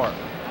in 4.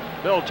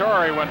 Bill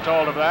Torrey, when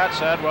told of that,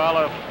 said, well,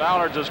 if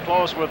Ballard's as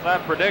close with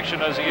that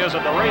prediction as he is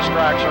at the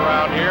racetracks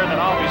around here, then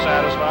I'll be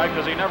satisfied,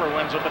 because he never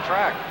wins at the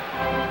track.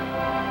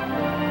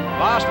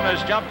 Boston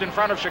has jumped in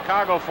front of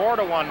Chicago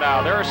 4-1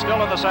 now. They're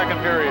still in the second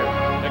period.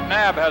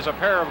 McNabb has a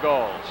pair of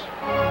goals.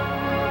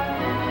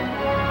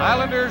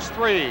 Islanders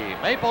 3,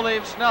 Maple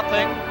Leafs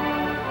nothing.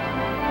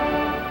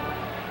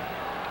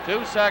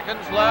 2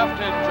 seconds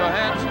left in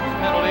Johansson's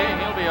penalty.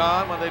 He'll be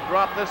on when they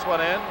drop this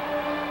one in.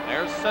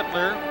 There's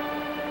Sittler.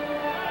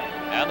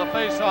 And the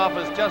face-off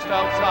is just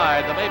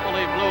outside the Maple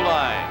Leaf blue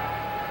line.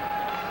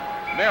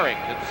 Merrick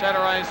at center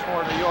ice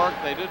for New York.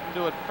 They didn't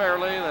do it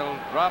fairly. They'll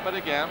drop it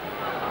again.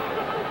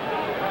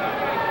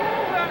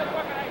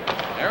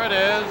 There it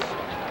is.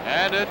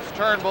 And it's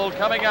Turnbull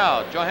coming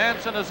out.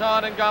 Johansson is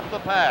on and got the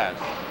pass.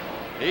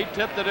 He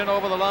tipped it in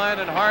over the line,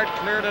 and Hart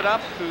cleared it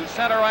up to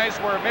center ice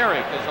where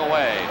Merrick is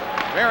away.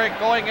 Merrick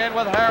going in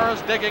with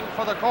Harris digging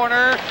for the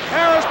corner.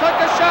 Harris took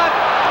the shot,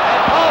 and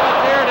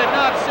Palmetier did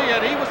not see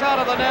it. He was out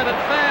of the net and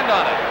fanned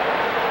on it.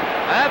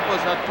 That was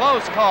a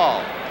close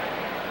call.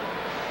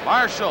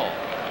 Marshall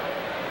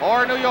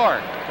for New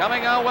York,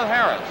 coming out with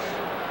Harris.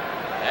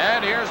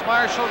 And here's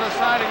Marshall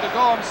deciding to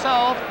go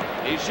himself.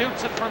 He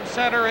shoots it from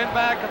center in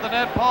back of the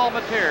net.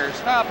 Palmetier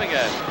stopping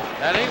it.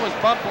 And he was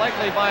bumped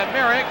likely by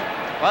Merrick,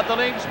 but the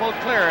Leafs will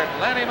clear it.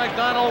 Lanny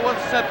McDonald with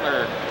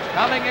Sittler.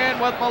 Coming in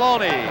with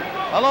Maloney.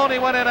 Maloney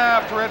went in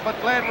after it, but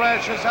Glenn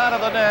Resch is out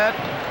of the net.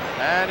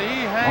 And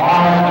he hangs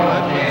into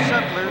it with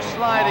Sittler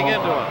sliding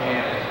into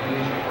him.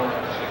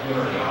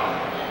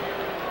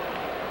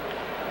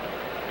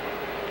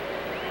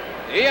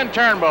 Ian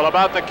Turnbull,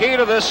 about the key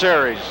to this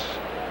series.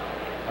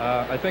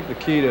 I think the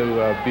key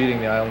to beating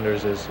the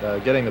Islanders is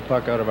getting the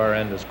puck out of our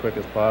end as quick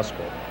as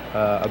possible.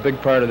 A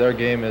big part of their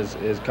game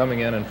is coming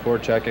in and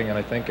forechecking, and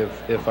I think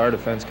if our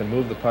defense can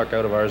move the puck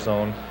out of our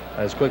zone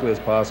as quickly as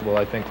possible,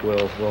 I think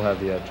we'll have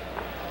the edge.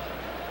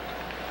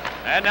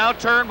 And now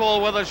Turnbull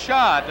with a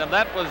shot, and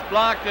that was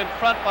blocked in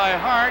front by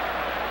Hart.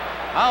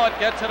 Howard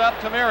gets it up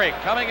to Merrick,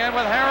 coming in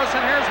with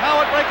Harrison. Here's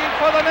Howard breaking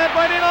for the net,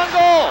 right in on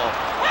goal,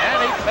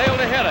 and he failed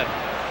to hit it.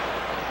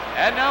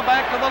 And now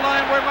back to the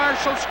line where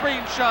Marshall's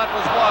screen shot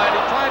was wide.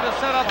 He tried to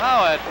set up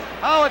Howard.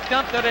 Howard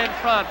dumped it in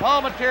front.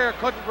 Palmetier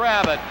couldn't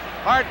grab it.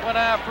 Hart went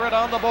after it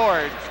on the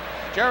boards.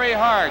 Jerry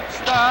Hart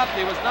stopped.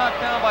 He was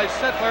knocked down by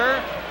Sittler.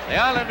 The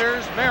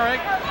Islanders, Merrick,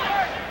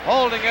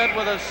 holding it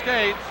with his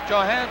skates.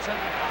 Johansson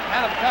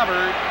had him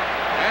covered,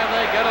 and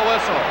they get a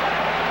whistle.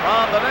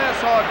 From the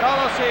Nassau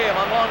Coliseum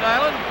on Long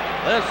Island,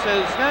 this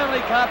is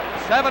Stanley Cup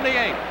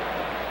 78.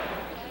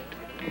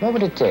 What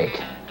would it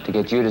take to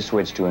get you to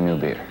switch to a new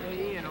beer?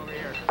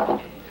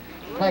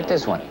 Like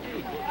this one,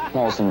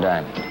 Molson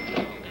Diamond.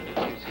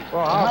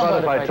 Well, how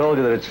about if I told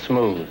you that it's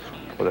smooth,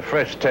 with a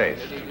fresh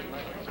taste?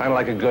 Kind of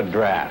like a good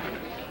draft.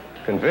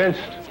 Convinced?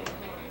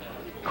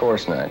 Of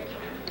course not.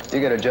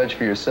 You gotta judge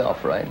for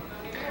yourself, right?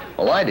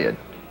 Well, I did,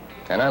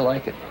 and I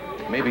like it.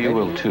 Maybe you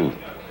will too.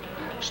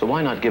 So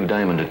why not give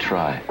Diamond a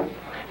try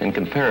and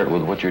compare it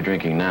with what you're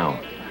drinking now?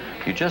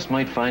 You just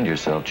might find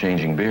yourself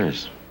changing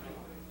beers.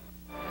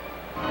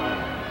 3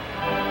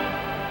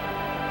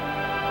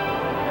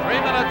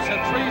 minutes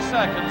and 3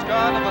 seconds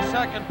gone in the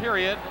second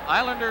period.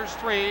 Islanders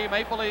 3,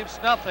 Maple Leafs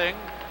nothing.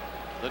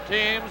 The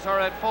teams are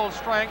at full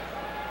strength.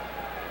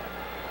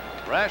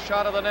 Resch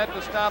out of the net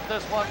to stop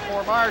this one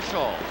for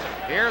Marshall.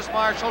 Here's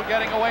Marshall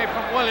getting away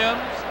from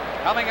Williams.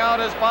 Coming out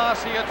is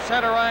Bossy at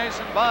center ice,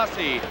 and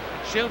Bossy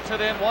shoots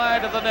it in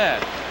wide of the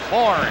net.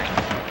 Bourne,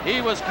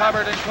 he was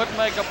covered and couldn't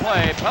make a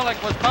play.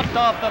 Pellick was bumped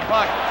off the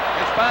puck.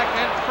 It's back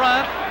in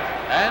front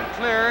and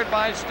cleared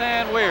by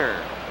Stan Weir.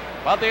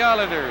 But the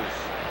Islanders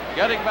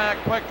getting back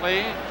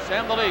quickly,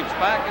 send the Leafs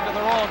back into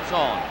their own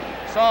zone.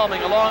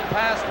 Salming a long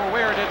pass for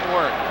Weir didn't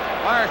work.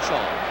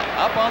 Marshall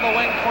up on the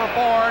wing for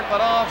Bourne,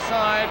 but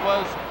offside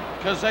was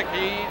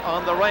Kazicki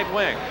on the right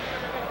wing.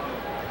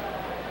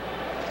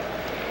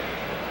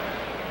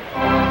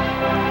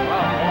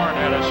 Well, Bourne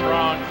had a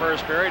strong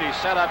first period. He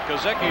set up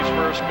Kazicki's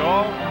first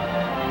goal.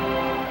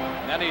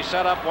 Then he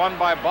set up one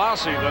by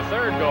Bossy, the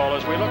third goal.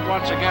 As we look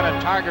once again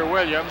at Tiger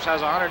Williams,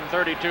 has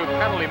 132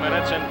 penalty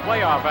minutes in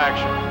playoff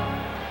action.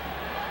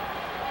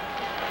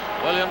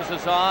 Williams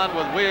is on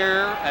with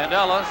Weir and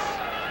Ellis.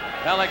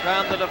 Pellick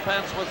on the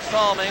defense with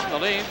Salming. The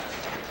Leafs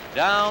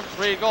down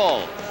 3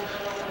 goals.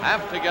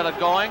 Have to get it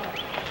going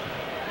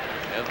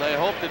if they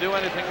hope to do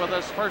anything with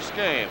this first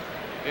game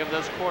in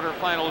this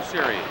quarterfinal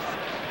series.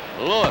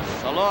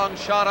 Lewis, a long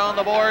shot on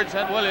the boards,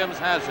 and Williams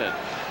has it.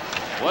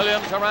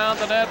 Williams around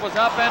the net was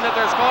upended.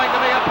 There's going to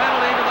be a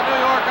penalty to the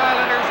New York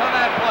Islanders on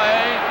that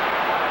play.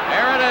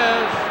 There it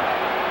is.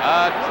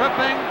 A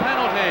tripping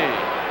penalty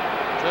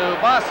to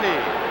Bossy.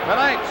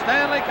 Tonight's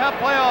Stanley Cup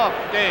playoff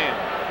game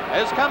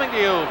is coming to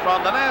you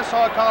from the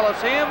Nassau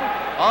Coliseum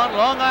on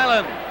Long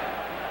Island.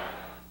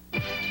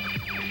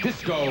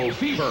 Disco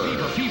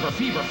Fever,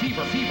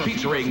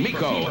 featuring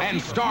Miko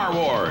and Star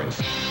Wars.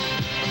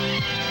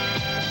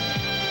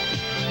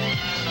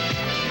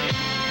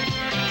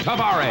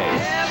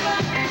 Tavares.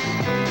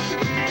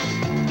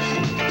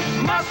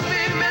 Must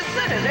be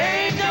missing an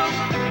angel.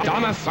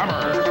 Donna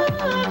Summer.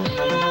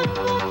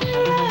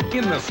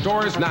 In the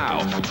stores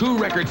now. 2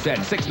 record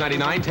sets,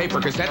 $6.99. Tape or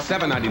cassette,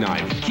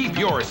 $7.99. Keep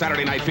your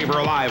Saturday Night Fever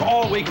alive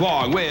all week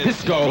long with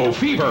Disco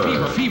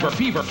Fever. Fever.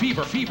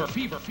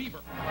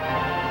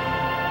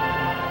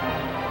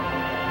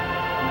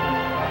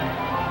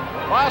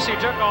 Bossy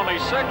took only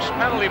 6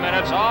 penalty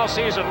minutes all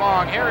season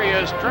long. Here he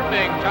is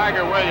tripping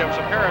Tiger Williams,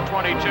 a pair of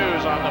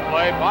 22s on the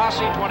play.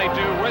 Bossy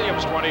 22,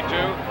 Williams 22.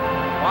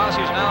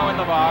 Bossy's now in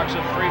the box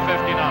at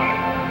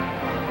 3:59.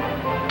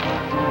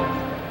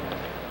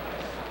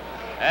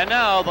 And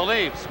now the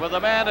Leafs with a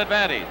man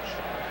advantage.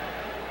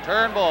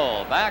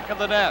 Turnbull back of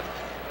the net.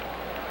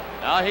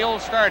 Now he'll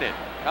start it.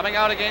 Coming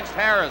out against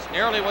Harris.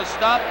 Nearly was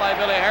stopped by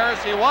Billy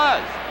Harris. He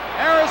was.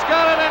 Harris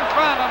got it in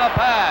front on a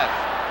pass.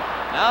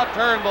 Now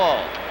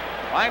Turnbull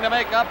trying to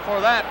make up for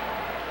that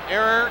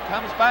error.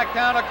 Comes back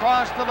down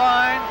across the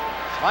line.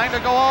 Trying to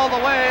go all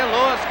the way.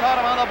 Lewis caught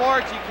him on the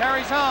boards. He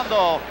carries on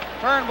though.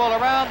 Turnbull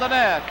around the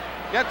net.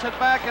 Gets it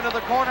back into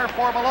the corner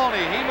for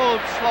Maloney. He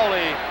moves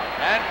slowly.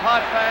 And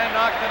Potvin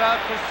knocked it out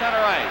to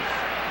center ice.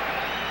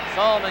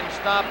 Salming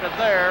stopped it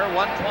there.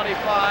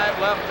 1:25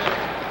 left in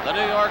the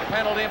New York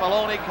penalty.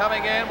 Maloney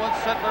coming in with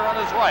Sittler on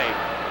his right.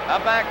 A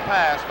back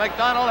pass.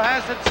 McDonald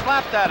has it,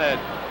 slapped at it.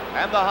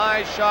 And the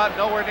high shot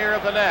nowhere near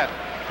the net.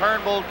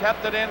 Turnbull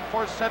kept it in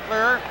for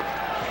Sittler.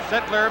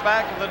 Sittler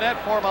back in the net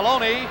for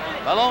Maloney.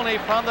 Maloney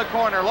from the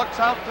corner looks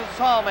out to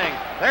Salming.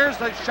 There's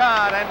the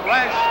shot, and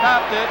Rash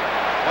stopped it.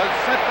 Was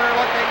Sittler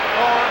looking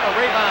for a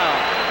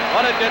rebound,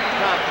 but it didn't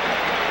come.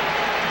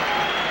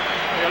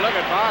 You look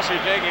at Bossy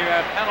taking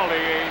that penalty.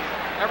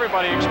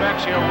 Everybody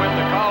expects he'll win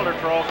the Calder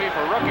Trophy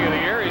for Rookie of the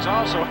Year. He's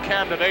also a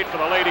candidate for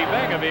the Lady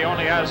Byng if he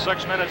only has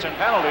 6 minutes in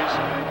penalties.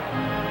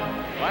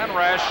 Glenn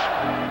Resch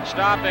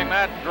stopping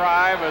that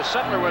drive as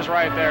Sittler was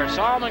right there.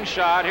 Salming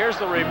shot. Here's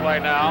the replay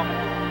now.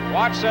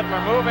 Watch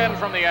Sittler move in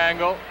from the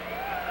angle,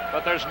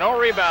 but there's no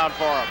rebound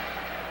for him.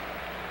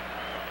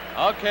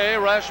 Okay,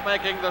 Resch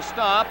making the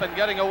stop and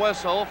getting a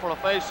whistle for a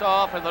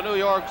face-off in the New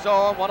York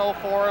zone.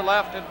 1:04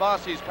 left in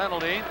Bossy's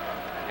penalty.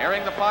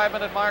 Nearing the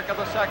 5-minute mark of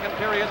the second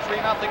period,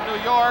 3-0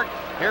 New York.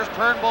 Here's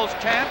Turnbull's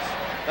chance.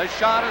 The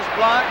shot is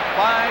blocked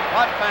by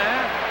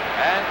Potvin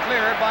and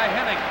cleared by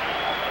Henning.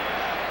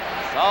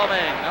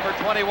 Salming, number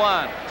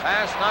 21.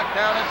 Pass knocked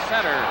down in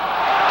center.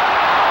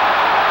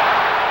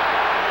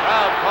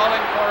 Crowd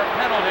calling for a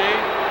penalty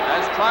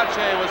as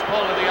Trache was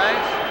pulled to the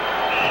ice.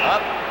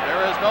 Up,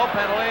 there is no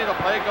penalty. The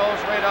play goes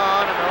right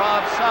on, and they're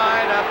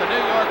offside at the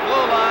New York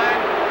blue line.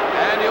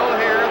 And you'll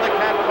hear the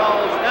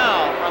catcalls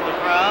now from the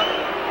crowd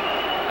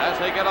as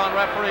they get on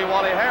referee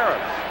Wally Harris.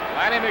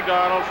 Lanny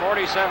McDonald,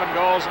 47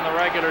 goals in the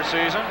regular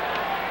season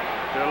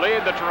to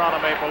lead the Toronto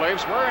Maple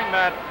Leafs, wearing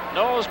that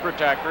nose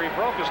protector. He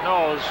broke his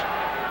nose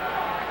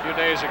a few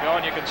days ago,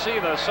 and you can see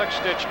the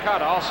 6-stitch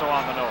cut also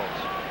on the nose.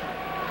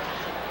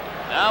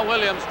 Now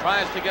Williams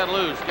tries to get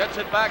loose, gets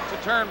it back to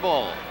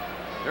Turnbull.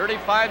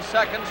 35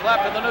 seconds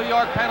left in the New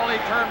York penalty.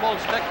 Turnbull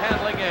stick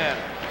handling in.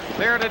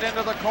 Cleared it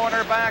into the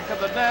corner back of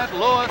the net.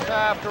 Lewis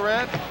after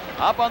it.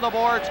 Up on the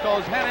boards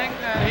goes Henning,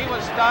 and he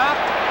was stopped.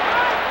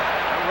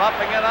 And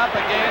roughing it up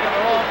again in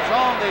their own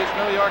zone, these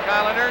New York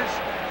Islanders.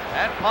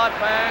 And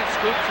Potvin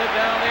scoops it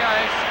down the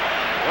ice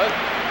with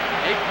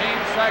 18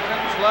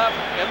 seconds left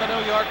in the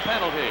New York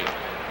penalty.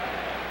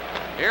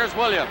 Here's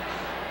Williams.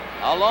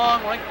 A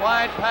long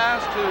rink-wide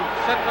pass to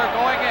Sittler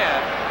going in.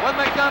 With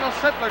McDonald,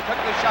 Sittler took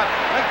the shot.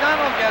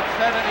 McDonald gets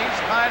set, and he's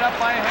tied up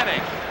by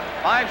Henning.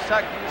 5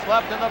 seconds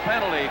left in the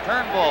penalty.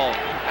 Turnbull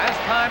has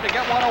time to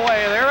get one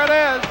away. There it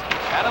is.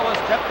 and it was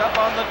tipped up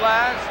on the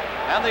glass,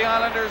 and the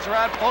Islanders are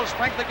at full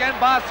strength again.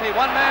 Bossy,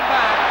 one man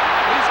back.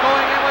 He's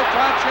going in with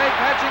Trottier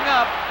catching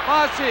up.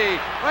 Bossy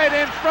right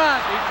in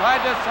front. He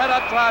tried to set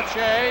up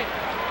Trottier,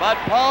 but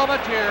Paul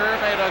Matier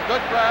made a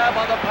good grab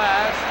on the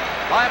pass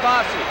by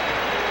Bossy.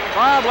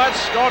 Bob, let's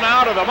go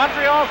now to the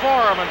Montreal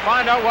Forum and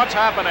find out what's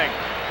happening.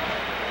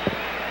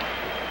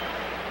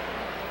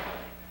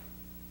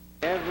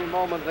 Every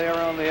moment they are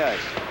on the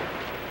ice.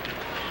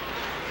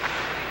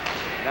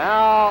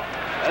 Now,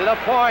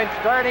 LaPointe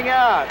starting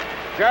out.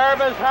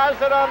 Jarvis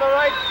has it on the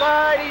right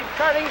side. He's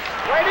cutting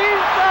right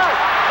inside.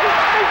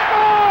 He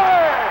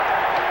scored!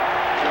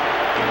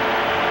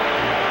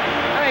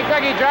 I think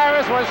Dougie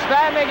Jarvis was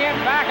standing in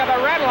back of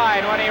the red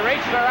line when he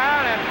reached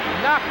around and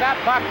knocked that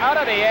puck out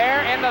of the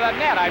air into the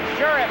net. I'm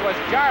sure it was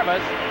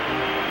Jarvis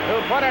who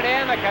put it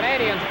in. The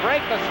Canadians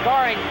break the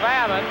scoring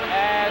famine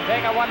and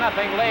take a 1-0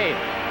 lead.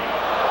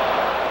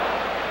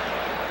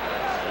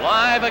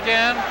 Live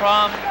again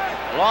from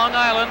Long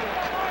Island,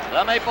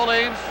 the Maple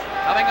Leafs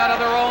coming out of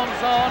their own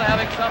zone,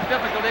 having some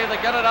difficulty to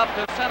get it up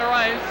to center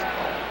ice.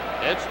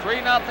 It's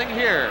 3-0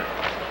 here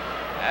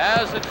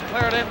as it's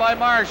cleared in by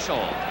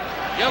Marshall.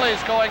 Gillies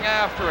going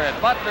after it.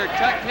 Butler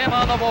checked him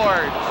on the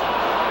boards.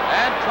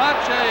 And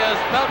Trottier is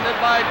belted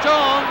by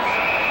Jones.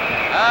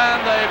 And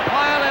they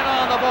pile in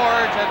on the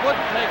boards. It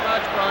wouldn't take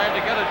much, Brian,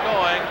 to get it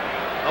going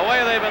the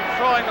way they've been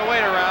throwing the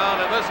weight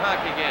around in this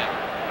hockey game.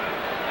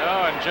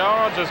 Oh, and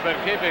Jones has been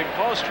keeping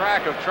close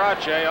track of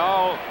Trottier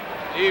all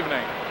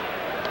evening.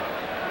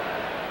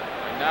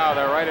 And now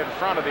they're right in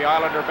front of the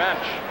Islander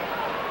bench.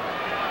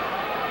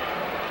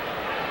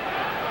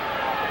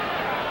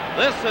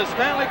 This is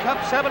Stanley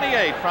Cup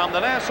 78 from the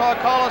Nassau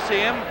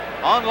Coliseum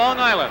on Long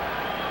Island.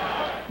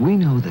 We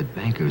know that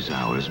banker's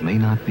hours may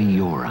not be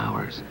your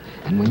hours.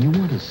 And when you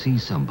want to see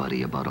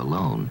somebody about a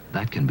loan,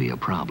 that can be a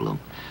problem.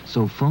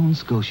 So phone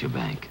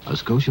Scotiabank. A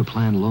Scotia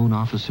Plan loan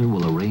officer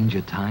will arrange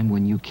a time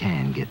when you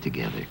can get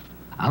together.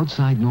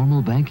 Outside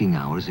normal banking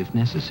hours if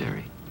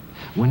necessary.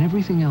 When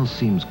everything else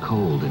seems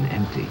cold and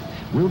empty,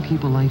 we'll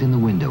keep a light in the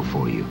window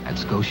for you at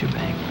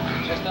Scotiabank.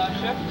 Just on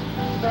shift?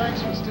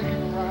 Thanks for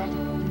sticking around.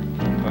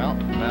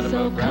 Well,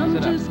 so come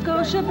to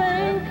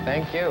Scotiabank.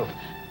 Thank you.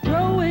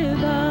 Grow with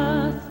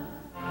us.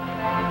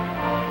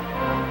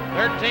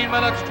 13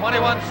 minutes,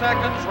 21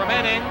 seconds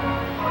remaining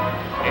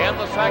in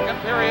the second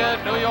period.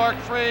 New York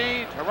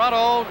 3,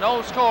 Toronto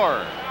no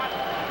score.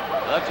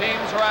 The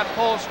teams are at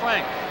full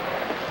strength.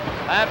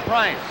 Pat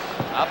Price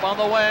up on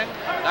the wing.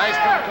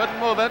 Nystrom couldn't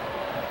move it.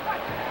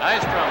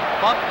 Nystrom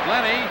bumped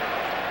Glennie.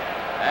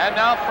 And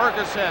now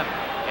Ferguson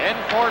in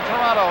for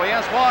Toronto. He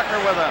has Walker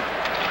with him.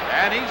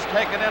 And he's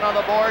taken in on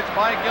the boards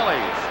by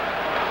Gillies.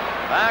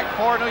 Back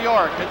for New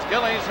York. It's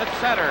Gillies at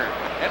center.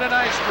 Into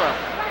Nystrom.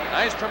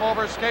 Nystrom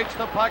overskates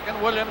the puck, and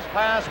Williams'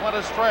 pass went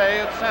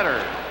astray at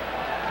center.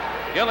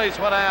 Gillies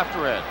went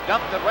after it.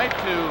 Dumped it right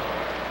to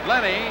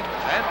Glennie.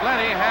 And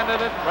Glennie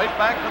handed it right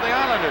back to the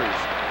Islanders.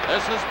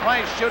 This is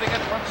Price shooting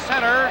it from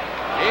center.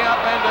 He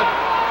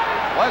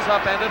was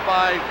upended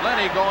by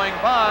Glennie going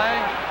by.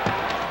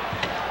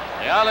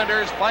 The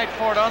Islanders fight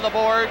for it on the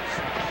boards.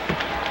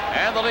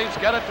 And the Leafs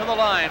get it to the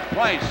line.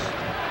 Price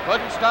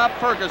couldn't stop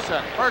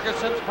Ferguson.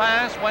 Ferguson's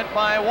pass went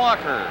by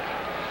Walker.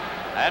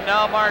 And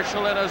now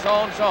Marshall in his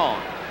own zone.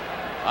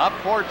 Up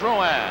for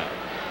Drouin.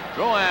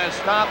 Drouin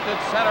stopped at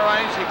center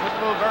ice. He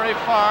couldn't move very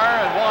far,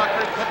 and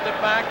Walker tipped it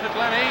back to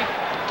Glennie.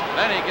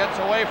 Glennie gets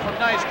away from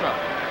Nystrom.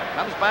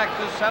 Comes back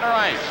to center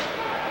ice.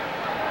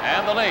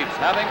 And the Leafs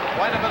having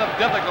quite a bit of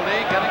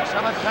difficulty getting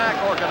some attack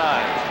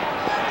organized.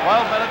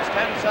 12 minutes,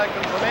 10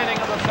 seconds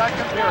remaining in the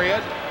second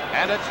period.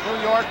 And it's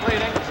New York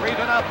leading 3-0.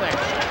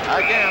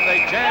 Again,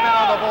 they jam in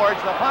on the boards.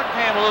 The puck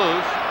came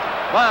loose,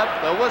 but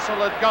the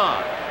whistle had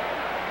gone.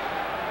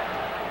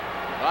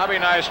 Bobby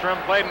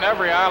Nystrom played in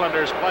every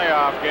Islanders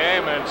playoff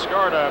game and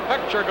scored a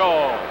picture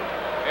goal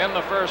in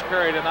the first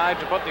period tonight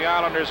to put the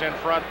Islanders in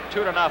front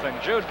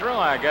 2-0. Jude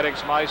Drouin getting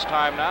some ice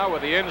time now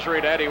with the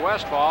injury to Eddie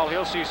Westfall.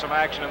 He'll see some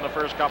action in the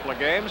first couple of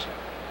games,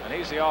 and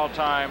he's the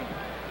all-time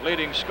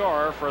leading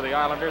scorer for the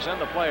Islanders in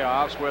the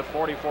playoffs with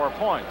 44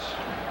 points.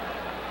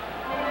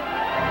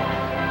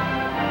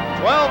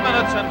 12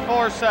 minutes and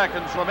 4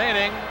 seconds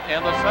remaining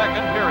in the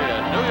second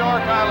period. New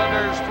York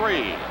Islanders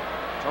 3.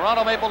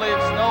 Toronto Maple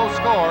Leafs no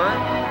score.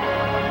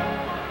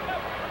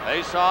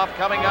 Face-off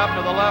coming up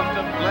to the left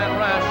of Glenn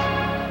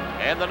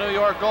Resch and the New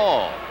York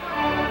goal.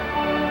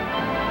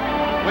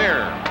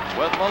 Weir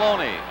with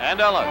Maloney and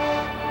Ellis.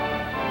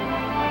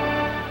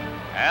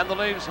 And the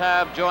Leafs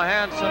have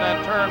Johansson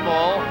and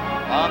Turnbull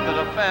on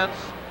the defense.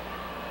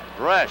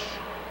 Resch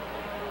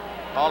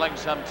calling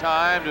some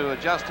time to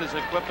adjust his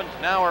equipment.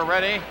 Now we're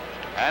ready.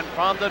 And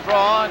from the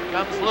draw, it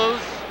comes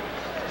loose.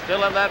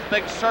 Still in that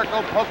big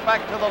circle, poked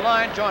back to the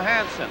line.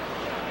 Johansson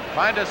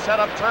trying to set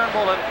up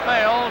Turnbull and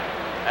failed.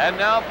 And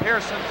now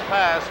Pearson's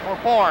pass for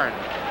Bourne.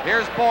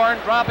 Here's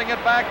Bourne dropping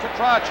it back to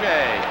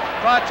Trottier.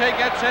 Trottier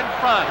gets in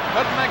front.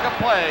 Couldn't make a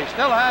play.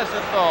 Still has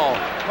it though.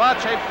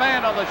 Trottier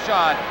fanned on the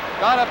shot.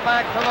 Got it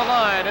back to the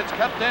line. It's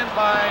kept in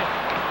by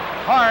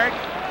Hart.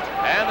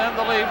 And then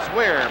the Leafs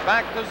Weir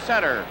back to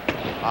center.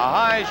 A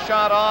high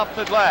shot off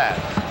the glass.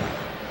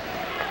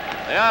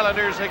 The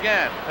Islanders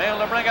again fail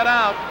to bring it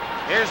out.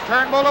 Here's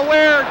Turnbull to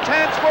Weir.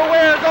 Chance for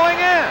Weir going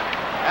in.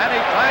 And he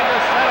tried to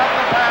set up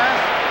the pass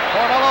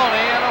for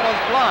Maloney, and it was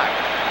blocked.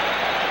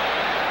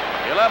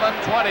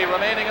 11:20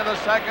 remaining in the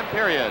second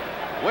period.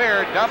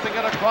 Weir dumping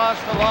it across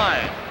the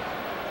line.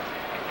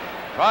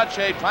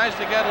 Trottier tries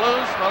to get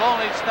loose.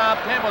 Maloney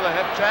stopped him with a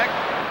hip check.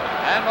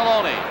 And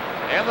Maloney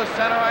in the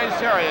center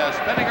ice area,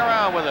 spinning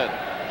around with it.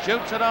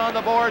 Shoots it on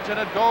the boards, and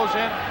it goes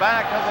in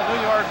back of the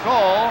New York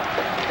goal.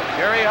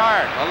 Jerry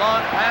Hart, a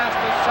long pass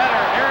to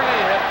center, nearly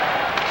hit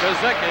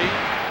Kazicki.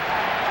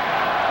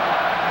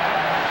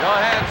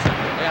 Johansson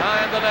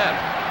behind the net.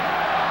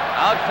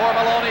 Out for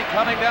Maloney,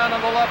 coming down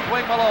on the left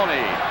wing,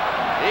 Maloney.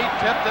 He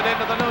tipped it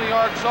into the New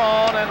York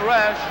zone, and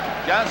Resch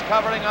just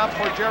covering up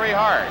for Jerry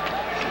Hart.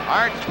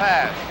 Hart's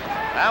pass.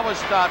 That was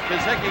stopped.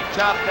 Kazicki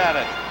chopped at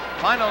it.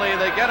 Finally,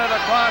 they get it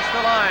across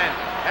the line.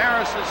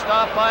 Harris is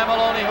stopped by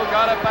Maloney, who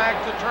got it back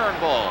to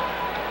Turnbull.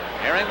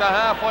 Nearing the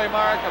halfway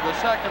mark of the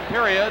second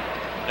period,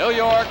 New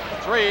York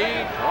 3,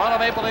 Toronto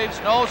Maple Leafs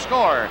no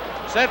score.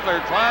 Sittler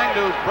trying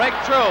to break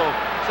through.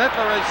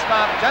 Sittler is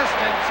stopped just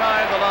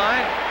inside the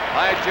line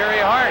by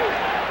Jerry Hart.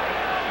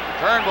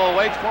 Turnbull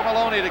waits for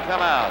Maloney to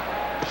come out.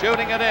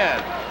 Shooting it in.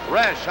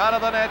 Resch out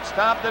of the net,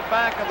 stopped it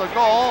back of the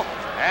goal,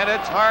 and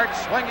it's Hart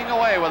swinging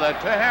away with it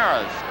to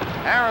Harris.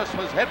 Harris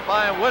was hit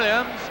by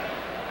Williams,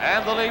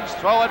 and the Leafs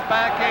throw it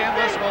back in.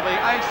 This will be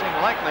icing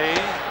likely.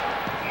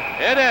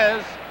 It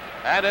is,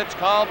 and it's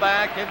called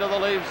back into the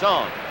Leaf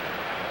zone.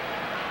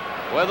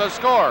 With a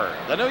score,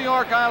 the New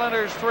York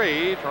Islanders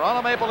 3,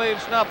 Toronto Maple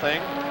Leafs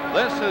nothing.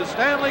 This is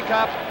Stanley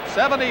Cup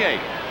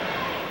 78.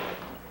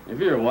 If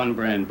you're a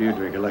one-brand beer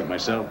drinker like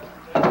myself,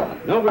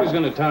 nobody's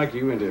going to talk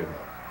you into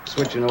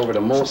switching over to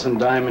Molson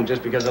Diamond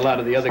just because a lot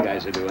of the other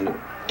guys are doing it.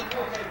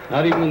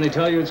 Not even when they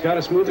tell you it's got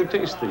a smoother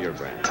taste than your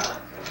brand.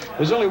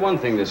 There's only one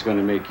thing that's going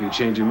to make you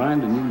change your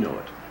mind, and you know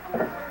it.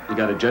 You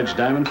got to judge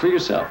Diamond for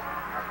yourself.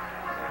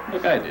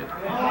 Like I did.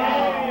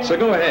 So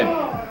go ahead.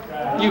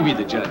 You be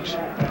the judge.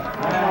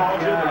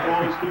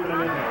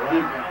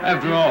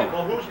 After all,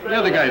 the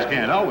other guys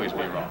can't always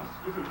be wrong.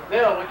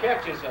 Bill, we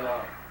kept you so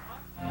long.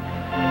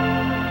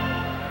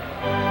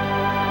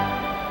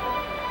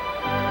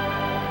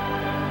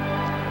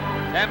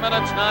 Ten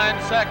minutes,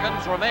 9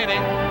 seconds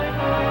remaining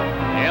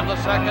in the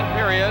second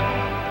period.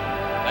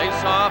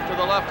 Face off to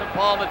the left of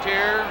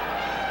Palmatier.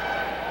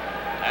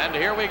 And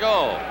here we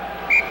go.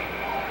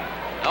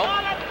 Nope,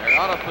 they're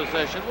out of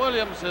position.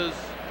 Williams is,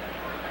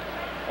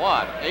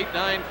 what,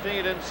 8-9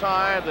 feet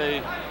inside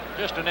the...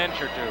 Just an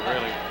inch or two,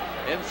 really.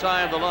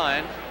 Inside the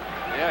line.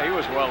 Yeah, he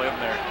was well in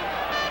there.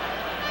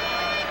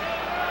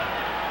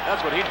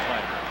 That's what he'd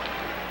find.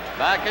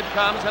 Back it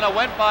comes, and it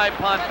went by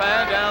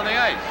Potvin down the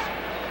ice.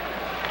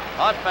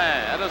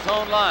 Potvin at his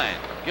own line.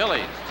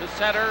 Gillies to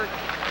center.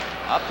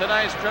 Up to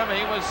Nystrom.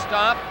 He was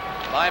stopped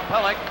by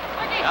Pelech.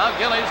 Now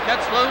Gillies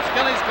gets loose.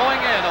 Gillies going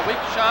in. A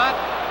weak shot.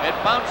 It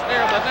bounced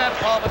near the net.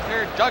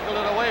 Palmatier juggled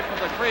it away from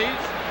the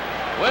crease.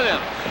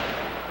 Williams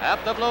at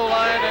the blue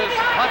line is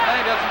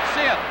Potvin doesn't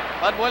see it,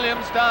 but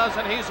Williams does,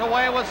 and he's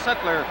away with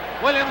Sittler.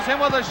 Williams in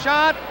with a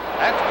shot.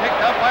 That's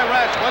picked up by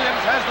Resch.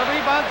 Williams has the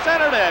rebound,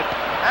 centered it,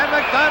 and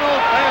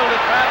McDonald failed to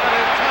trap it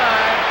in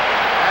time,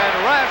 and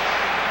Resch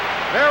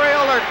very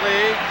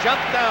alertly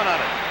jumped down on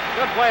it.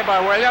 Good play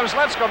by Williams.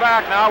 Let's go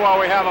back now while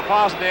we have a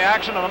pause in the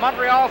action of the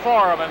Montreal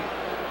Forum, and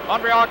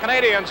Montreal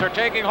Canadiens are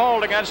taking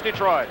hold against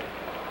Detroit.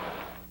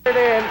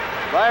 In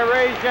by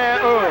Ray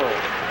Jean-Houle.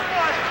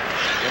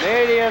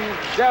 Canadians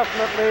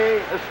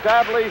definitely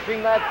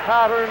establishing that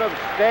pattern of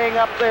staying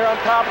up there on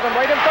top of them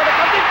right in front of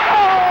them.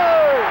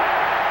 Oh!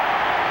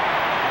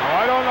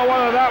 I don't know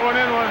whether that one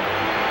in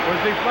was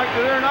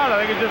deflected or not.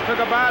 I think it just took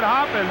a bad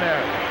hop in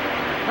there.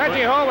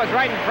 Reggie Ho was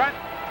right in front.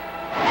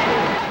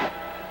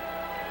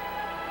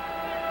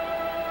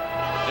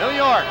 New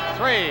York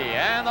 3,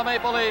 and the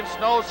Maple Leafs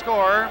no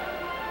score.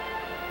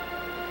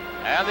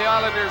 And the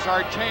Islanders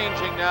are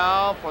changing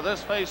now for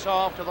this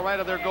face-off to the right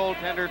of their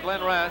goaltender, Glenn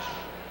Resch.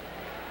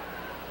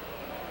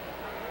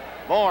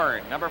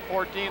 Bourne, number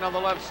 14 on the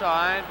left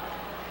side.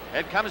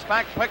 It comes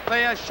back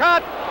quickly, a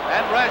shot,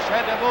 and Resch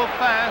had to move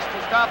fast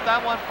to stop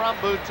that one from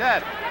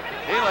Boutet.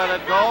 He let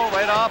it go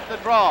right off the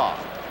draw.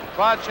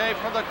 Trottier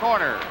from the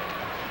corner.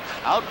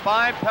 Out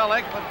by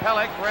Pelech, but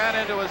Pelech ran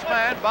into his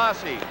man,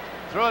 Bossy.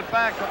 Threw it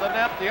back to the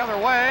net the other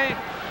way.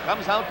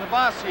 Comes out to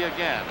Bossy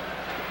again.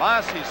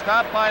 Bossy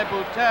stopped by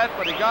Boutet,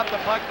 but he got the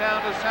puck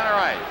down to center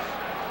ice.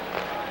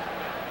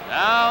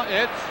 Now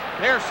it's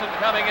Pearson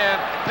coming in.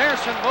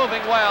 Pearson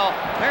moving well.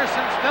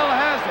 Pearson still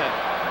has it.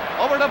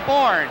 Over to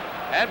Bourne.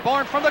 And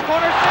Bourne from the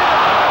corner.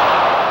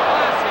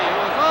 Bossy, who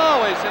was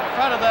always in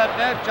front of that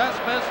net, just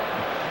missed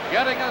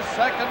getting a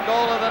second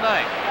goal of the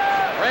night.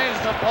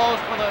 Raised the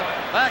post with a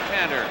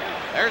backhander.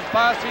 There's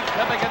Bossy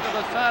tipping it to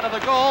the side of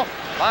the goal.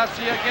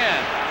 Bossy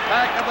again.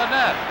 Back of the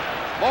net.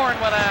 Bourne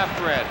went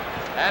after it.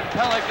 And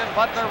Pelech and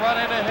Butler run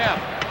into him.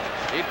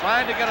 He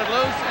tried to get it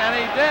loose, and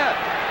he did.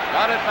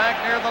 Got it back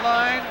near the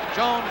line.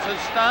 Jones is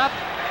stopped.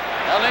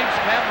 The Leafs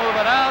can't move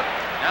it out.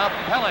 Now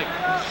Pellick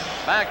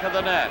back of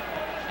the net.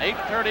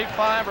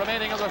 8:35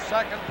 remaining of the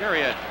second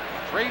period.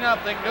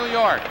 3-0 New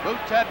York.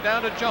 Boutet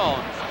down to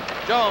Jones.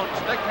 Jones,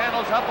 stick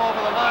handles up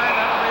over the line,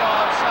 that'll be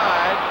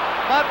offside.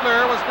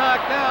 Butler was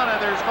knocked down, and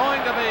there's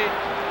going to be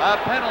a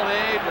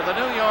penalty to the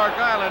New York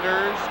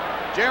Islanders.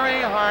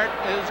 Jerry Hart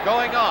is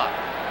going off.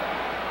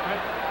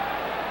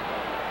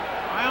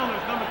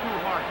 Islanders, number 2,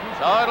 Hart.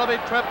 So it'll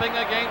be tripping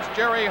against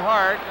Jerry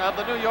Hart of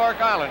the New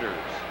York Islanders.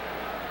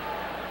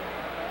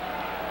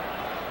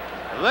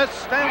 This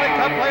Stanley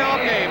Cup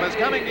playoff game is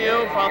coming to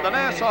you from the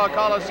Nassau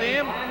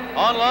Coliseum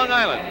on Long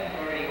Island.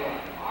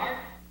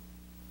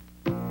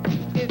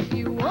 If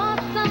you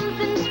want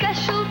something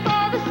special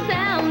for the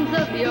sounds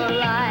of your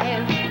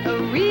life, a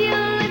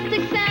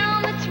realistic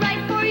sound that's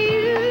right for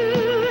you,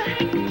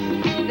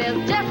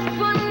 there's just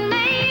one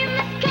name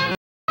that comes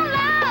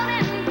loud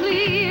and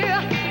clear.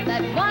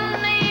 That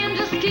one name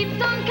just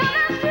keeps on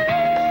coming through.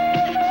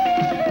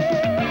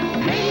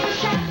 Radio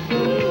Shack,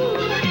 ooh,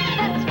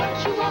 that's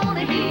what you want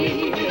to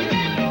hear.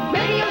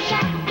 Radio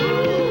Shack,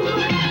 ooh,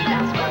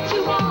 that's what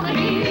you want to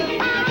hear.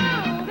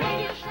 Oh,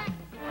 Radio Shack.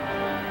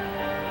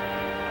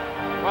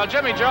 While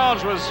Jimmy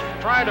Jones was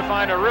trying to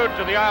find a route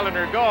to the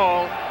Islander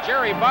goal,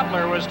 Jerry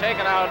Butler was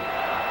taken out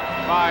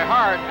by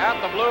Hart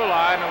at the blue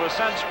line and was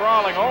sent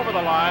sprawling over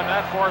the line.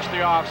 That forced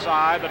the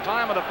offside. The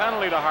time of the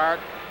penalty to Hart,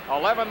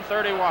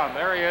 11:31.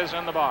 There he is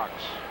in the box.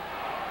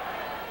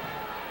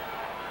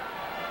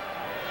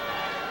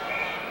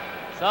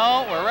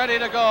 So we're ready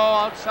to go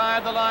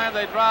outside the line.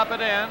 They drop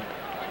it in.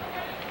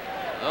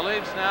 The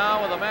Leafs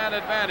now with a man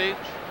advantage.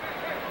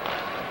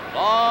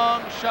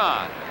 Long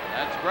shot.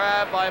 That's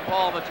grabbed by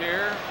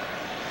Palmatier.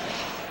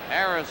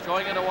 Harris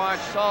going in to watch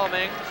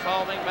Salming.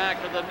 Salming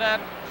back to the net,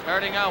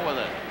 starting out with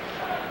it.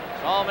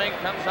 Salming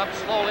comes up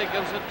slowly,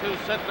 gives it to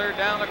Sittler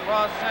down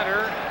across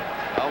center.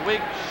 A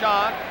weak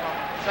shot from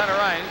center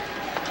ice.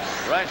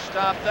 Resch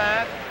stopped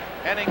that.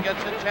 Henning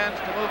gets a chance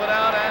to move it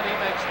out, and he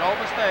makes no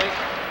mistake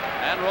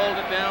and rolled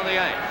it down the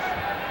ice.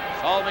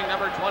 Salming,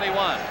 number 21,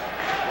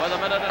 with a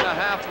minute and a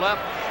half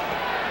left,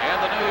 and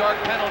the New York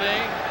penalty.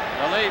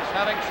 The Leafs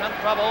having some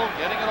trouble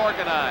getting it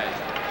organized.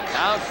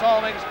 Now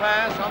Salming's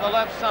pass on the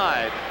left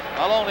side.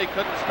 Maloney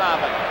couldn't stop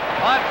it.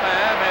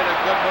 Potvin made a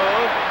good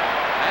move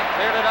and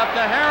cleared it up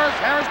to Harris.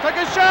 Harris took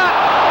a shot,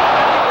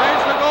 and he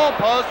raised the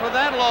goalpost with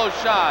that low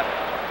shot.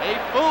 He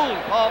fooled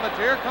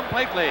Palmatier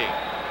completely.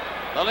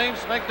 The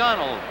Leafs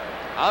McDonald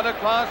out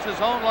across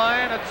his own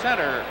line at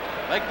center.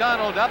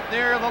 McDonald up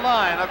near the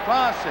line,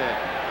 across it.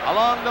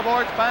 Along the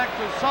boards back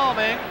to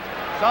Salming.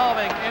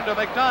 Salming into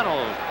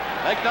McDonald.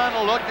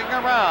 McDonald looking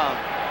around.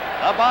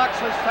 The box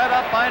is set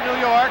up by New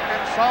York,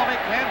 and Salming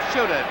can't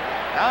shoot it.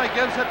 Now he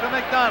gives it to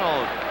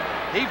McDonald.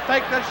 He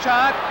faked the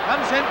shot,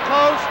 comes in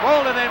close,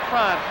 rolled it in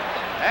front.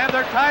 And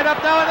they're tied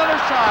up now, another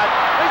shot.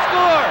 They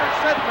score!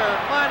 Sittler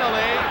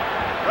finally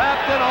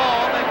wrapped it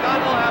home.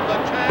 McDonald had the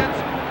chance,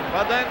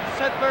 but then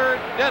Sittler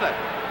did it.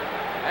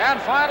 And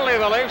finally,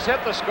 the Leafs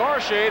hit the score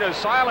sheet as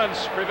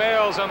silence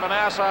prevails in the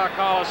Nassau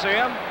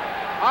Coliseum.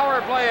 Power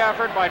play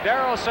effort by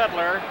Darryl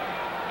Sittler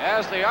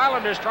as the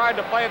Islanders tried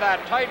to play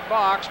that tight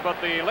box, but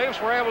the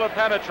Leafs were able to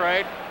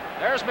penetrate.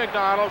 There's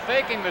McDonald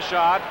faking the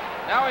shot.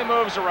 Now he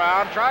moves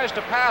around, tries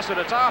to pass it.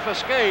 It's off a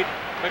skate.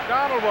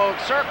 McDonald will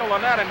circle the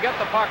net and get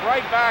the puck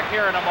right back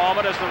here in a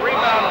moment as the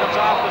rebound comes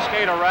off the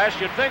skate of Resch.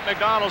 You'd think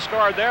McDonald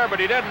scored there, but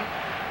he didn't.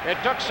 It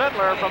took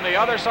Sittler from the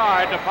other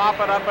side to pop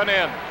it up and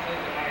in.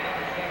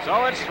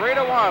 So it's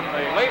 3-1.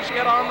 The Leafs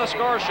get on the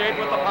score sheet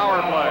with the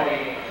power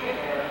play.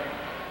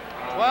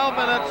 12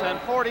 minutes and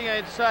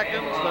 48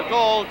 seconds, the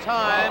goal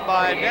time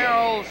by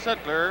Darryl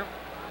Sittler.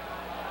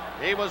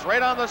 He was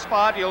right on the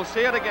spot. You'll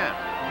see it again.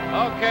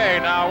 Okay,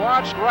 now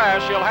watch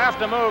Resch. He'll have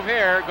to move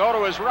here, go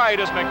to his right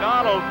as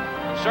McDonald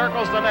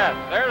circles the net.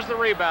 There's the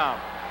rebound.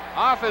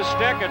 Off his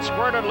stick, it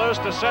squirted loose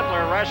to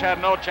Sittler. Resch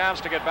had no chance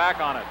to get back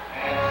on it.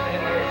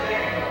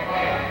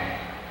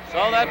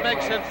 So that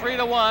makes it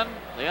 3-1.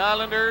 The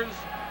Islanders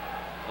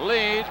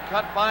lead,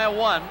 cut by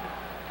 1.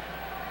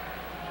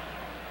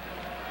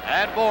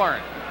 And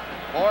Bourne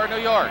for New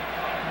York.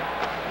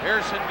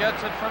 Pearson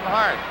gets it from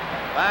Hart.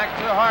 Back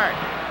to Hart.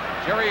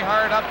 Jerry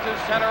Hart up to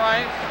center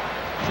ice.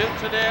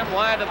 Shoots it in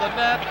wide of the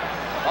net.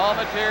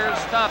 Palmatier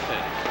stopped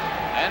it.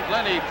 And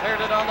Glennie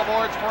cleared it on the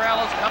boards for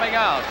Ellis coming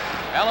out.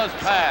 Ellis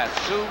pass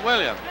to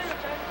Williams.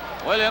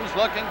 Williams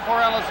looking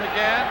for Ellis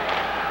again.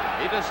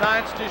 He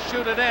decides to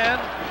shoot it in.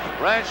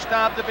 Resch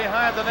stopped it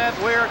behind the net.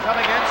 Weir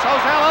coming in.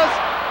 So's Ellis.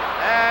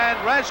 And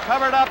Resch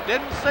covered up.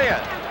 Didn't see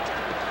it.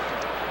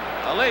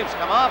 The Leafs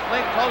come awfully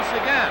close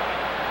again.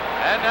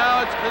 And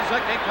now it's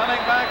Kazicki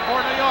coming back for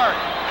New York.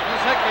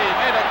 Kazicki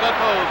made a good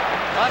move.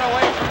 Got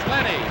away from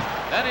Glennie.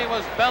 Then he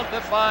was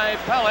belted by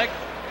Pellick.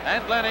 And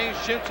Glennie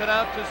shoots it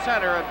out to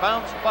center. It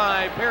bounced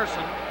by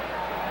Pearson.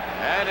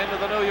 And into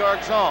the New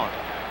York zone.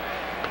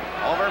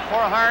 Over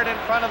for Hart in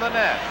front of the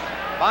net.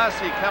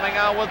 Bossy coming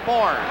out with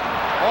Bourne.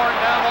 Bourne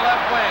down the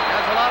left wing.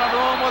 Has a lot of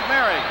room with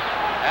Merrick.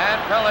 And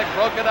Pellick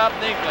broke it up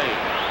neatly.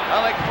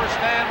 Pellick for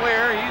Stan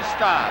Weir. He's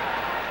stopped.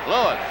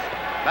 Lewis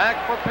back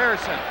for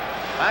Pearson.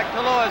 Back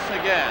to Lewis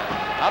again.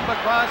 Up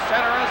across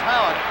center is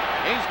Howard.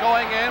 He's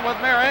going in with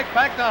Merrick.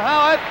 Back to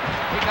Howard.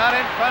 He got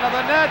in front of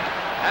the net,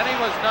 and he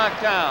was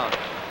knocked down.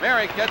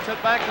 Merrick gets it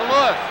back to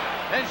Lewis.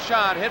 His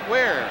shot hit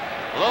Weir.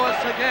 Lewis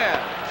again.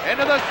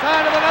 Into the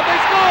side of the net. They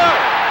score!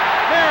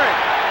 Merrick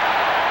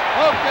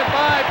poked it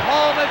by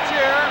Paul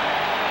Matier,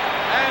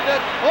 and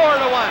it's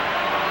 4-1.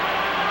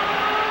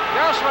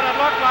 Just when it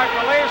looked like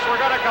the Leafs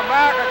were going to come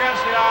back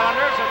against the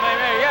Islanders, and they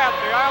may yet,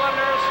 the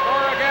Islanders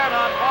score again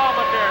on Paul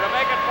Matier to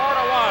make it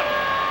 4-1.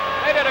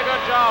 They did a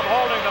good job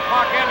holding the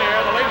puck in here.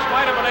 The Leafs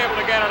might have been able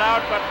to get it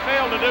out, but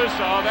failed to do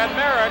so. Then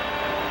Merrick,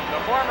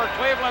 the former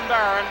Cleveland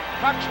Baron,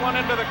 tucks one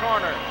into the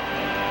corner.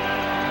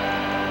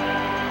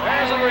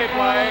 There's a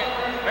replay.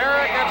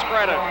 Merrick gets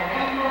credit.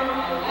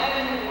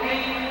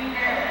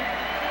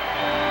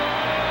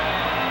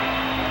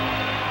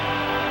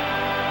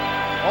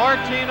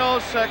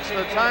 14:06,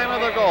 the time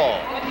of the goal.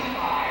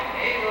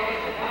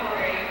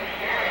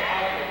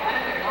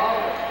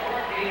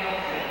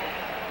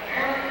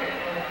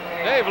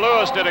 Dave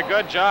Lewis did a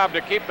good job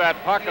to keep that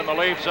puck in the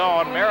Leaf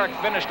zone. Merrick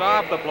finished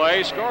off the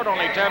play, scored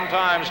only 10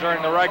 times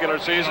during the regular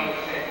season.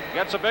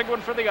 Gets a big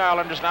one for the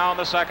Islanders now in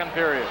the second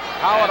period.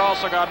 Howard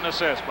also got an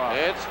assist, Bob.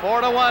 It's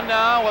 4-1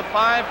 now with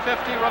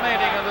 5:50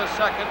 remaining in the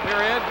second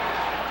period.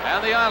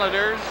 And the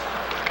Islanders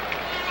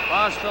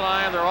cross the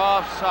line, they're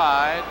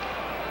offside.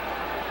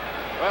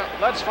 Well,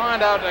 let's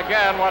find out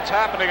again what's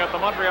happening at the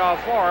Montreal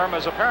Forum,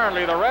 as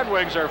apparently the Red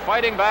Wings are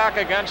fighting back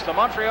against the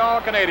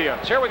Montreal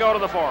Canadiens. Here we go to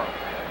the Forum.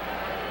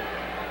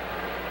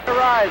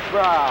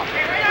 Risebrow.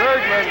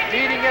 Bergman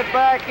feeding it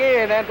back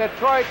in, and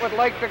Detroit would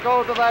like to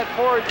go to that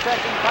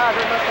forward-checking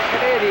pattern that the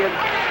Canadians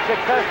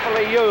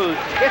successfully used.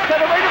 It's to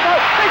the right of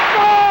goal. They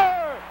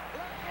score!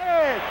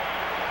 Yes!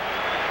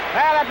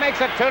 Well, that makes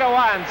it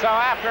 2-1. So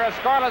after a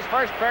scoreless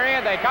first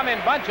period, they come in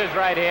bunches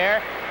right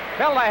here.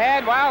 Build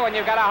ahead. Well, when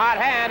you've got a hot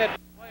hand,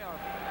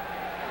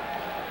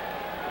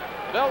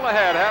 Bill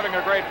Lahead having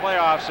a great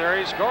playoff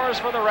series, scores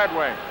for the Red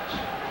Wings.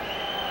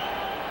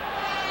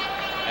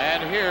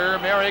 And here,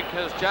 Merrick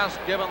has just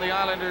given the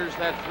Islanders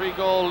that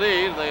 3-goal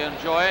lead. They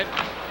enjoyed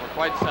for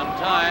quite some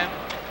time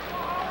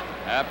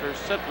after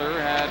Sittler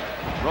had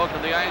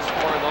broken the ice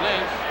for the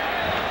Leafs.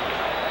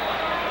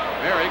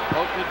 Merrick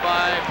poked it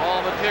by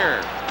Paul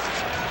Matier.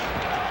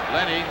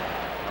 Lenny,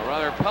 or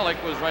rather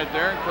Pellick, was right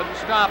there and couldn't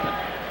stop it.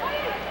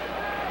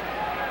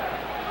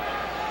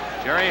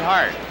 Jerry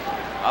Hart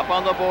up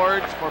on the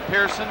boards for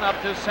Pearson, up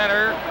to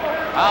center.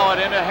 Howard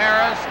into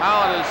Harris.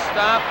 Howard is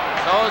stopped.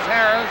 So is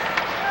Harris.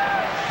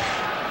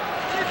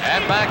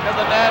 And back to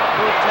the net.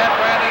 Boutet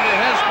ran into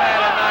his man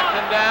and knocked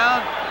him down.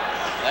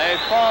 They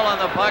fall on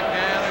the puck,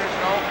 and there's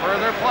no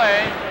further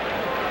play.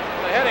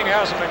 The hitting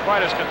hasn't been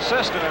quite as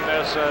consistent in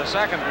this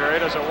second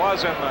period as it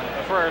was in the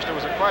first. It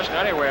was a question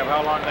anyway of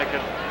how long they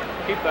could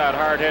keep that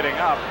hard hitting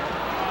up.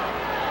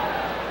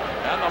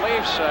 And the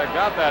Leafs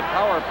got that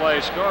power play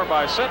score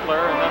by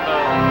Sittler, and then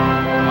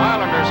the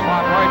Islanders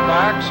fought right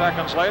back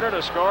seconds later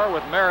to score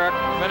with Merrick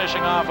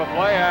finishing off a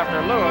play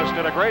after Lewis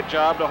did a great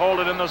job to hold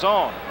it in the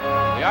zone.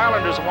 The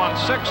Islanders won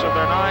 6 of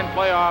their 9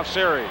 playoff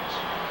series.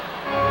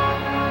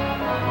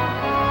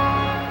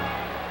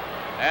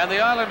 And the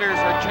Islanders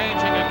are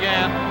changing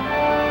again.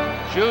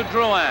 Jude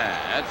Drouin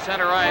at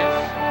center ice,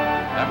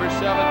 number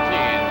 17,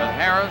 with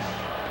Harris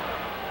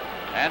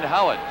and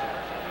Howard.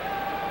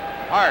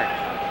 Hart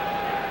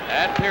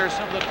and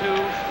Pearson, the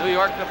 2 New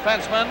York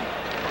defensemen.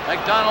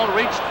 McDonald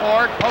reached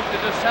for it, poked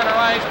it to center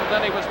ice, but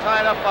then he was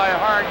tied up by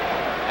Hart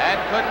and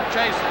couldn't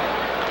chase it.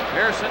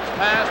 Pearson's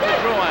pass to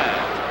Drouin.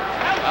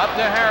 Up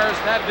to Harris,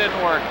 that didn't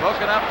work.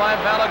 Broken up by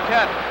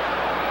Valaket.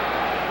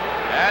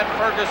 And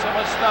Ferguson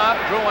was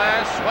stopped.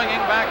 Drouin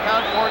swinging back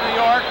out for New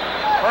York.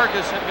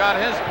 Ferguson got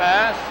his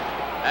pass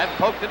and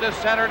poked it to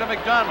center to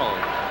McDonald.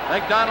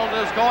 McDonald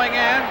is going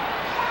in,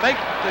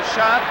 faked the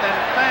shot, then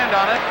fanned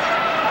on it.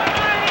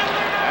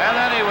 And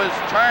then he was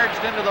charged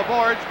into the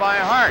boards by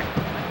Hart.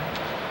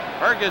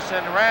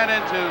 Ferguson ran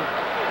into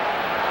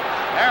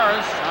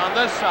Harris on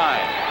this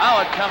side.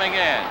 Howard coming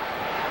in.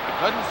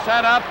 Couldn't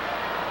set up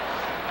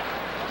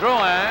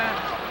Drouin,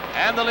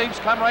 and the Leafs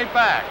come right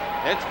back.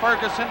 It's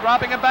Ferguson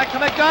dropping it back to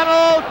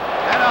McDonald,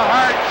 and a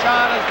hard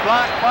shot is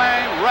blocked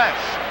by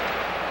Resch.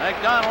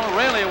 McDonald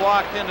really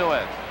walked into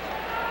it.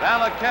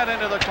 Valaket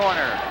into the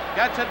corner.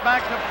 Gets it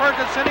back to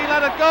Ferguson. He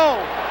let it go,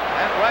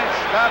 and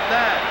Resch got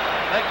that.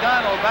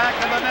 McDonald back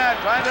in the net,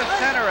 trying to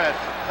center it.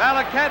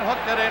 Valaket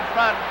hooked it in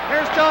front.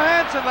 Here's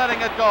Johansson letting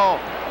it go,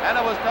 and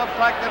it was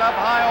deflected up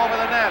high over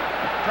the net.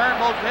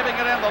 Turnbull giving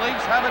it in. The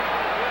Leafs have it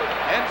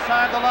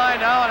inside the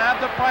line now and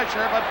have the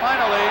pressure, but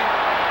finally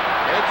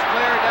it's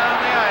clear down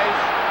the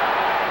ice.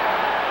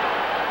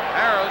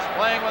 Harris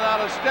playing without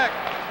a stick.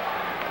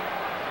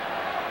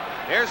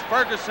 Here's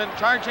Ferguson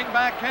charging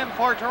back in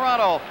for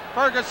Toronto.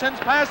 Ferguson's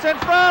pass in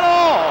front.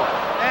 Oh!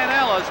 And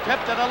Ellis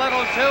tipped it a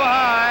little too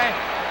high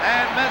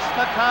and missed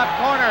the top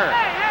corner.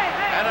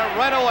 And it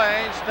right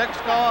away, sticks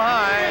go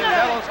high.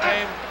 Ellis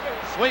came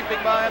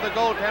sweeping by the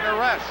goaltender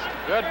Resch.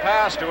 Good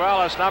pass to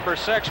Ellis, number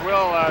 6.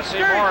 We'll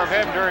see more of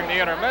him during the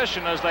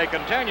intermission as they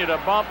continue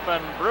to bump and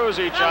bruise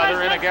each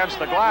other in against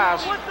the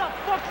glass.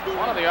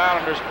 One of the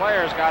Islanders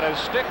players got his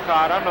stick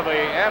caught under the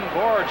end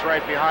boards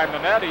right behind the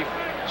net. He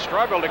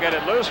struggled to get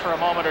it loose for a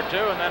moment or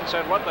two and then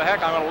said, what the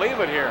heck, I'm going to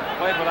leave it here.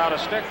 Played without a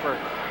stick for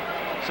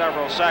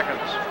several seconds.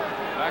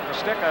 In fact, the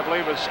stick, I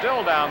believe, is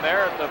still down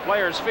there at the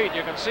player's feet.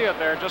 You can see it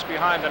there just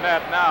behind the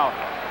net now.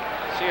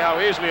 See how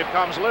easily it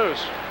comes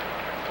loose.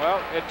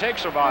 Well, it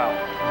takes a while.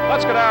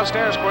 Let's go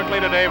downstairs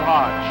quickly to Dave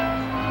Hodge.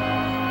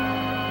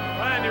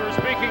 Ryan, you were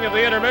speaking of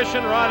the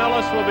intermission. Ron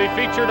Ellis will be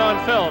featured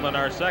on film in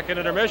our second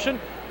intermission.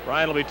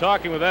 Ryan will be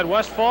talking with Ed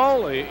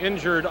Westfall, the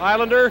injured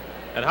Islander,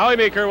 and Howie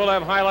Meeker will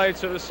have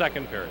highlights of the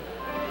second period.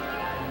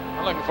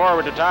 I'm looking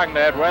forward to talking to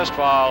Ed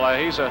Westfall.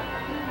 He's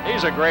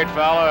a great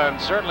fellow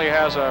and certainly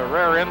has a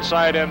rare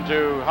insight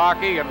into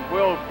hockey, and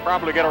we'll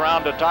probably get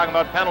around to talking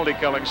about penalty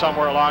killing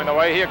somewhere along the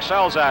way. He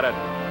excels at it.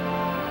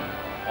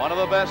 One of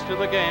the best in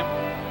the game.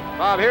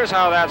 Bob, here's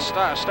how that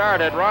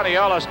started. Ronnie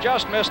Ellis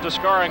just missed a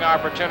scoring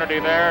opportunity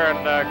there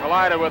and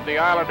collided with the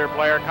Islander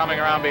player coming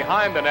around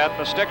behind the net.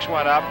 The sticks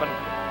went up, and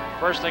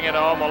first thing you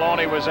know,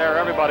 Maloney was there.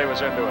 Everybody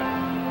was into it.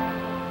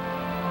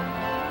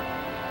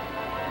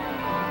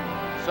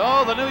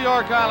 So the New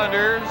York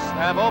Islanders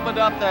have opened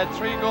up that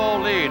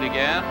 3-goal lead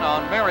again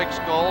on Merrick's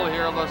goal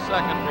here in the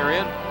second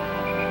period.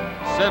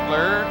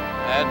 Sidler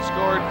had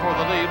scored for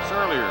the Leafs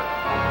earlier.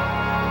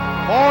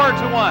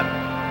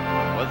 4-1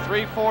 with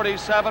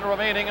 3:47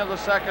 remaining in the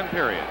second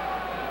period.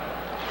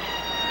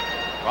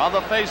 From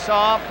the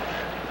face-off,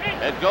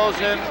 it goes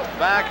in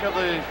back of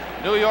the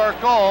New York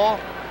goal.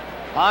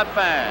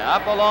 Potvin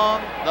up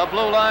along the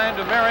blue line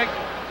to Merrick.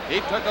 He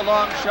took a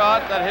long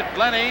shot that hit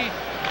Glennie.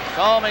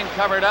 Salming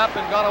covered up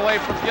and got away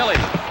from Gillies.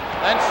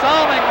 Then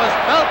Salming was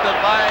belted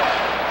by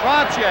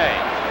Trottier.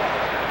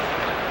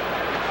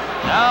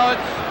 Now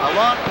it's a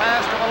long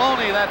pass to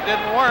Maloney. That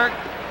didn't work.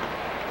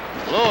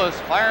 Lewis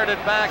fired it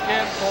back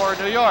in for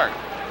New York.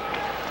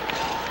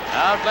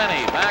 Now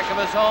Glennie, back of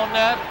his own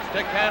net.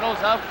 Stick handles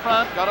out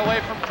front. Got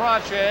away from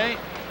Trottier.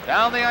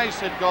 Down the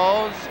ice it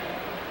goes.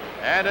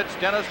 And it's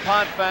Dennis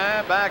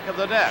Potvin back of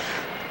the net.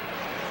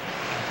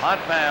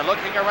 Potvin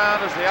looking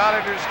around as the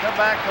Islanders come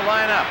back to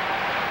line up.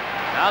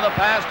 Now the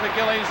pass to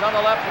Gillies on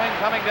the left wing,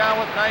 coming down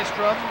with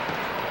Nystrom.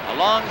 A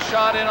long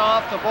shot in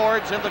off the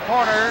boards in the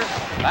corner.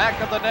 Back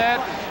of the net,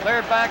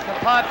 cleared back to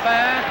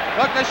Potvin.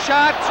 Took a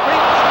shot,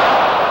 screen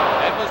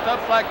shot. It was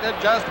deflected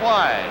just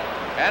wide.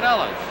 And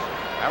Ellis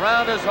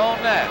around his own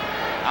net.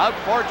 Out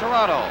for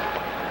Toronto.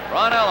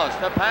 Ron Ellis,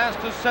 the pass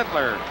to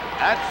Sidler.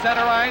 At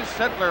center ice,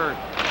 Sidler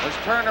was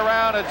turned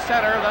around at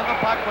center. Then the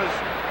puck was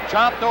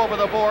chopped over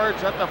the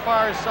boards at the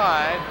far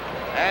side.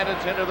 And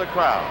it's into the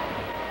crowd.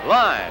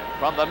 Live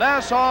from the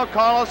Nassau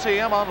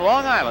Coliseum on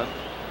Long Island,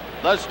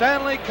 the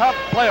Stanley Cup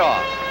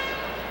playoffs.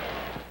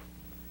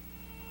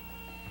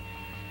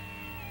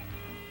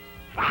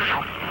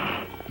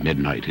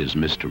 Midnight is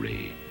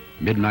mystery.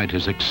 Midnight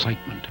is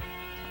excitement.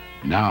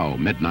 Now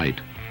midnight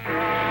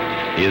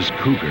is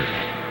Cougar,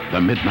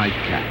 the Midnight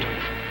Cat.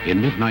 In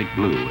midnight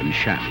blue and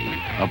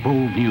chamois, a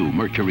bold new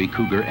Mercury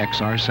Cougar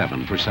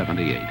XR7 for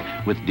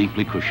 $78 with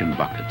deeply cushioned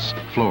buckets,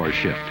 floor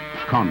shift,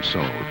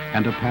 console,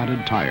 and a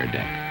padded tire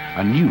deck.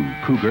 A new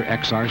Cougar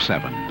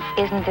XR7.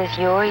 Isn't this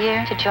your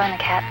year to join the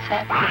Cat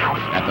set?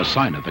 At the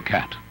sign of the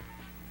Cat.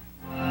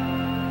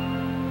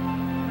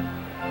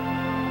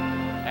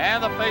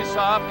 And the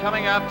face-off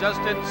coming up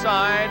just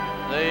inside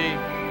the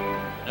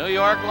New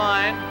York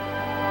line.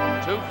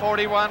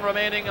 2:41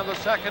 remaining in the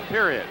second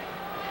period.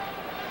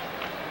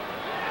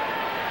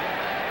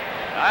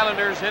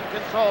 Islanders in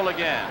control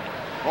again.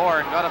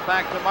 Bourne got it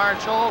back to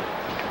Marshall.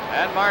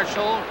 And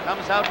Marshall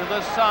comes out to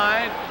this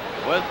side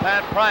with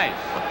Pat Price.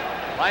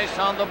 Price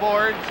on the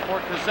boards for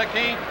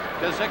Kazicki.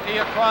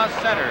 Kazicki across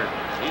center.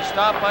 He's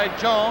stopped by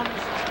Jones.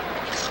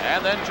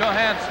 And then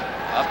Johansson.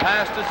 A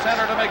pass to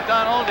center to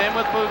McDonald. In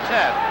with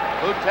Boutet.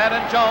 Boutet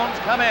and Jones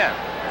come in.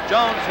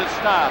 Jones is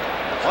stopped.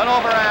 Went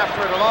over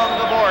after it along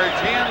the boards.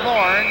 He and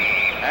Bourne.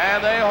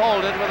 And they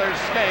hold it with their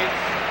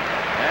skates.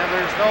 And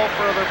there's no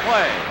further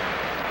play.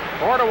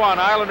 4-1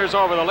 Islanders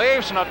over the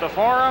Leafs. And at the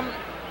Forum,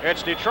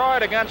 it's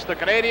Detroit against the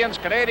Canadiens.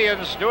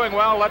 Canadiens doing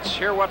well. Let's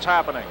hear what's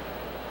happening.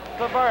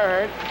 The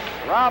Bird.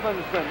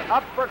 Robinson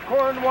up for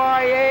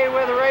Cournoyer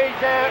with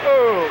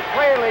Réjean.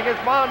 Trailing is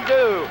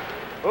Mondu.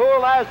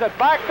 Oul has it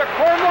back to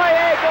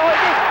Cournoyer.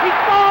 He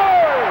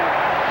scores!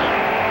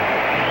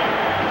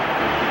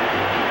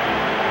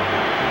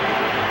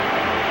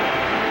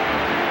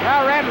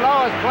 Well, Red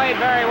Lowe has played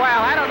very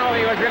well. I don't know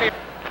if he was really...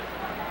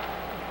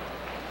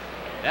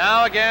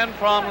 Now again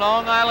from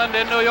Long Island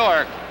in New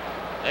York.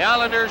 The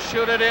Islanders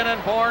shoot it in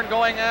and Bourne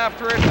going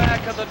after it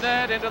back of the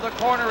net. Into the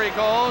corner he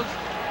goes.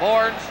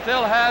 Bourne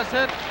still has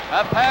it.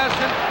 A pass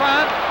in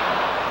front.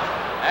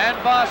 And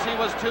Bossy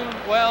was too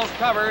well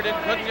covered and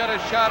couldn't get a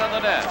shot on the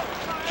net.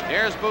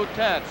 Here's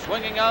Boutet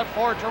swinging out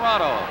for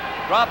Toronto.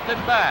 Dropped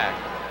it back.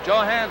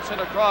 Johansson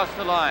across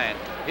the line.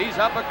 He's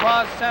up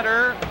across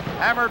center.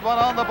 Hammered one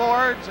on the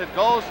boards. It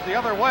goes the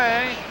other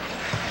way.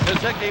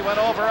 Kazicki went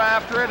over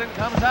after it and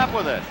comes up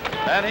with it.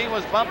 Then he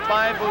was bumped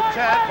by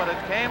Boutet, but it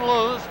came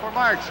loose for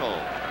Marshall.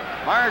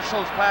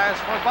 Marshall's pass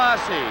for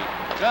Bossy.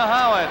 To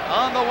Howitt.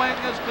 On the wing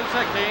is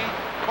Kazicki.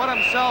 Put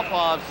himself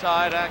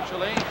offside,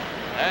 actually,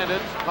 and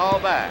it's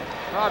called back.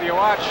 Rob, you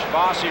watch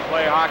Bossy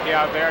play hockey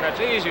out there, and it's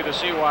easy to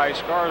see why he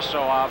scores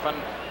so often.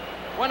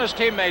 When his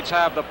teammates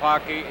have the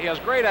puck, he has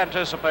great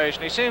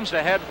anticipation. He seems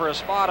to head for a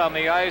spot on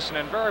the ice, and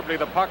invariably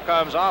the puck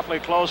comes awfully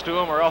close to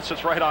him, or else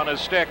it's right on his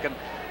stick. And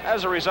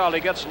as a result,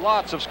 he gets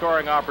lots of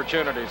scoring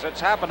opportunities.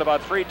 It's happened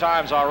about 3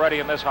 times already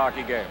in this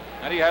hockey game,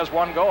 and he has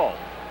 1 goal.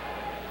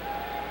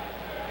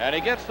 And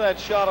he gets that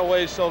shot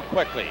away so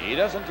quickly. He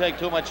doesn't take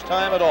too much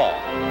time at all.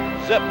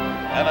 Zip,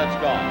 and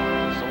it's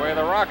gone. It's the way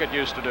the Rocket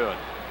used to do it.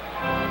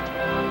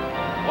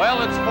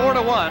 Well, it's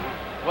 4-1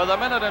 with 1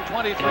 minute and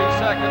 23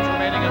 seconds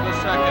remaining in the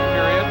second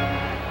period.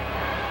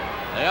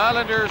 The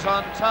Islanders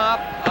on top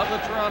of the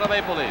Toronto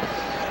Maple Leafs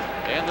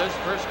in this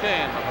first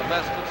game of the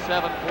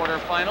best-of-7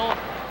 quarterfinal.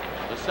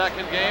 The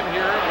second game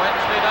here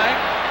Wednesday night.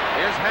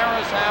 Here's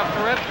Harris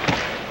after it.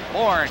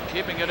 Bourne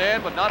keeping it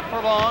in, but not for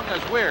long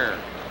as Weir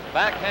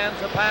backhands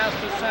a pass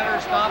to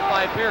center, stopped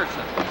by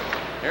Pearson.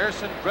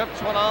 Pearson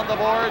grips one on the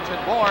boards,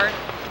 and Bourne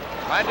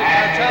trying to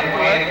catch up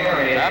to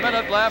it. 1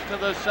 minute left in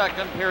the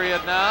second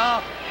period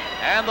now,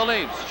 and the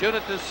Leafs shoot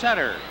it to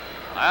center.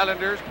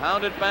 Islanders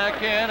pound it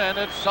back in, and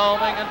it's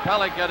Salming and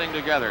Pelech getting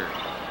together.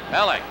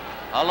 Pelech,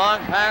 a long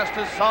pass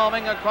to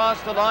Salming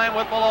across the line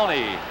with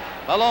Maloney.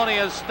 Maloney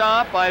is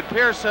stopped by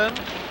Pearson.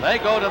 They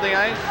go to the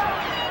ice,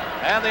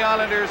 and the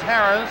Islanders'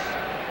 Harris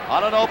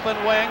on an open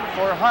wing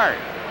for Hart.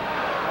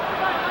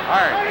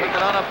 Hart took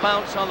it on a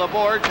bounce on the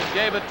boards and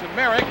gave it to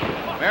Merrick.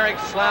 Merrick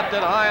slapped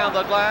it high on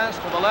the glass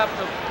to the left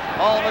of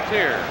Paul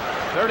Matier.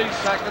 30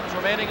 seconds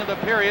remaining in the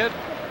period.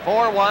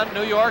 4-1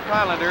 New York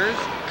Islanders.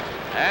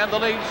 And the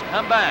Leafs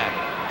come back.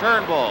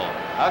 Turnbull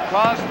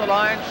across the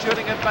line,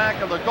 shooting it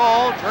back of the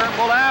goal.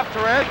 Turnbull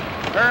after it.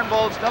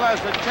 Turnbull still has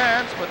a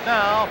chance, but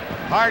now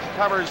Hart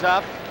covers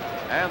up.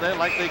 And they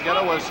likely get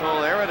a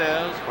whistle. There it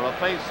is for a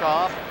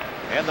face-off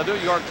in the New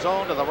York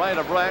zone to the right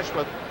of Resch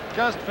with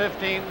just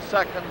 15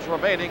 seconds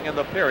remaining in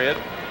the period.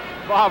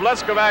 Bob,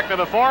 let's go back to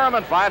the forum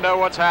and find out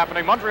what's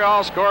happening.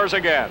 Montreal scores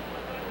again.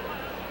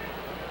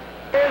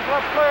 Here's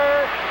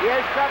Lafleur. He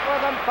is shut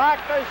with him.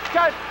 Back to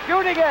Schutt,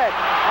 shooting it.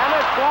 And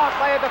it's blocked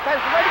by a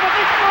defensive rating, but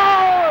they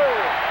score!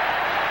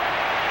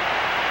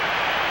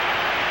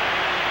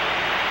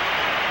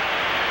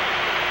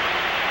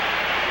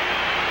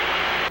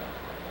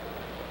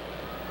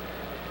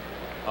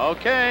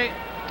 Okay,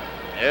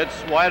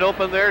 it's wide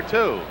open there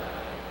too.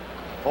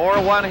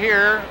 4-1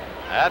 here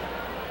at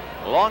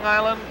Long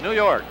Island, New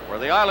York, where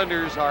the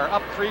Islanders are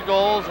up 3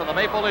 goals on the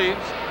Maple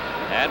Leafs,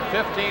 and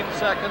 15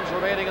 seconds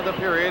remaining in the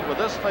period with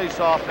this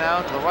face-off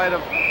now to the right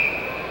of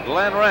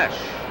Glenn Resch.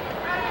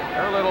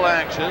 They're a little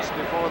anxious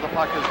before the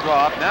puck is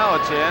dropped. Now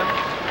it's in,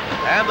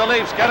 and the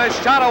Leafs get a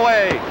shot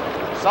away.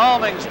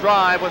 Salming's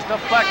drive was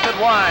deflected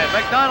wide.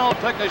 McDonald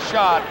took a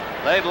shot.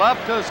 They'd love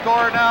to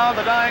score now in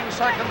the dying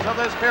seconds of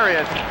this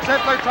period.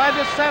 Sittler tried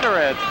to center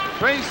it.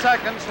 3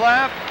 seconds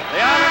left. The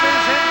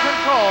Islanders in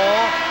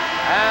control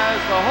as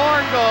the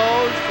horn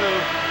goes to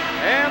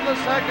end the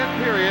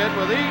second period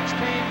with each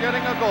team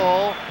getting a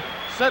goal.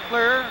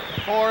 Sittler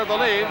for the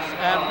Leafs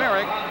and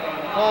Merrick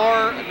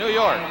for New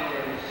York.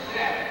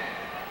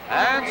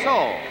 And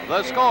so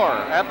the score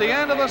at the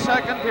end of the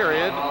second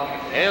period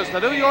is the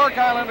New York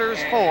Islanders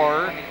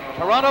 4,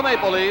 Toronto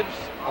Maple Leafs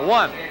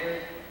 1.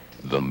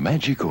 The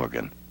Magic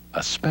Organ,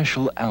 a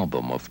special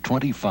album of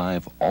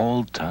 25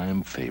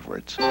 all-time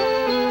favorites.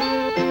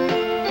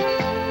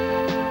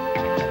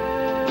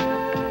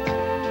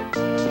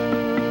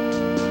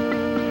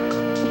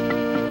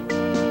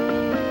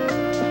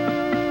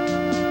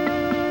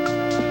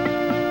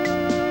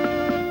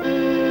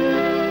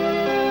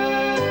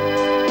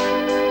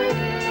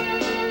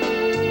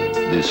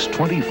 This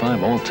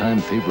 25 all-time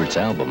favorites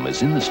album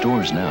is in the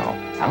stores now.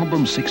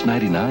 Album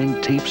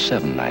 $6.99, tape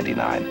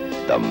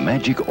 $7.99. The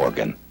Magic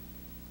Organ.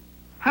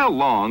 How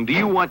long do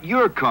you want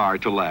your car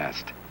to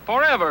last?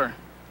 Forever.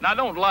 Now,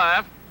 don't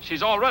laugh.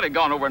 She's already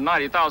gone over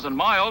 90,000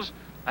 miles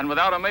and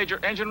without a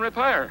major engine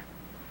repair.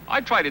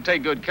 I try to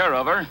take good care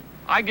of her.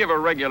 I give her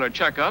regular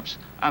checkups,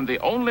 and the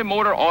only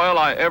motor oil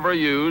I ever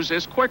use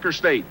is Quaker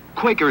State.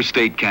 Quaker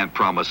State can't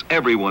promise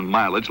everyone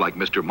mileage like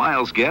Mr.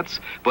 Miles gets,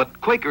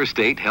 but Quaker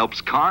State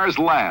helps cars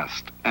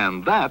last,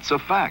 and that's a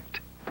fact.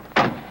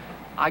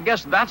 I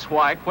guess that's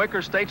why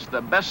Quaker State's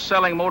the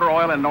best-selling motor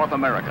oil in North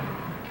America.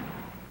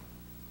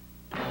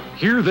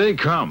 Here they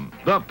come,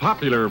 the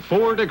popular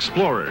Ford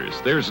Explorers.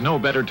 There's no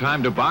better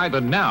time to buy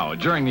than now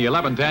during the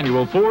 11th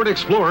annual Ford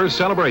Explorers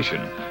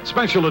celebration.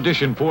 Special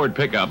edition Ford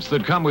pickups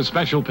that come with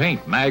special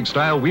paint,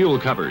 mag-style wheel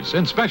covers,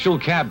 and special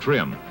cab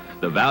trim.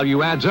 The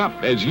value adds up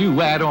as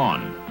you add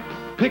on.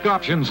 Pick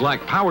options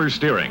like power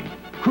steering,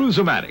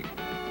 Cruise-O-Matic.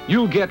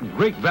 You'll get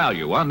great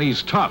value on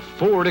these tough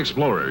Ford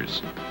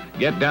Explorers.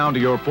 Get down to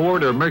your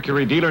Ford or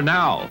Mercury dealer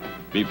now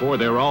before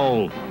they're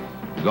all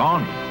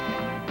gone.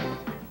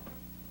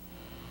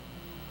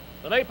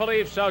 The Maple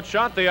Leafs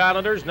outshot the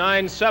Islanders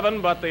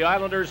 9-7, but the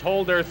Islanders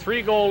hold their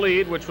 3-goal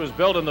lead, which was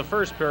built in the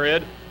first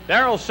period.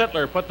 Darryl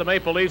Sittler put the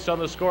Maple Leafs on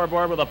the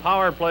scoreboard with a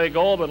power play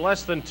goal, but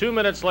less than 2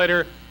 minutes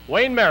later,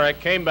 Wayne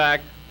Merrick came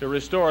back to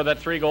restore that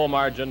 3-goal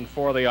margin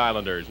for the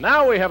Islanders.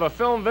 Now we have a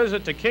film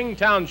visit to King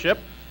Township,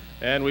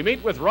 and we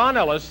meet with Ron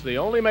Ellis, the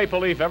only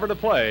Maple Leaf ever to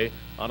play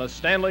on a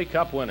Stanley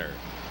Cup winner.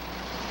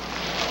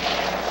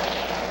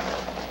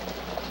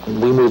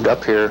 We moved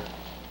up here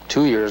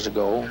 2 years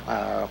ago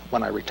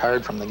when I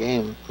retired from the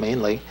game,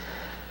 mainly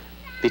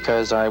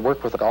because I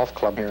worked with a golf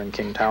club here in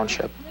King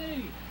Township.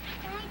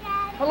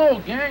 Hello,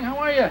 gang. How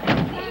are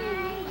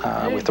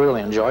you? We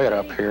thoroughly enjoy it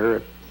up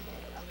here.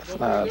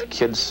 The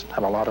kids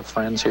have a lot of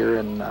friends here,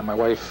 and my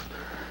wife,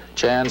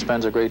 Jan,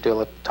 spends a great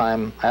deal of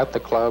time at the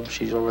club.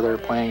 She's over there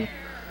playing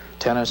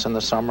tennis in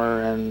the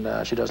summer,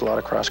 and she does a lot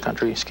of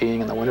cross-country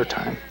skiing in the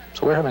wintertime.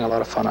 So we're having a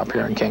lot of fun up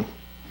here in King.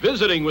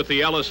 Visiting with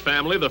the Ellis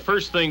family, the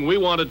first thing we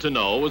wanted to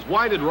know was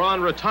why did Ron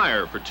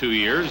retire for 2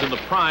 years in the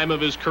prime of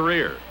his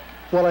career?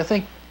 Well, I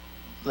think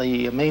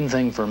the main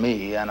thing for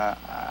me, and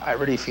I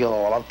really feel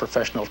a lot of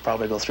professionals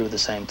probably go through the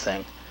same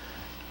thing.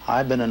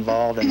 I've been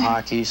involved in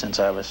hockey since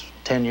I was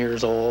 10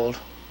 years old.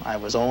 I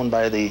was owned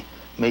by the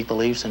Maple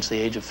Leafs since the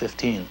age of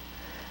 15.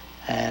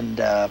 And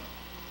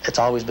it's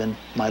always been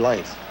my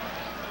life.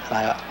 And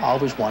I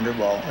always wondered,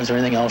 well, is there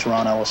anything else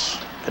Ron Ellis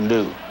can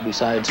do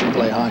besides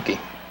play hockey?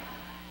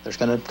 There's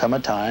going to come a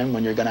time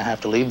when you're going to have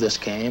to leave this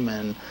game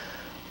and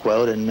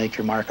go out and make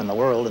your mark in the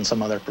world in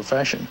some other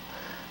profession.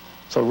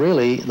 So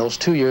really, those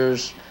 2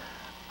 years,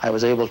 I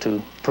was able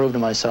to prove to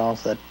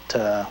myself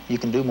that you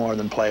can do more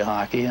than play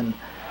hockey. And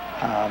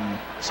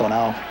so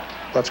now,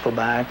 let's go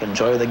back,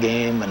 enjoy the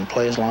game, and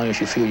play as long as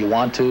you feel you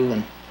want to.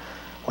 And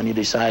when you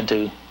decide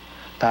to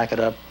pack it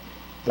up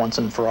once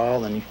and for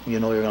all, then you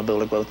know you're going to be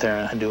able to go out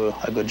there and do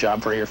a good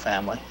job for your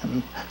family.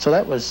 And so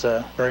that was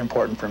very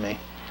important for me.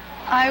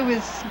 I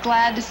was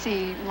glad to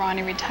see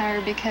Ronnie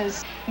retire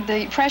because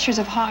the pressures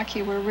of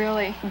hockey were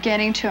really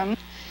getting to him.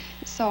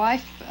 So I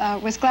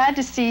was glad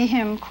to see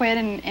him quit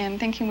and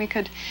thinking we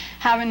could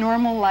have a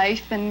normal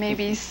life and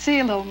maybe see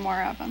a little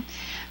more of him.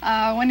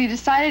 When he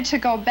decided to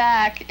go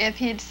back, if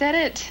he had said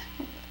it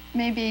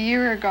maybe a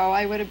year ago,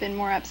 I would have been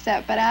more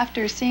upset. But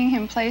after seeing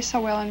him play so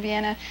well in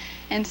Vienna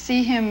and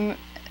see him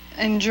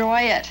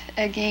enjoy it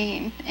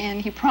again,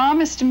 and he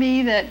promised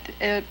me that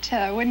it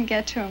wouldn't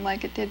get to him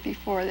like it did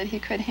before, that he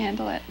could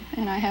handle it.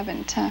 And I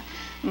haven't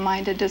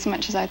minded as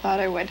much as I thought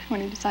I would when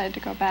he decided to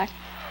go back.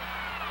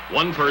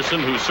 One person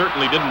who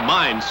certainly didn't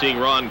mind seeing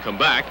Ron come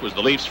back was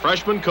the Leafs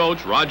freshman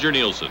coach, Roger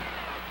Nielsen.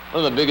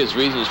 One of the biggest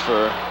reasons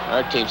for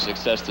our team's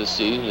success this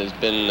season has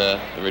been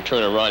the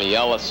return of Ronnie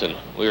Ellis, and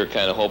we were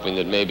kind of hoping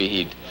that maybe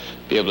he'd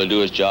be able to do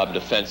his job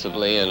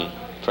defensively and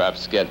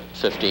perhaps get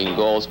 15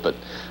 goals, but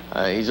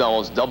he's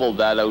almost doubled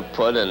that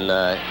output,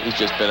 and he's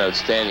just been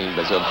outstanding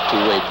as a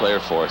two-way player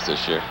for us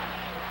this year.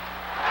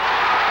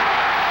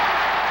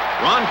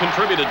 Ron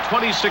contributed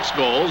 26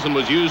 goals and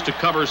was used to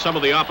cover some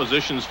of the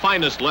opposition's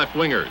finest left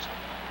wingers.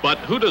 But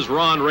who does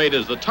Ron rate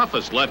as the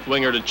toughest left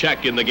winger to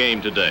check in the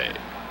game today?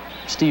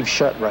 Steve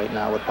Shutt right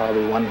now would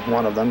probably be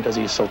one of them because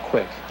he's so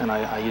quick, and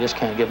you just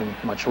can't give him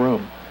much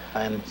room.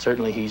 And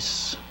certainly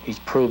he's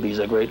proved he's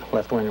a great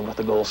left winger with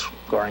the goal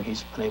scoring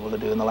he's been able to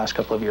do in the last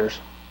couple of years.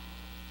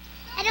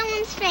 I don't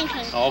want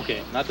spanking. Oh,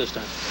 okay, not this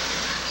time.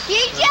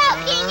 You're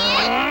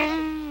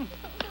joking!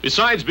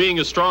 Besides being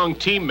a strong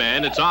team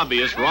man, it's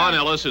obvious Ron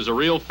Ellis is a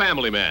real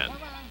family man.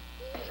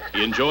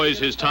 He enjoys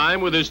his time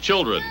with his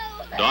children,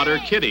 daughter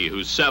Kitty,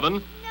 who's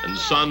 7, and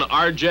son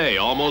RJ,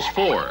 almost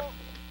 4.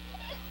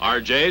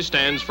 RJ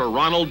stands for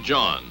Ronald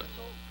John.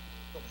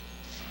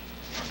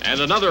 And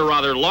another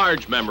rather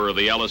large member of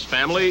the Ellis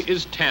family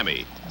is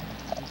Tammy.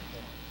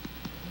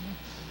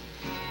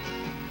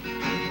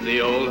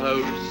 The old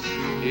house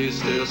is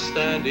still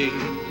standing,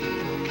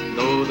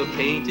 though the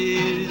paint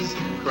is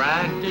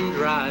cracked and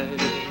dried.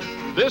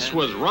 This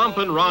was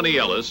Rompin' Ronnie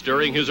Ellis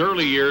during his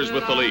early years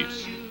with the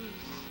Leafs.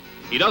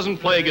 He doesn't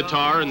play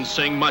guitar and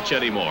sing much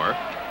anymore,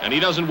 and he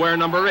doesn't wear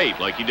number 8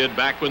 like he did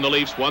back when the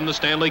Leafs won the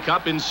Stanley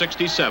Cup in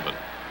 '67.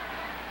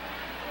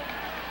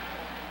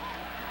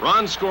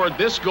 Ron scored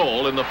this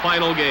goal in the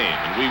final game,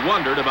 and we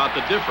wondered about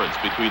the difference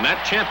between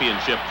that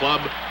championship club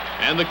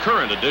and the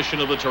current edition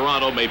of the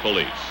Toronto Maple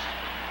Leafs.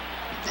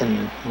 In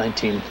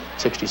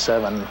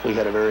 1967, we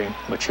had a very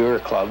mature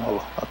club,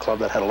 a club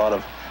that had a lot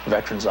of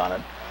veterans on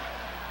it.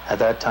 At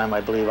that time,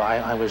 I believe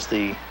I was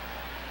the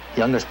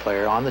youngest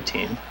player on the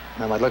team.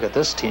 And I look at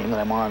this team that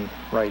I'm on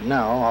right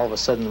now, all of a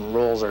sudden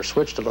roles are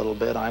switched a little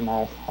bit. I'm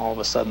all of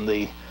a sudden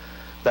the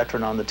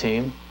veteran on the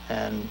team,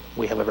 and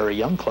we have a very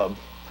young club.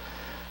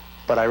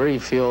 But I really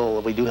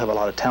feel we do have a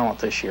lot of talent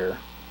this year,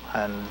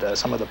 and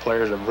some of the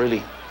players have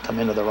really come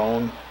into their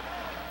own.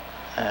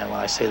 And when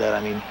I say that,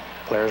 I mean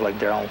players like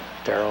Darryl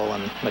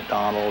and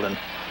McDonald and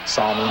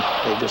Salmon.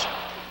 They've just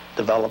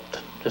developed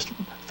just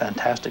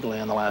fantastically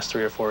in the last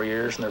 3 or 4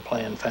 years, and they're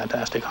playing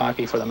fantastic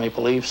hockey for the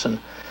Maple Leafs. And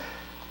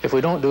if we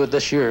don't do it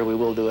this year, we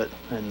will do it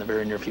in the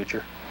very near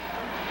future.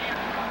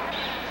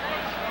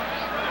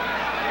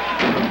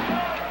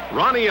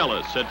 Ronnie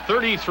Ellis at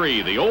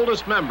 33, the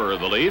oldest member of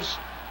the Leafs,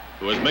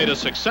 who has made a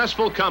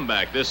successful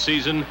comeback this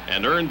season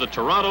and earned the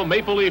Toronto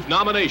Maple Leaf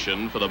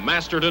nomination for the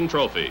Masterton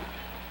Trophy.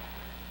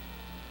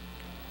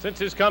 Since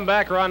his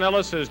comeback, Ron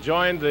Ellis has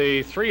joined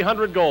the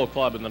 300-goal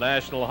club in the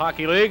National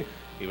Hockey League.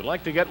 He would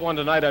like to get one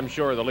tonight, I'm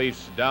sure. The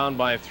Leafs down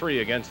by 3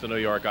 against the New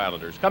York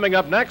Islanders. Coming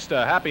up next,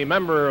 a happy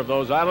member of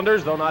those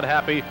Islanders, though not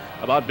happy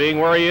about being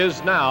where he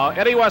is now.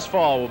 Eddie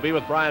Westfall will be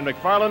with Brian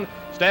McFarland.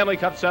 Stanley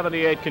Cup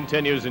 78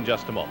 continues in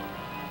just a moment.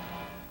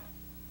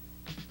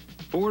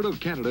 Ford of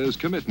Canada's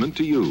commitment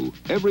to you.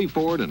 Every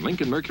Ford and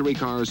Lincoln Mercury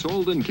car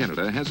sold in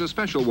Canada has a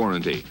special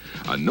warranty.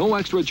 A no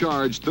extra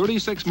charge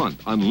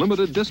 36-month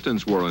unlimited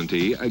distance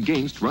warranty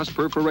against rust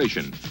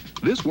perforation.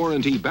 This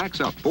warranty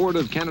backs up Ford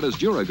of Canada's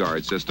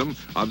DuraGuard system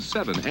of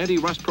 7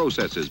 anti-rust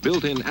processes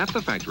built in at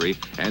the factory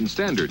and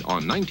standard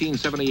on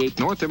 1978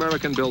 North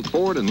American-built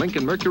Ford and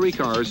Lincoln Mercury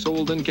cars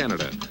sold in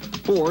Canada.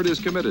 Ford is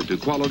committed to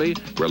quality,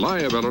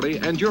 reliability,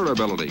 and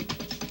durability.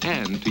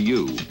 And to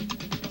you.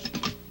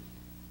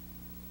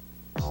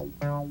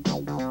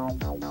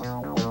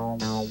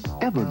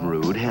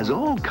 Evinrude has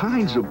all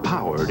kinds of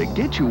power to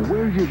get you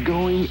where you're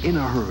going in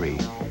a hurry.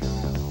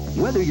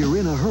 Whether you're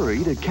in a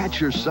hurry to catch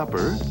your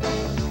supper,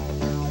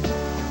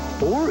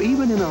 or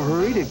even in a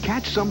hurry to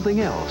catch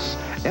something else,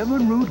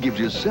 Evinrude gives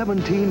you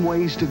 17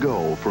 ways to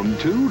go from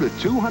 2 to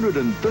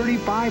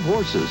 235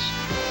 horses.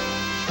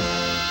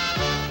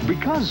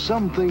 Because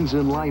some things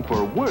in life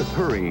are worth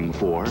hurrying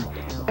for,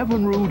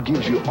 Evinrude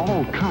gives you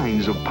all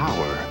kinds of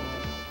power.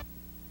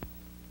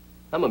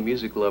 I'm a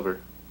music lover,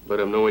 but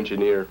I'm no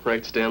engineer.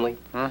 Right, Stanley?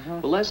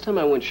 The last time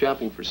I went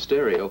shopping for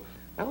stereo,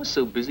 I was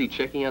so busy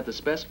checking out the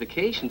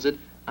specifications that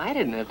I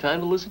didn't have time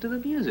to listen to the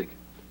music.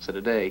 So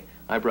today,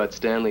 I brought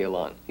Stanley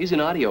along. He's an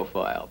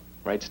audiophile.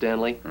 Right,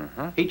 Stanley?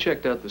 He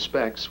checked out the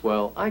specs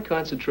while I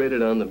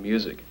concentrated on the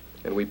music.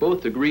 And we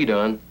both agreed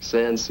on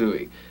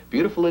Sansui.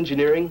 Beautiful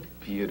engineering,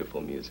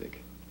 beautiful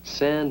music.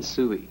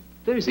 Sansui.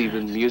 There's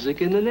even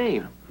music in the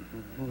name.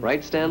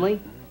 Right, Stanley?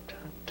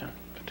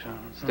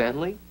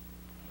 Stanley?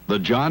 The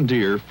John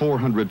Deere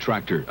 400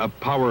 tractor, a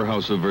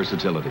powerhouse of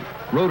versatility.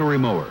 Rotary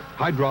mower,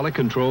 hydraulic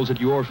controls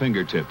at your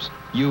fingertips.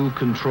 You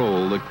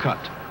control the cut.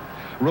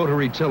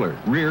 Rotary tiller,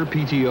 rear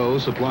PTO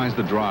supplies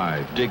the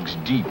drive, digs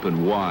deep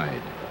and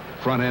wide.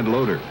 Front end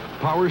loader,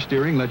 power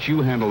steering lets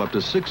you handle up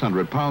to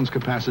 600 pounds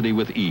capacity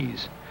with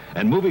ease.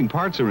 And moving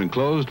parts are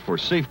enclosed for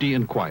safety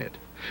and quiet.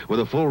 With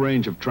a full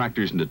range of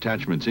tractors and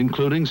attachments,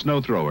 including snow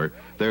thrower,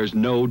 there's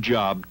no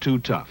job too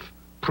tough.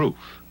 Proof,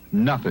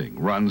 nothing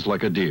runs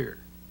like a Deere.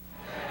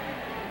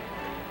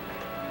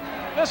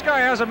 This guy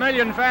has 1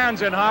 million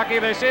fans in hockey.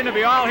 They seem to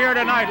be all here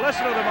tonight.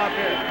 Listen to them up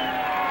here.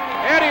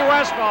 Eddie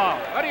Westfall.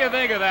 What do you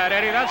think of that,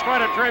 Eddie? That's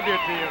quite a tribute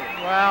to you.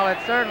 Well, it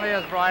certainly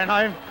is,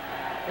 Brian.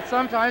 It's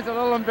sometimes a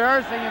little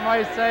embarrassing, you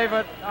might say,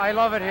 but I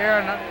love it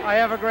here, and I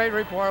have a great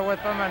rapport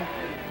with them,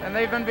 and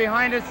they've been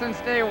behind us since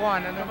day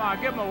one. And come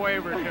on, give them a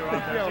wave or two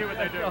out there. See what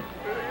they do.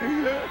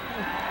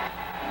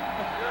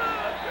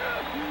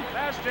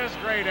 That's just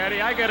great, Eddie.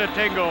 I get a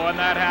tingle when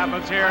that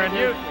happens here, and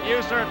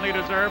you certainly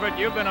deserve it.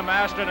 You've been a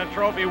Masterton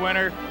Trophy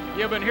winner.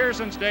 You've been here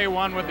since day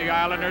one with the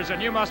Islanders,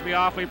 and you must be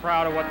awfully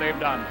proud of what they've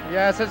done.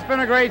 Yes, it's been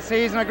a great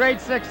season, a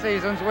great 6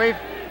 seasons. We've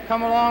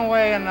come a long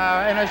way in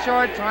a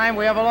short time.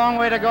 We have a long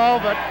way to go,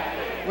 but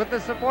with the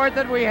support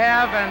that we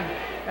have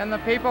and the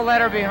people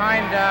that are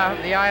behind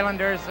the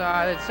Islanders,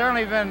 it's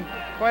certainly been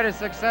quite a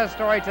success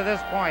story to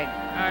this point.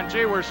 And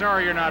gee, we're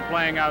sorry you're not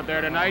playing out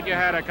there tonight. You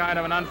had a kind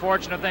of an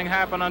unfortunate thing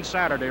happen on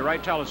Saturday,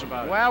 right? Tell us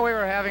about it. Well, we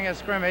were having a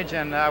scrimmage,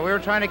 and we were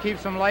trying to keep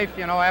some life,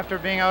 after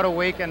being out a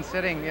week and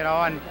sitting,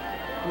 and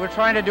we're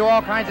trying to do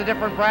all kinds of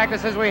different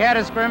practices. We had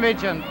a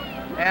scrimmage, and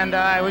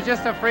it was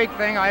just a freak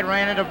thing. I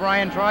ran into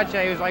Brian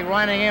Trottier. He was like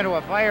running into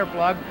a fire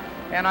plug,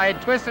 and I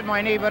had twisted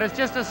my knee, but it's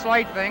just a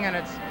slight thing, and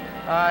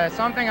it's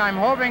something I'm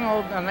hoping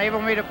will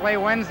enable me to play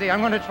Wednesday. I'm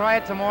going to try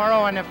it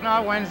tomorrow, and if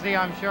not Wednesday,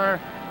 I'm sure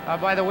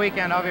by the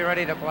weekend I'll be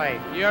ready to play.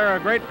 You're a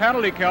great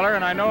penalty killer,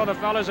 and I know the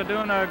fellas are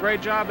doing a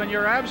great job in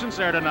your absence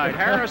there tonight.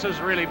 Harris has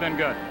really been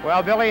good.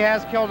 Well, Billy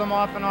has killed them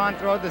off and on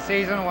throughout the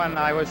season when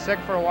I was sick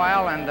for a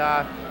while,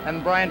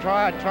 and Brian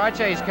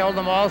Trotier's killed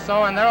them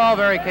also, and they're all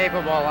very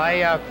capable.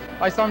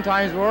 I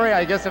sometimes worry,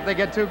 I guess, if they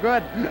get too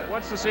good.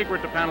 What's the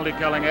secret to penalty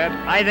killing, Ed?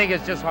 I think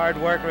it's just hard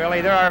work, really.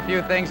 There are a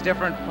few things,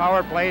 different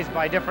power plays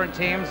by different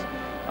teams.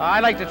 I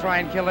like to try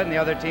and kill it in the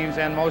other team's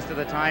end most of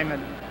the time. It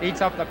eats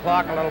up the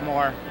clock a little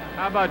more.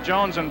 How about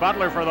Jones and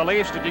Butler for the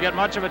Leafs? Did you get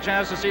much of a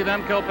chance to see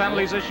them kill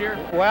penalties this year?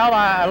 Well,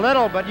 a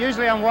little, but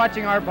usually I'm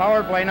watching our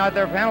power play, not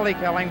their penalty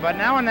killing. But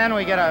now and then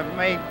we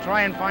may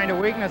try and find a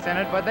weakness in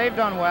it, but they've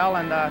done well.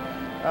 And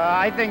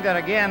I think that,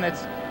 again,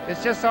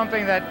 it's just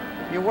something that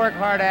you work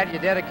hard at, you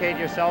dedicate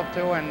yourself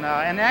to, and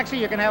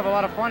actually you can have a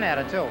lot of fun at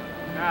it, too.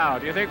 Now,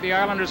 do you think the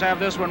Islanders have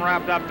this one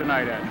wrapped up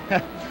tonight,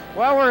 Ed?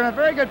 Well, we're in a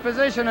very good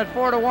position at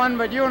 4-1,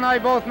 but you and I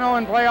both know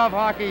in playoff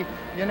hockey,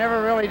 you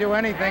never really do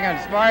anything.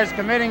 As far as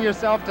committing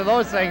yourself to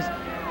those things,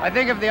 I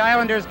think if the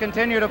Islanders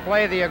continue to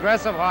play the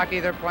aggressive hockey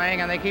they're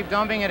playing and they keep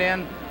dumping it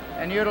in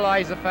and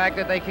utilize the fact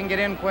that they can get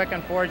in quick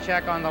and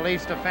forecheck on the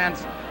Leafs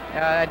defense,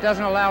 it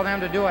doesn't allow them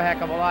to do a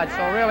heck of a lot.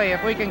 So really,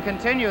 if we can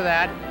continue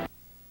that,